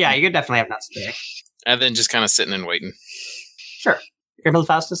sitting. Sure, yeah, you could definitely have nuts and berries. And then just kind of sitting and waiting. Sure. Grimhild,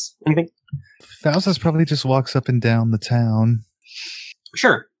 Faustus, anything? Faustus probably just walks up and down the town.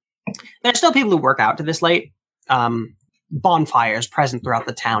 Sure. There's still people who work out to this late. Bonfires present throughout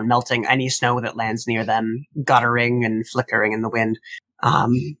the town, melting any snow that lands near them, guttering and flickering in the wind.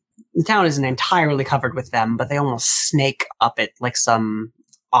 The town isn't entirely covered with them, but they almost snake up it like some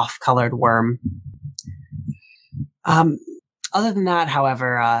off-colored worm. Other than that,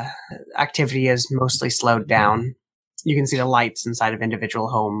 however, activity is mostly slowed down. You can see the lights inside of individual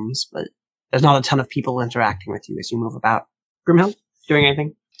homes, but there's not a ton of people interacting with you as you move about. Grimhild, doing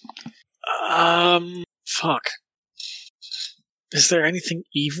anything? Fuck. Is there anything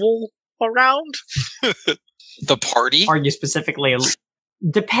evil around? The party? Are you specifically...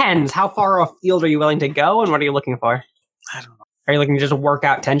 Depends. How far afield are you willing to go, and what are you looking for? I don't know. Are you looking to just work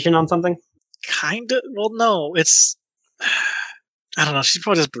out tension on something? Kinda. Well, no. It's... I don't know. She's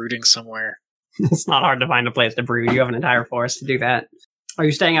probably just brooding somewhere. It's not hard to find a place to brood. You have an entire forest to do that. Are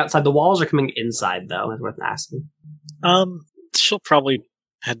you staying outside the walls or coming inside, though, is worth asking. She'll probably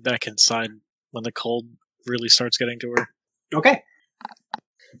head back inside when the cold really starts getting to her. Okay.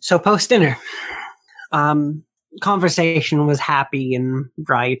 So post-dinner. Conversation was happy and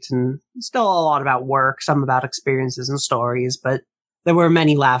bright, and still a lot about work, some about experiences and stories, but there were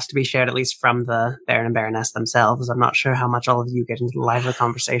many laughs to be shared, at least from the Baron and Baroness themselves. I'm not sure how much all of you get into the lively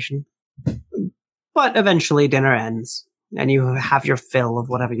conversation. But eventually dinner ends, and you have your fill of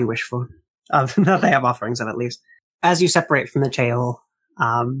whatever you wish for. That they have offerings of, at least. As you separate from the table,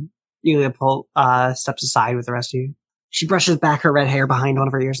 Yulia steps aside with the rest of you. She brushes back her red hair behind one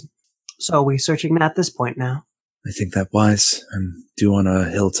of her ears. So are we searching at this point now? I think that wise. I'm due on a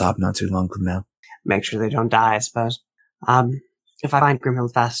hilltop not too long from now. Make sure they don't die, I suppose. If I find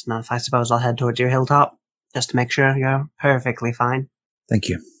Grimhild fast enough, I suppose I'll head towards your hilltop, just to make sure you're perfectly fine. Thank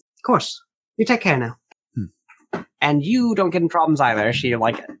you. Of course. You take care now. And you don't get in problems either. She,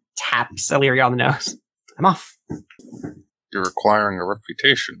 taps Illyria on the nose. I'm off. You're acquiring a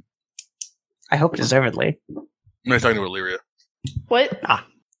reputation. I hope deservedly. I'm not talking to Illyria. What? I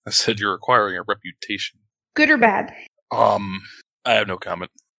said you're acquiring a reputation. Good or bad? I have no comment.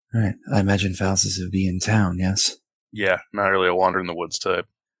 All right. I imagine Faustus would be in town, yes? Yeah, not really a wander in the woods type.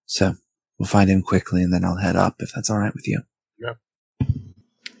 So, we'll find him quickly and then I'll head up if that's all right with you. Yeah.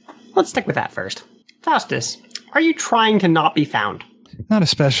 Let's stick with that first. Faustus, are you trying to not be found? Not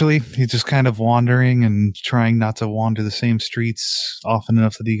especially. He's just kind of wandering and trying not to wander the same streets often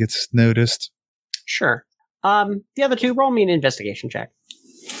enough that he gets noticed. Sure. The other two, roll me an investigation check.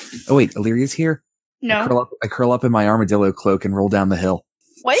 Oh, wait. Illyria's here? No. I curl up in my armadillo cloak and roll down the hill.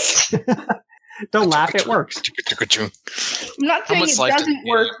 What? Don't laugh, it works. I'm not saying it doesn't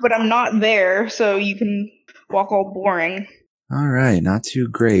work, but I'm not there, so you can walk all boring. All right. Not too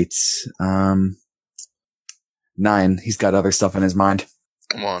great. 9. He's got other stuff in his mind.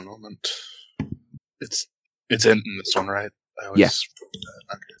 Come on, moment. It's in this one, right? Yeah.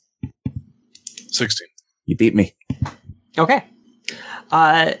 Okay. 16. You beat me. Okay.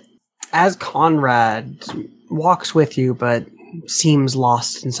 As Conrad walks with you, but seems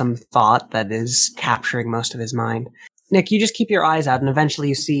lost in some thought that is capturing most of his mind, Nick, you just keep your eyes out, and eventually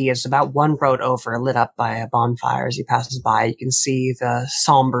you see it's about one road over, lit up by a bonfire. As he passes by, you can see the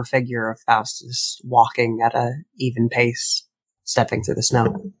somber figure of Faustus walking at an even pace, stepping through the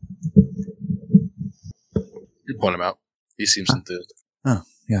snow. You point him out. He seems enthused. Oh,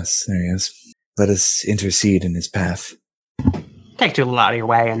 yes, there he is. Let us intercede in his path. Take you a little out of your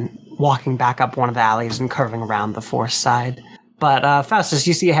way and walking back up one of the alleys and curving around the forest side. But Faustus,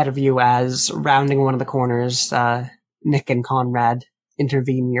 you see ahead of you as rounding one of the corners, Nick and Conrad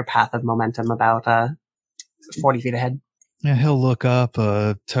intervene in your path of momentum about 40 feet ahead. Yeah, he'll look up,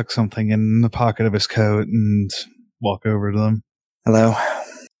 tuck something in the pocket of his coat, and walk over to them. Hello.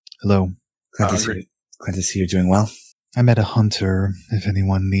 Hello. Glad to see you're doing well. I met a hunter, if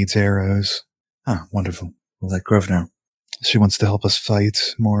anyone needs arrows. Ah, wonderful. We'll let Grove know. She wants to help us fight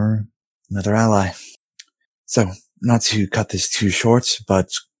more. Another ally. So, not to cut this too short, but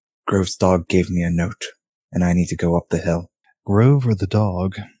Grove's dog gave me a note, and I need to go up the hill. Grove or the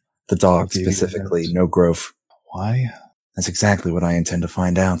dog? The dog, Gave you the specifically, note. no Grove. Why? That's exactly what I intend to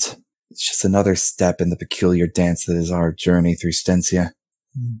find out. It's just another step in the peculiar dance that is our journey through Stencia.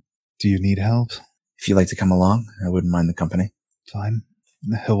 Do you need help? If you'd like to come along, I wouldn't mind the company. Fine.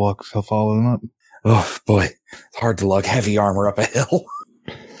 He'll follow them up. Oh, boy. It's hard to lug heavy armor up a hill.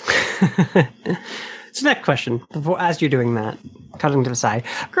 So next question, as you're doing that, cutting to the side.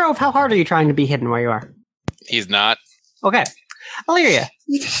 Grove, how hard are you trying to be hidden where you are? He's not. Okay. Illyria.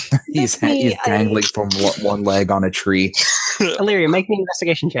 He's dangling from one leg on a tree. Illyria, make me an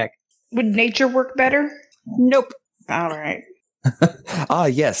investigation check. Would nature work better? Nope. All right. Ah,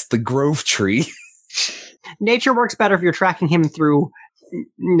 yes, the Grove tree. Nature works better if you're tracking him through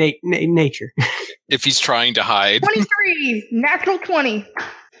nature. If he's trying to hide. 23! Natural 20.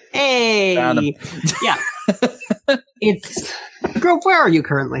 Hey! Found him. Yeah. It's... Grove, where are you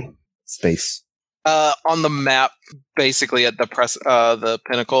currently? Space. On the map, basically at the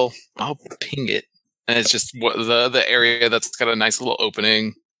pinnacle, I'll ping it. And it's just the area that's got a nice little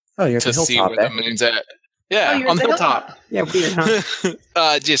opening Oh, you're at to the see hilltop, where eh? the moon's at. Yeah, Oh, you're on at the the hilltop. Yeah, weird,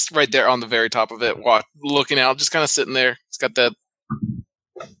 huh? Just right there on the very top of it, looking out, just kind of sitting there. It's got that.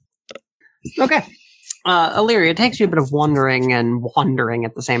 Okay. Illyria, it takes you a bit of wandering and wandering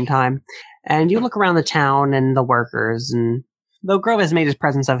at the same time. And you look around the town and the workers, and though Grove has made his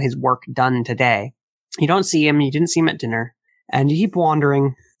presence of his work done today, you don't see him, you didn't see him at dinner, and you keep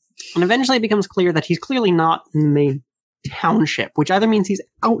wandering, and eventually it becomes clear that he's clearly not in the township, which either means he's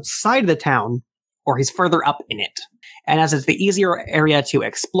outside the town, or he's further up in it. And as it's the easier area to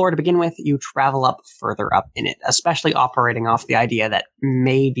explore to begin with, you travel up further up in it, especially operating off the idea that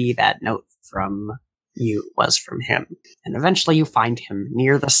maybe that note from you was from him. And eventually you find him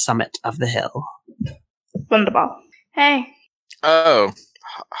near the summit of the hill. Wonderful. Hey, Oh,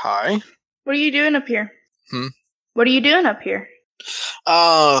 hi. what are you doing up here? Hmm? What are you doing up here?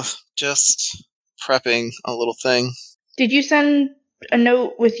 Just prepping a little thing. Did you send a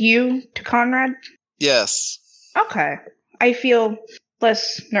note with you to Conrad? Yes. Okay. I feel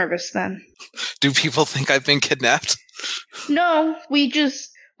less nervous then. Do people think I've been kidnapped? No, we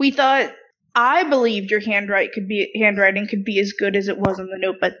thought I believed your handwriting could be as good as it was on the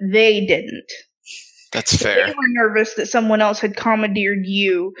note, but they didn't. That's fair. They were nervous that someone else had commandeered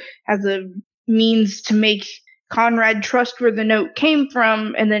you as a means to make Conrad trust where the note came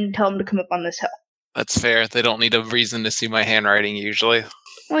from and then tell him to come up on this hill. That's fair. They don't need a reason to see my handwriting usually.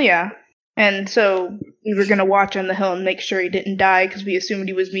 Well, yeah. And so we were going to watch on the hill and make sure he didn't die because we assumed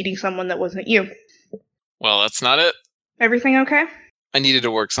he was meeting someone that wasn't you. Well, that's not it. Everything okay? I needed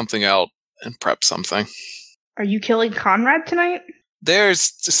to work something out and prep something. Are you killing Conrad tonight?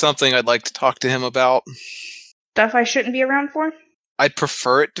 There's something I'd like to talk to him about. Stuff I shouldn't be around for? I'd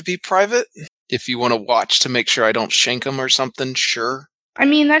prefer it to be private. If you want to watch to make sure I don't shank him or something, sure. I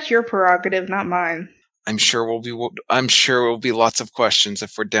mean, that's your prerogative, not mine. I'm sure will be lots of questions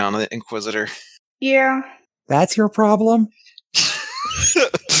if we're down at Inquisitor. Yeah. That's your problem?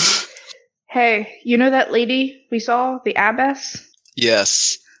 Hey, you know that lady we saw, the abbess?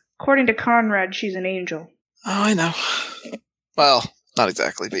 Yes. According to Conrad, she's an angel. Oh, I know. Well, not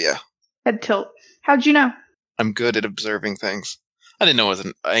exactly, but yeah. Head tilt. How'd you know? I'm good at observing things. I didn't know it was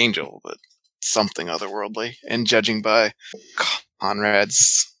an angel, but something otherworldly. And judging by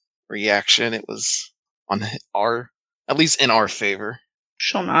Conrad's reaction, it was on at least in our favor.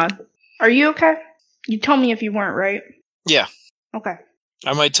 She'll nod. Are you okay? You told me if you weren't, right? Yeah. Okay.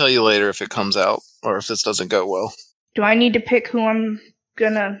 I might tell you later if it comes out, or if this doesn't go well. Do I need to pick who I'm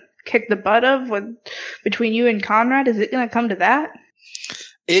gonna kick the butt of between you and Conrad? Is it gonna come to that?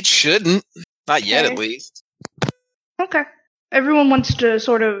 It shouldn't. Not yet, Okay. at least. Okay. Everyone wants to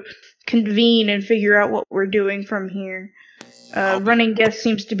sort of convene and figure out what we're doing from here. Running guest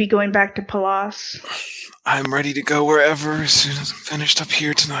seems to be going back to Palas. I'm ready to go wherever as soon as I'm finished up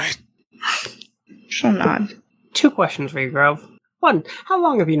here tonight. She'll nod. 2 questions for you, Grove. 1, how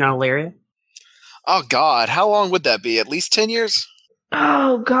long have you known Illyria? Oh, God. How long would that be? At least 10 years?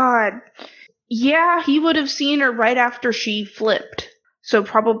 Oh, God. Yeah, he would have seen her right after she flipped. So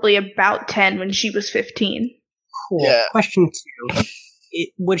probably about 10 when she was 15. Cool. Yeah. Question 2.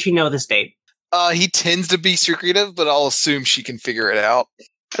 Would she know this date? He tends to be secretive, but I'll assume she can figure it out.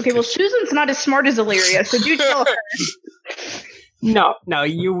 Okay, well, Susan's not as smart as Illyria, so do tell her. No,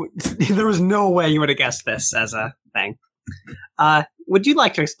 there was no way you would have guessed this as a thing. Would you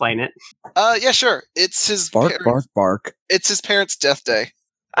like to explain it? Yeah, sure. It's his Bark. It's his parents' death day.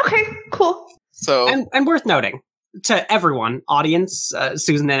 Okay, cool. So And worth noting to everyone, audience,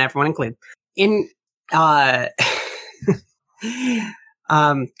 Susan and everyone included, in God,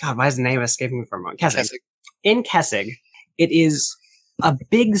 why is the name escaping me for a moment? Kessig. In Kessig, it is a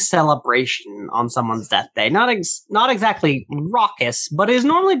big celebration on someone's death day. Not exactly raucous, but it is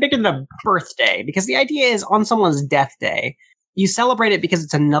normally bigger than a birthday, because the idea is on someone's death day, you celebrate it because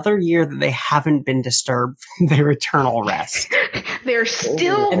it's another year that they haven't been disturbed from their eternal rest. They're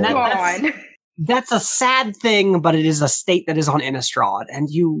still gone. That's a sad thing, but it is a state that is on Innistrahd, and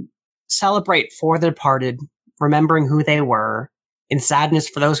you celebrate for the departed, remembering who they were, in sadness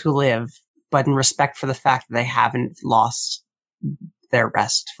for those who live, but in respect for the fact that they haven't lost their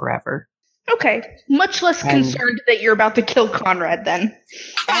rest forever. Okay, much less concerned that you're about to kill Conrad then.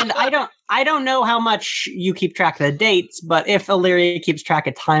 And I don't know how much you keep track of the dates, but if Illyria keeps track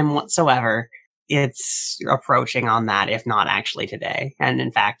of time whatsoever, it's approaching on that, if not actually today. And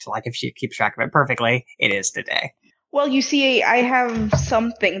in fact, like if she keeps track of it perfectly, it is today. Well, you see, I have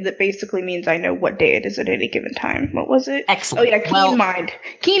something that basically means I know what day it is at any given time. What was it? Excellent. Oh yeah, keen mind.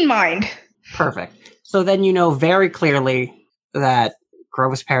 Keen mind. Perfect. So then you know very clearly that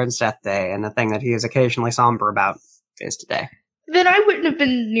Grove's parents' death day and the thing that he is occasionally somber about is today. Then I wouldn't have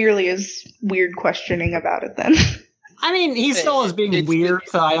been nearly as weird questioning about it then. I mean, he still is being weird,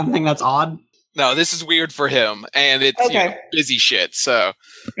 so I don't think that's odd. No, this is weird for him, and it's busy shit, so.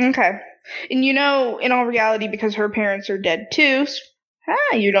 Okay. And you know, in all reality, because her parents are dead too,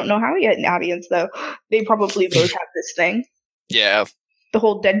 you don't know how yet, an audience, though. They probably both have this thing. Yeah. The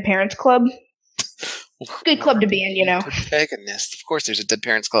whole Dead Parents Club. Good club to be in, you know. Protagonist. Of course there's a Dead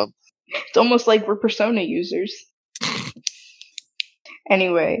Parents Club. It's almost like we're Persona users.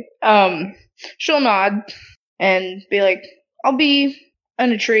 Anyway, she'll nod and be like, I'll be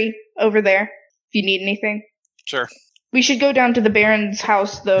on a tree over there if you need anything. Sure. We should go down to the Baron's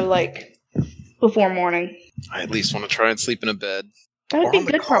house, though, like, before morning. I at least want to try and sleep in a bed. That would be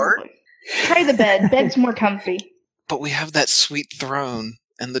good, probably. Try the bed. Bed's more comfy. But we have that sweet throne,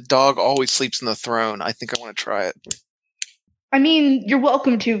 and the dog always sleeps in the throne. I think I want to try it. I mean, you're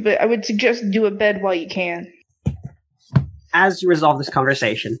welcome to, but I would suggest do a bed while you can. As you resolve this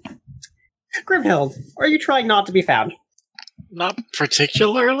conversation, Grimhild, are you trying not to be found? Not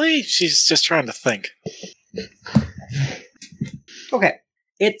particularly. She's just trying to think. Okay.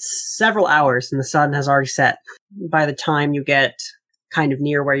 It's several hours and the sun has already set by the time you get kind of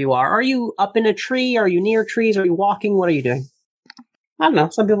near where you are. Are you up in a tree? Are you near trees? Are you walking? What are you doing? I don't know.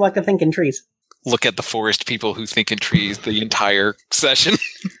 Some people like to think in trees. Look at the forest people who think in trees the entire session.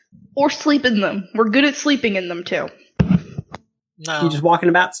 Or sleep in them. We're good at sleeping in them, too. No. You just walking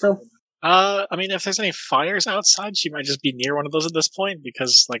about still? I mean, if there's any fires outside, she might just be near one of those at this point,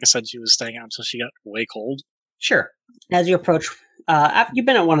 because, like I said, she was staying out until she got way cold. Sure. As you approach, you've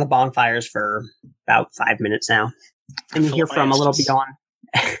been at one of the bonfires for about 5 minutes now. And you hear from a little beyond.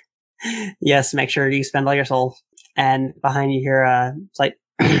 Yes, make sure you spend all your soul. And behind you hear, it's like,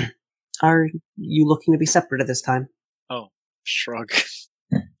 are you looking to be separate at this time? Oh, shrug.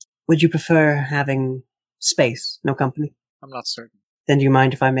 Would you prefer having space, no company? I'm not certain. Then do you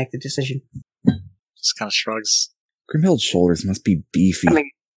mind if I make the decision? Just kind of shrugs. Grimhild's shoulders must be beefy. I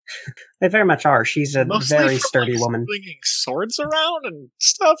mean, they very much are. She's a Mostly very from, sturdy like, woman. Swinging swords around and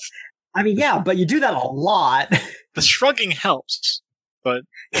stuff. I mean, yeah, but you do that a lot. The shrugging helps, but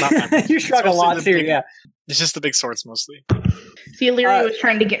not that much. You shrug a lot too, yeah. It's just the big swords mostly. See, Illyria was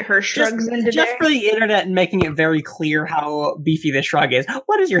trying to get her shrugs in today. Just for the internet and making it very clear how beefy the shrug is.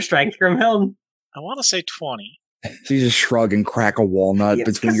 What is your strength, Grimhild? I want to say 20. So you just shrug and crack a walnut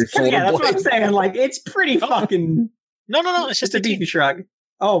between your shoulder Yeah, that's what I'm blades. saying. Like, it's pretty fucking... No, it's just a 18. beefy shrug.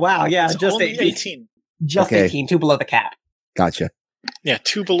 Oh, wow, yeah, It's just only 18. 18. Just Okay. 18, 2 below the cap. Gotcha. Yeah,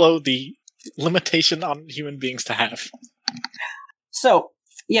 2 below the limitation on human beings to have. So,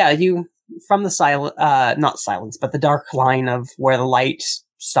 yeah, you from the not silence, but the dark line of where the light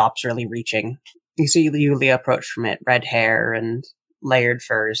stops really reaching, you see Yulia approach from it, red hair and layered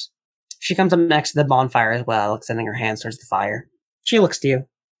furs. She comes up next to the bonfire as well, extending her hands towards the fire. She looks to you,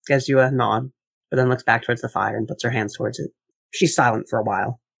 gives you a nod, but then looks back towards the fire and puts her hands towards it. She's silent for a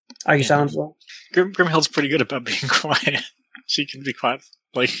while. Are you silent as well? Grimhild's pretty good about being quiet. She can be quiet.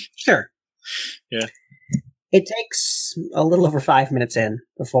 Sure. Yeah. It takes a little over 5 minutes in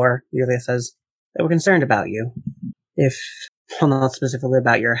before Yulia says, "They were concerned about you. Not specifically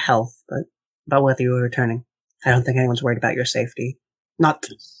about your health, but about whether you were returning. I don't think anyone's worried about your safety. Not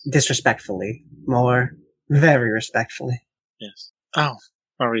disrespectfully, more very respectfully." Yes. Oh,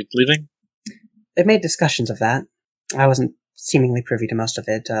 are we leaving? They made discussions of that. I wasn't seemingly privy to most of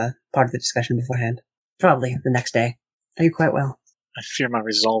it, part of the discussion beforehand. Probably the next day. Are you quite well? I fear my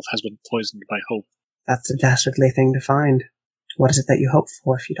resolve has been poisoned by hope. That's a dastardly thing to find. What is it that you hope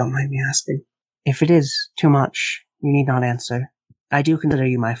for, if you don't mind me asking? If it is too much, you need not answer. I do consider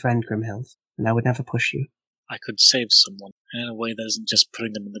you my friend, Grimhild, and I would never push you. I could save someone, and in a way that isn't just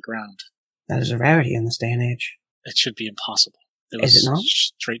putting them in the ground. That is a rarity in this day and age. It should be impossible. Is it not?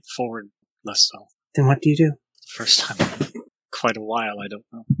 Straightforward, less so. Then what do you do? First time in quite a while, I don't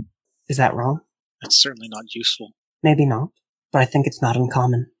know. Is that wrong? It's certainly not useful. Maybe not, but I think it's not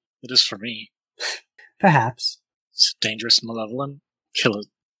uncommon. It is for me. Perhaps. Is it dangerous and malevolent? Kill it.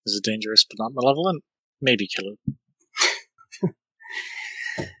 Is it dangerous but not malevolent? Maybe kill it.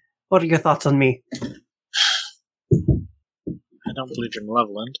 What are your thoughts on me? I don't believe you're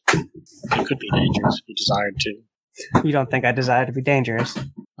malevolent. You could be dangerous if you desired to. You don't think I desire to be dangerous?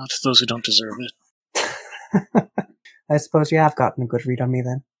 Not to those who don't deserve it. I suppose you have gotten a good read on me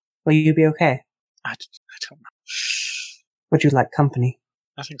then. Will you be okay? I don't know. Would you like company?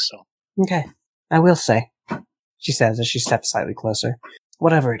 I think so. Okay. I will say, she says as she steps slightly closer,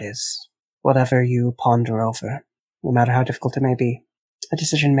 whatever it is, whatever you ponder over, no matter how difficult it may be, a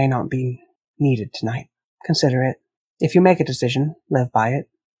decision may not be needed tonight. Consider it. If you make a decision, live by it.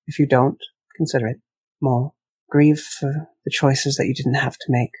 If you don't, consider it. More. Grieve for the choices that you didn't have to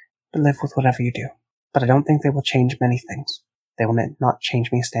make, but live with whatever you do. But I don't think they will change many things. They will not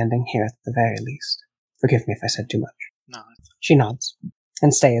change me standing here at the very least. Forgive me if I said too much. No. She nods,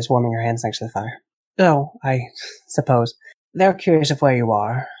 and stays, warming her hands next to the fire. Oh, I suppose. They're curious of where you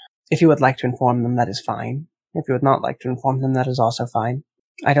are. If you would like to inform them, that is fine. If you would not like to inform them, that is also fine.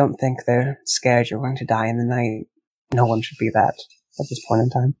 I don't think they're scared you're going to die in the night. No one should be that at this point in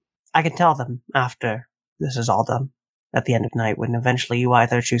time. I can tell them after this is all done. At the end of the night, when eventually you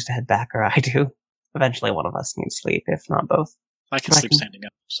either choose to head back or I do. Eventually one of us needs sleep, if not both. I can sleep standing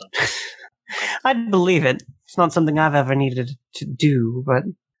up, so. I'd believe it. It's not something I've ever needed to do, but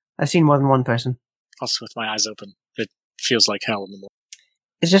I've seen more than one person. Also, with my eyes open, it feels like hell in the morning.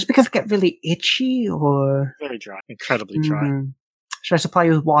 Is it just because it get really itchy, or...? Very dry. Incredibly dry. Mm-hmm. Should I supply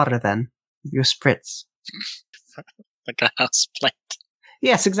you with water, then? Give you a spritz? Like a house plant.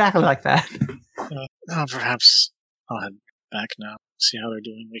 Yes, exactly like that. Perhaps I'll head back now. See how they're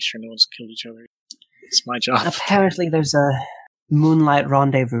doing. Make sure no one's killed each other. It's my job. Apparently there's a moonlight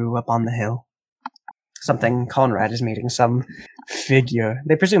rendezvous up on the hill. Something Conrad is meeting, some figure.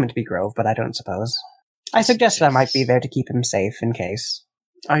 They presume it to be Grove, but I don't suppose. I suggested I might be there to keep him safe in case.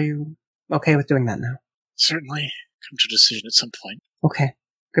 Are you okay with doing that now? Certainly. Come to a decision at some point. Okay.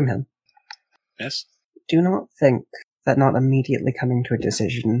 Grimhild. Yes? Do not think that not immediately coming to a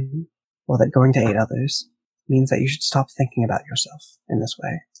decision, or that going to aid others, means that you should stop thinking about yourself in this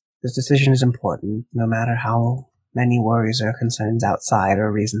way. This decision is important, no matter how many worries or concerns outside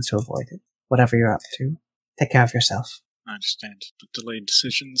or reasons to avoid it. Whatever you're up to, take care of yourself. I understand, but delayed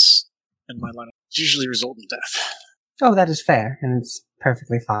decisions in my line usually result in death. Oh, that is fair, and it's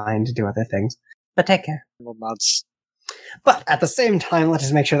perfectly fine to do other things. But take care. Well, nods. But at the same time, let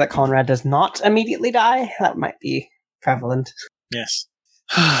us make sure that Conrad does not immediately die. That might be prevalent. Yes.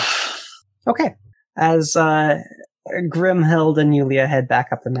 Okay. As Grimhild and Yulia head back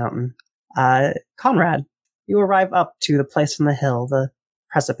up the mountain, Conrad, you arrive up to the place on the hill, the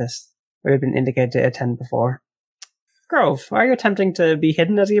precipice, where you've been indicated to attend before. Grove, are you attempting to be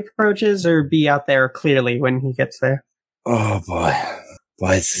hidden as he approaches, or be out there clearly when he gets there? Oh boy.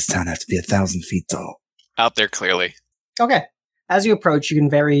 Why does this town have to be 1,000 feet tall? Out there clearly. Okay. As you approach, you can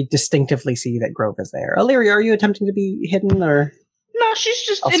very distinctively see that Grove is there. Illyria, are you attempting to be hidden, or...? No, she's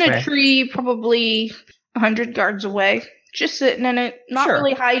just in a tree, probably 100 yards away. Just sitting in it, not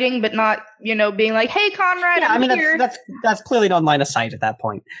really hiding, but not, being like, "Hey, Conrad, I'm here." That's clearly not line of sight at that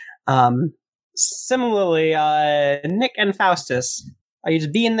point. Similarly, Nick and Faustus, are you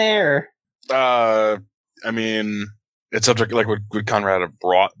just being there? I mean, It's subject like would Conrad have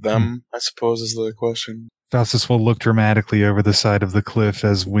brought them? I suppose is the question. Faustus will look dramatically over the side of the cliff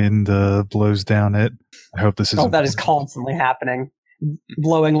as wind blows down it. I hope this is. Oh, that is constantly happening.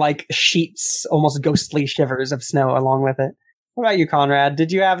 Blowing like sheets, almost ghostly shivers of snow along with it. What about you, Conrad?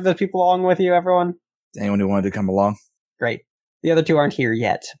 Did you have the people along with you, everyone? Anyone who wanted to come along? Great. The other two aren't here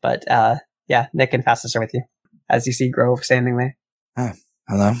yet, but yeah, Nick and Fastus are with you. As you see Grove standing there.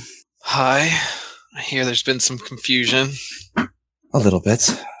 Hello? Hi. I hear there's been some confusion. A little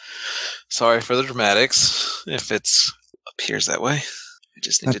bit. Sorry for the dramatics, if it appears that way. I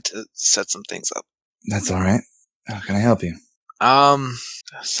just needed to set some things up. That's all right. How can I help you? A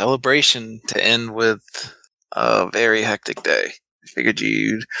celebration to end with a very hectic day. I figured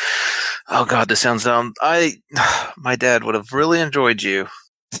you'd... Oh god, this sounds dumb. My dad would have really enjoyed you.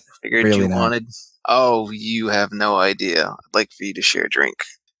 I figured Really you not. wanted... Oh, you have no idea. I'd like for you to share a drink.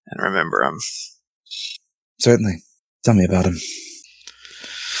 And remember him. Certainly. Tell me about him.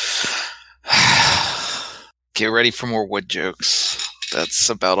 Get ready for more wood jokes. That's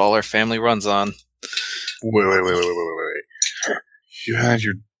about all our family runs on. Wait. You had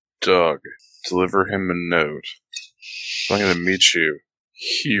your dog deliver him a note. I'm going to meet you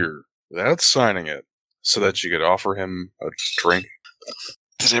here without signing it so that you could offer him a drink.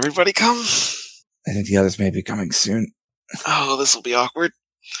 Did everybody come? I think the others may be coming soon. Oh, this will be awkward.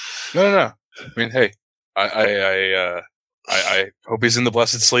 No. I mean, hey, I hope he's in the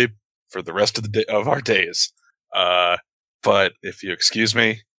blessed sleep for the rest of the day of our days. But if you excuse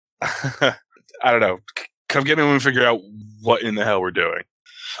me, I don't know. Come get me when we figure out what in the hell we're doing.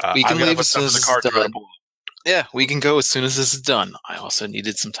 We can I'm gonna leave put as stuff soon in as the it's car to go to done. pull. Yeah, we can go as soon as this is done. I also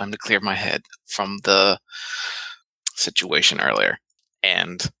needed some time to clear my head from the situation earlier.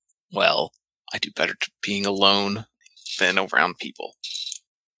 And, well, I do better being alone than around people.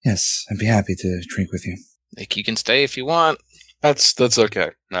 Yes, I'd be happy to drink with you. Nick, you can stay if you want. That's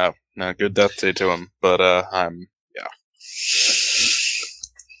okay. No, good death day to him. But yeah.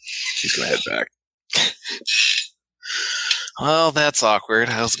 He's gonna head back. Well, that's awkward.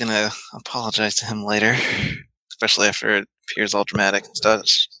 I was gonna apologize to him later, especially after it appears all dramatic and stuff.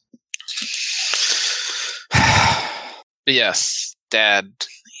 But yes, Dad,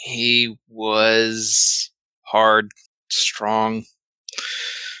 he was hard, strong,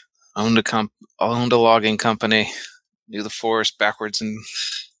 owned a logging company, knew the forest backwards and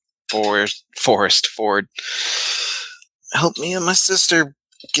forest forward. Helped me and my sister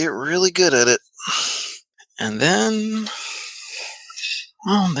get really good at it. And then,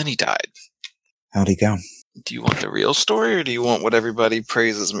 well, then he died. How'd he go? Do you want the real story, or do you want what everybody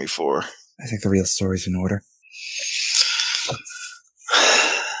praises me for? I think the real story's in order.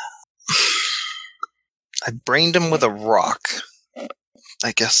 I brained him with a rock.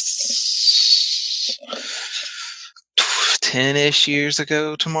 I guess 10-ish years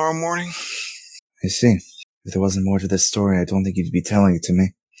ago tomorrow morning. I see. If there wasn't more to this story, I don't think you'd be telling it to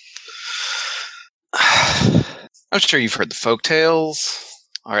me. I'm sure you've heard the folk tales,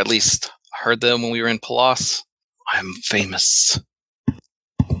 or at least heard them when we were in Palos. I'm famous.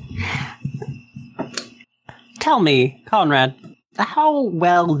 Tell me, Conrad, how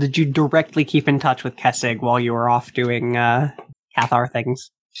well did you directly keep in touch with Kessig while you were off doing Cathar things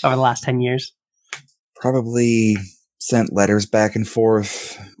over the last 10 years? Probably sent letters back and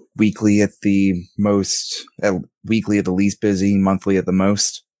forth, weekly at the most, weekly at the least busy, monthly at the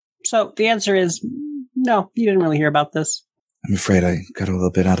most. So the answer is no, you didn't really hear about this. I'm afraid I got a little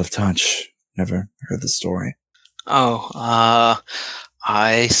bit out of touch. Never heard the story. Oh,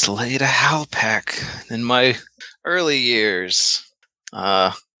 I slayed a howlpack in my early years.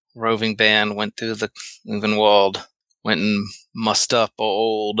 Roving band went through the Uvenwald, went and mussed up a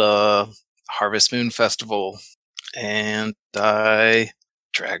old Harvest Moon Festival, and I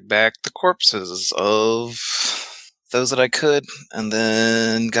dragged back the corpses of those that I could, and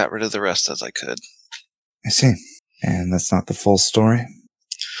then got rid of the rest as I could. I see. And that's not the full story?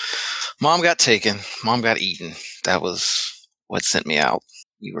 Mom got taken. Mom got eaten. That was what sent me out.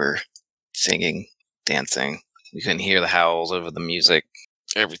 We were singing, dancing. We couldn't hear the howls over the music.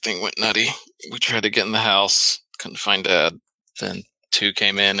 Everything went nutty. We tried to get in the house. Couldn't find Dad. Then 2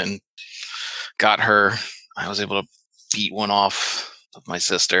 came in and got her. I was able to beat one off of my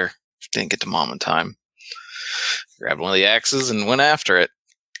sister. Didn't get to Mom in time. Grabbed one of the axes and went after it.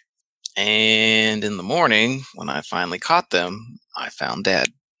 And in the morning, when I finally caught them, I found Dad.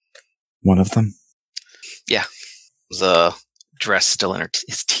 One of them? Yeah. The dress still in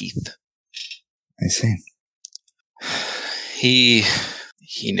his teeth. I see. He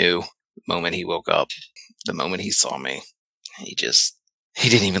knew the moment he woke up, the moment he saw me. He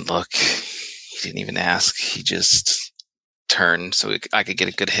didn't even look. He didn't even ask. He just turn so I could get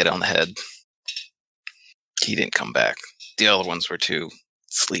a good hit on the head. He didn't come back. The other ones were too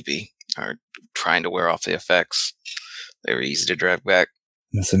sleepy or trying to wear off the effects. They were easy to drag back.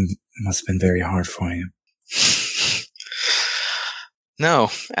 It must have been very hard for you. No,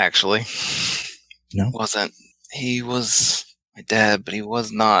 actually. No? It wasn't. He was my dad, but he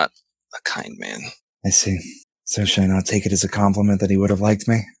was not a kind man. I see. So should I not take it as a compliment that he would have liked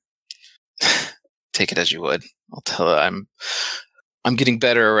me? Take it as you would. I'll tell you, I'm getting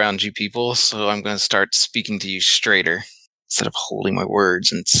better around you people, so I'm going to start speaking to you straighter instead of holding my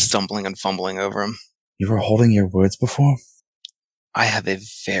words and stumbling and fumbling over them. You were holding your words before? I have a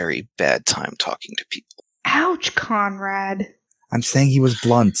very bad time talking to people. Ouch, Conrad. I'm saying he was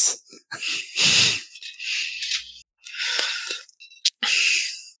blunt.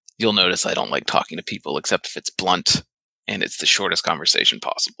 You'll notice I don't like talking to people except if it's blunt and it's the shortest conversation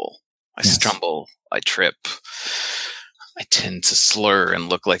possible. I stumble, I trip, I tend to slur and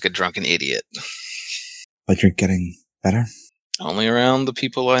look like a drunken idiot. But you're getting better? Only around the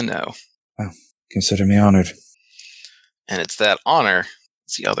people I know. Well, consider me honored. And it's that honor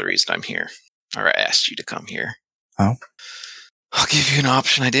that's the other reason I'm here. Or I asked you to come here. Oh? I'll give you an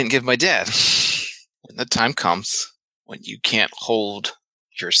option I didn't give my dad. When the time comes, when you can't hold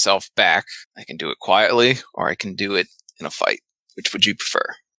yourself back, I can do it quietly or I can do it in a fight. Which would you prefer?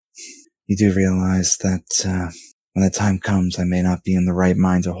 You do realize that when the time comes, I may not be in the right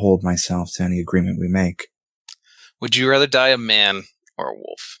mind to hold myself to any agreement we make. Would you rather die a man or a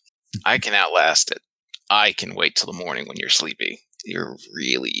wolf? I can outlast it. I can wait till the morning when you're sleepy. You're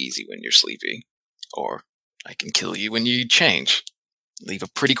really easy when you're sleepy. Or I can kill you when you change. Leave a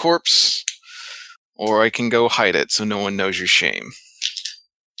pretty corpse. Or I can go hide it so no one knows your shame.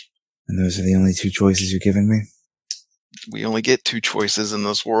 And those are the only two choices you're giving me? We only get two choices in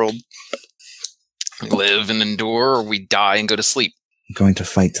this world. We live and endure, or we die and go to sleep. I'm going to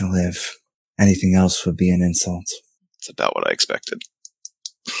fight to live. Anything else would be an insult. It's about what I expected.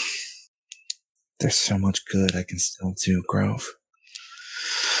 There's so much good I can still do, Grove.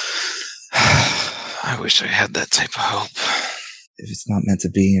 I wish I had that type of hope. If it's not meant to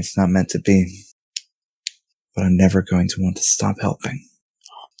be, it's not meant to be. But I'm never going to want to stop helping.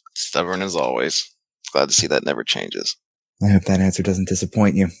 Stubborn as always. Glad to see that never changes. I hope that answer doesn't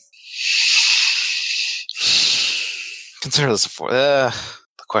disappoint you. Consider this the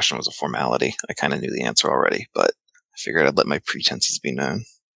question was a formality. I kind of knew the answer already, but I figured I'd let my pretenses be known.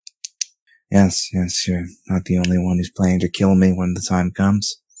 Yes, you're not the only one who's planning to kill me when the time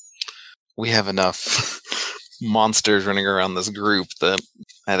comes. We have enough monsters running around this group that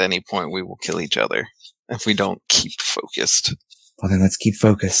at any point we will kill each other if we don't keep focused. Well, then let's keep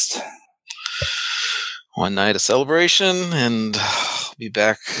focused. One night of celebration, and I'll be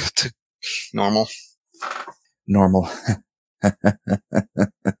back to normal. Normal.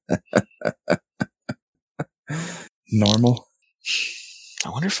 Normal? I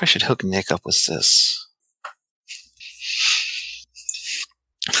wonder if I should hook Nick up with Sis.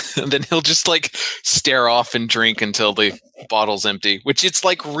 And then he'll just like stare off and drink until the bottle's empty, which it's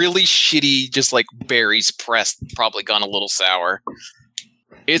like really shitty, just like berries pressed, probably gone a little sour.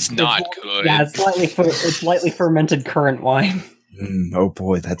 It's not good. Yeah, it's lightly fermented currant wine. Oh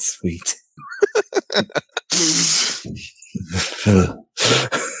boy, that's sweet.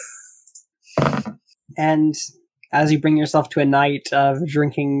 And as you bring yourself to a night of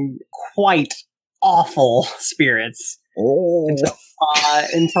drinking quite awful spirits,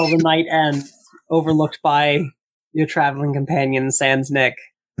 until the night ends, overlooked by your traveling companion, Sans Nick.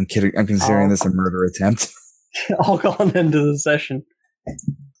 I'm kidding. I'm considering this a murder attempt. I'll go on into the session.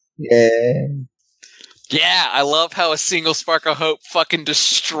 Yeah. Yeah, I love how a single spark of hope fucking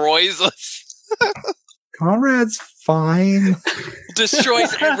destroys us. Conrad's fine.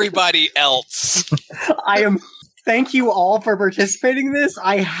 Destroys everybody else. Thank you all for participating in this.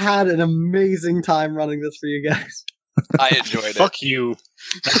 I had an amazing time running this for you guys. I enjoyed it. Fuck you.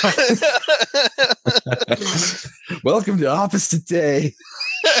 Welcome to Opposite Day.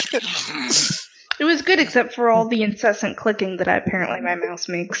 It was good except for all the incessant clicking that apparently my mouse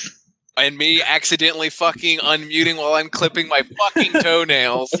makes. And me accidentally fucking unmuting while I'm clipping my fucking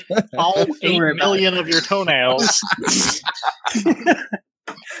toenails. All 8 million of your toenails.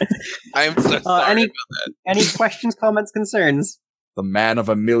 I am so sorry about that. Any questions, comments, concerns? The man of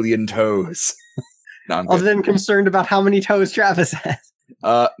a million toes. No, I'm Other good. than concerned about how many toes Travis has.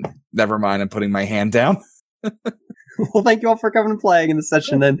 Never mind. I'm putting my hand down. Well, thank you all for coming and playing in the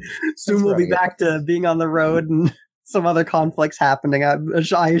session. Then soon we'll be back to being on the road and some other conflicts happening.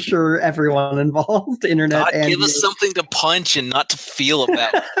 I assure everyone involved, internet God, and give us something to punch and not to feel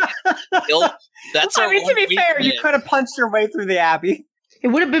about. That's I our mean, to be fair, you weekend. could have punched your way through the Abbey. It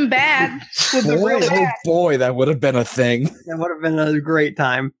would have been bad. Would have been real Boy, oh bad. boy, that would have been a thing. It would have been a great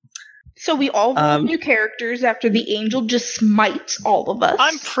time. So we all rolled new characters after the angel just smites all of us.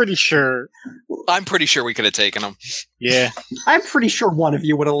 I'm pretty sure. We could have taken them. Yeah. I'm pretty sure one of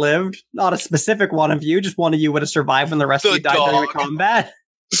you would have lived. Not a specific one of you, just one of you would have survived when the rest of The you died during the dog. combat.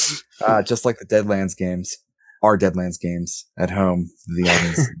 Just like the Deadlands games. Our Deadlands games at home, the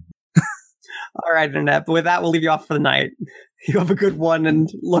audience. All right, Internet. But with that, we'll leave you off for the night. You have a good one, and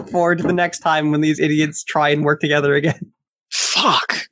look forward to the next time when these idiots try and work together again. Fuck.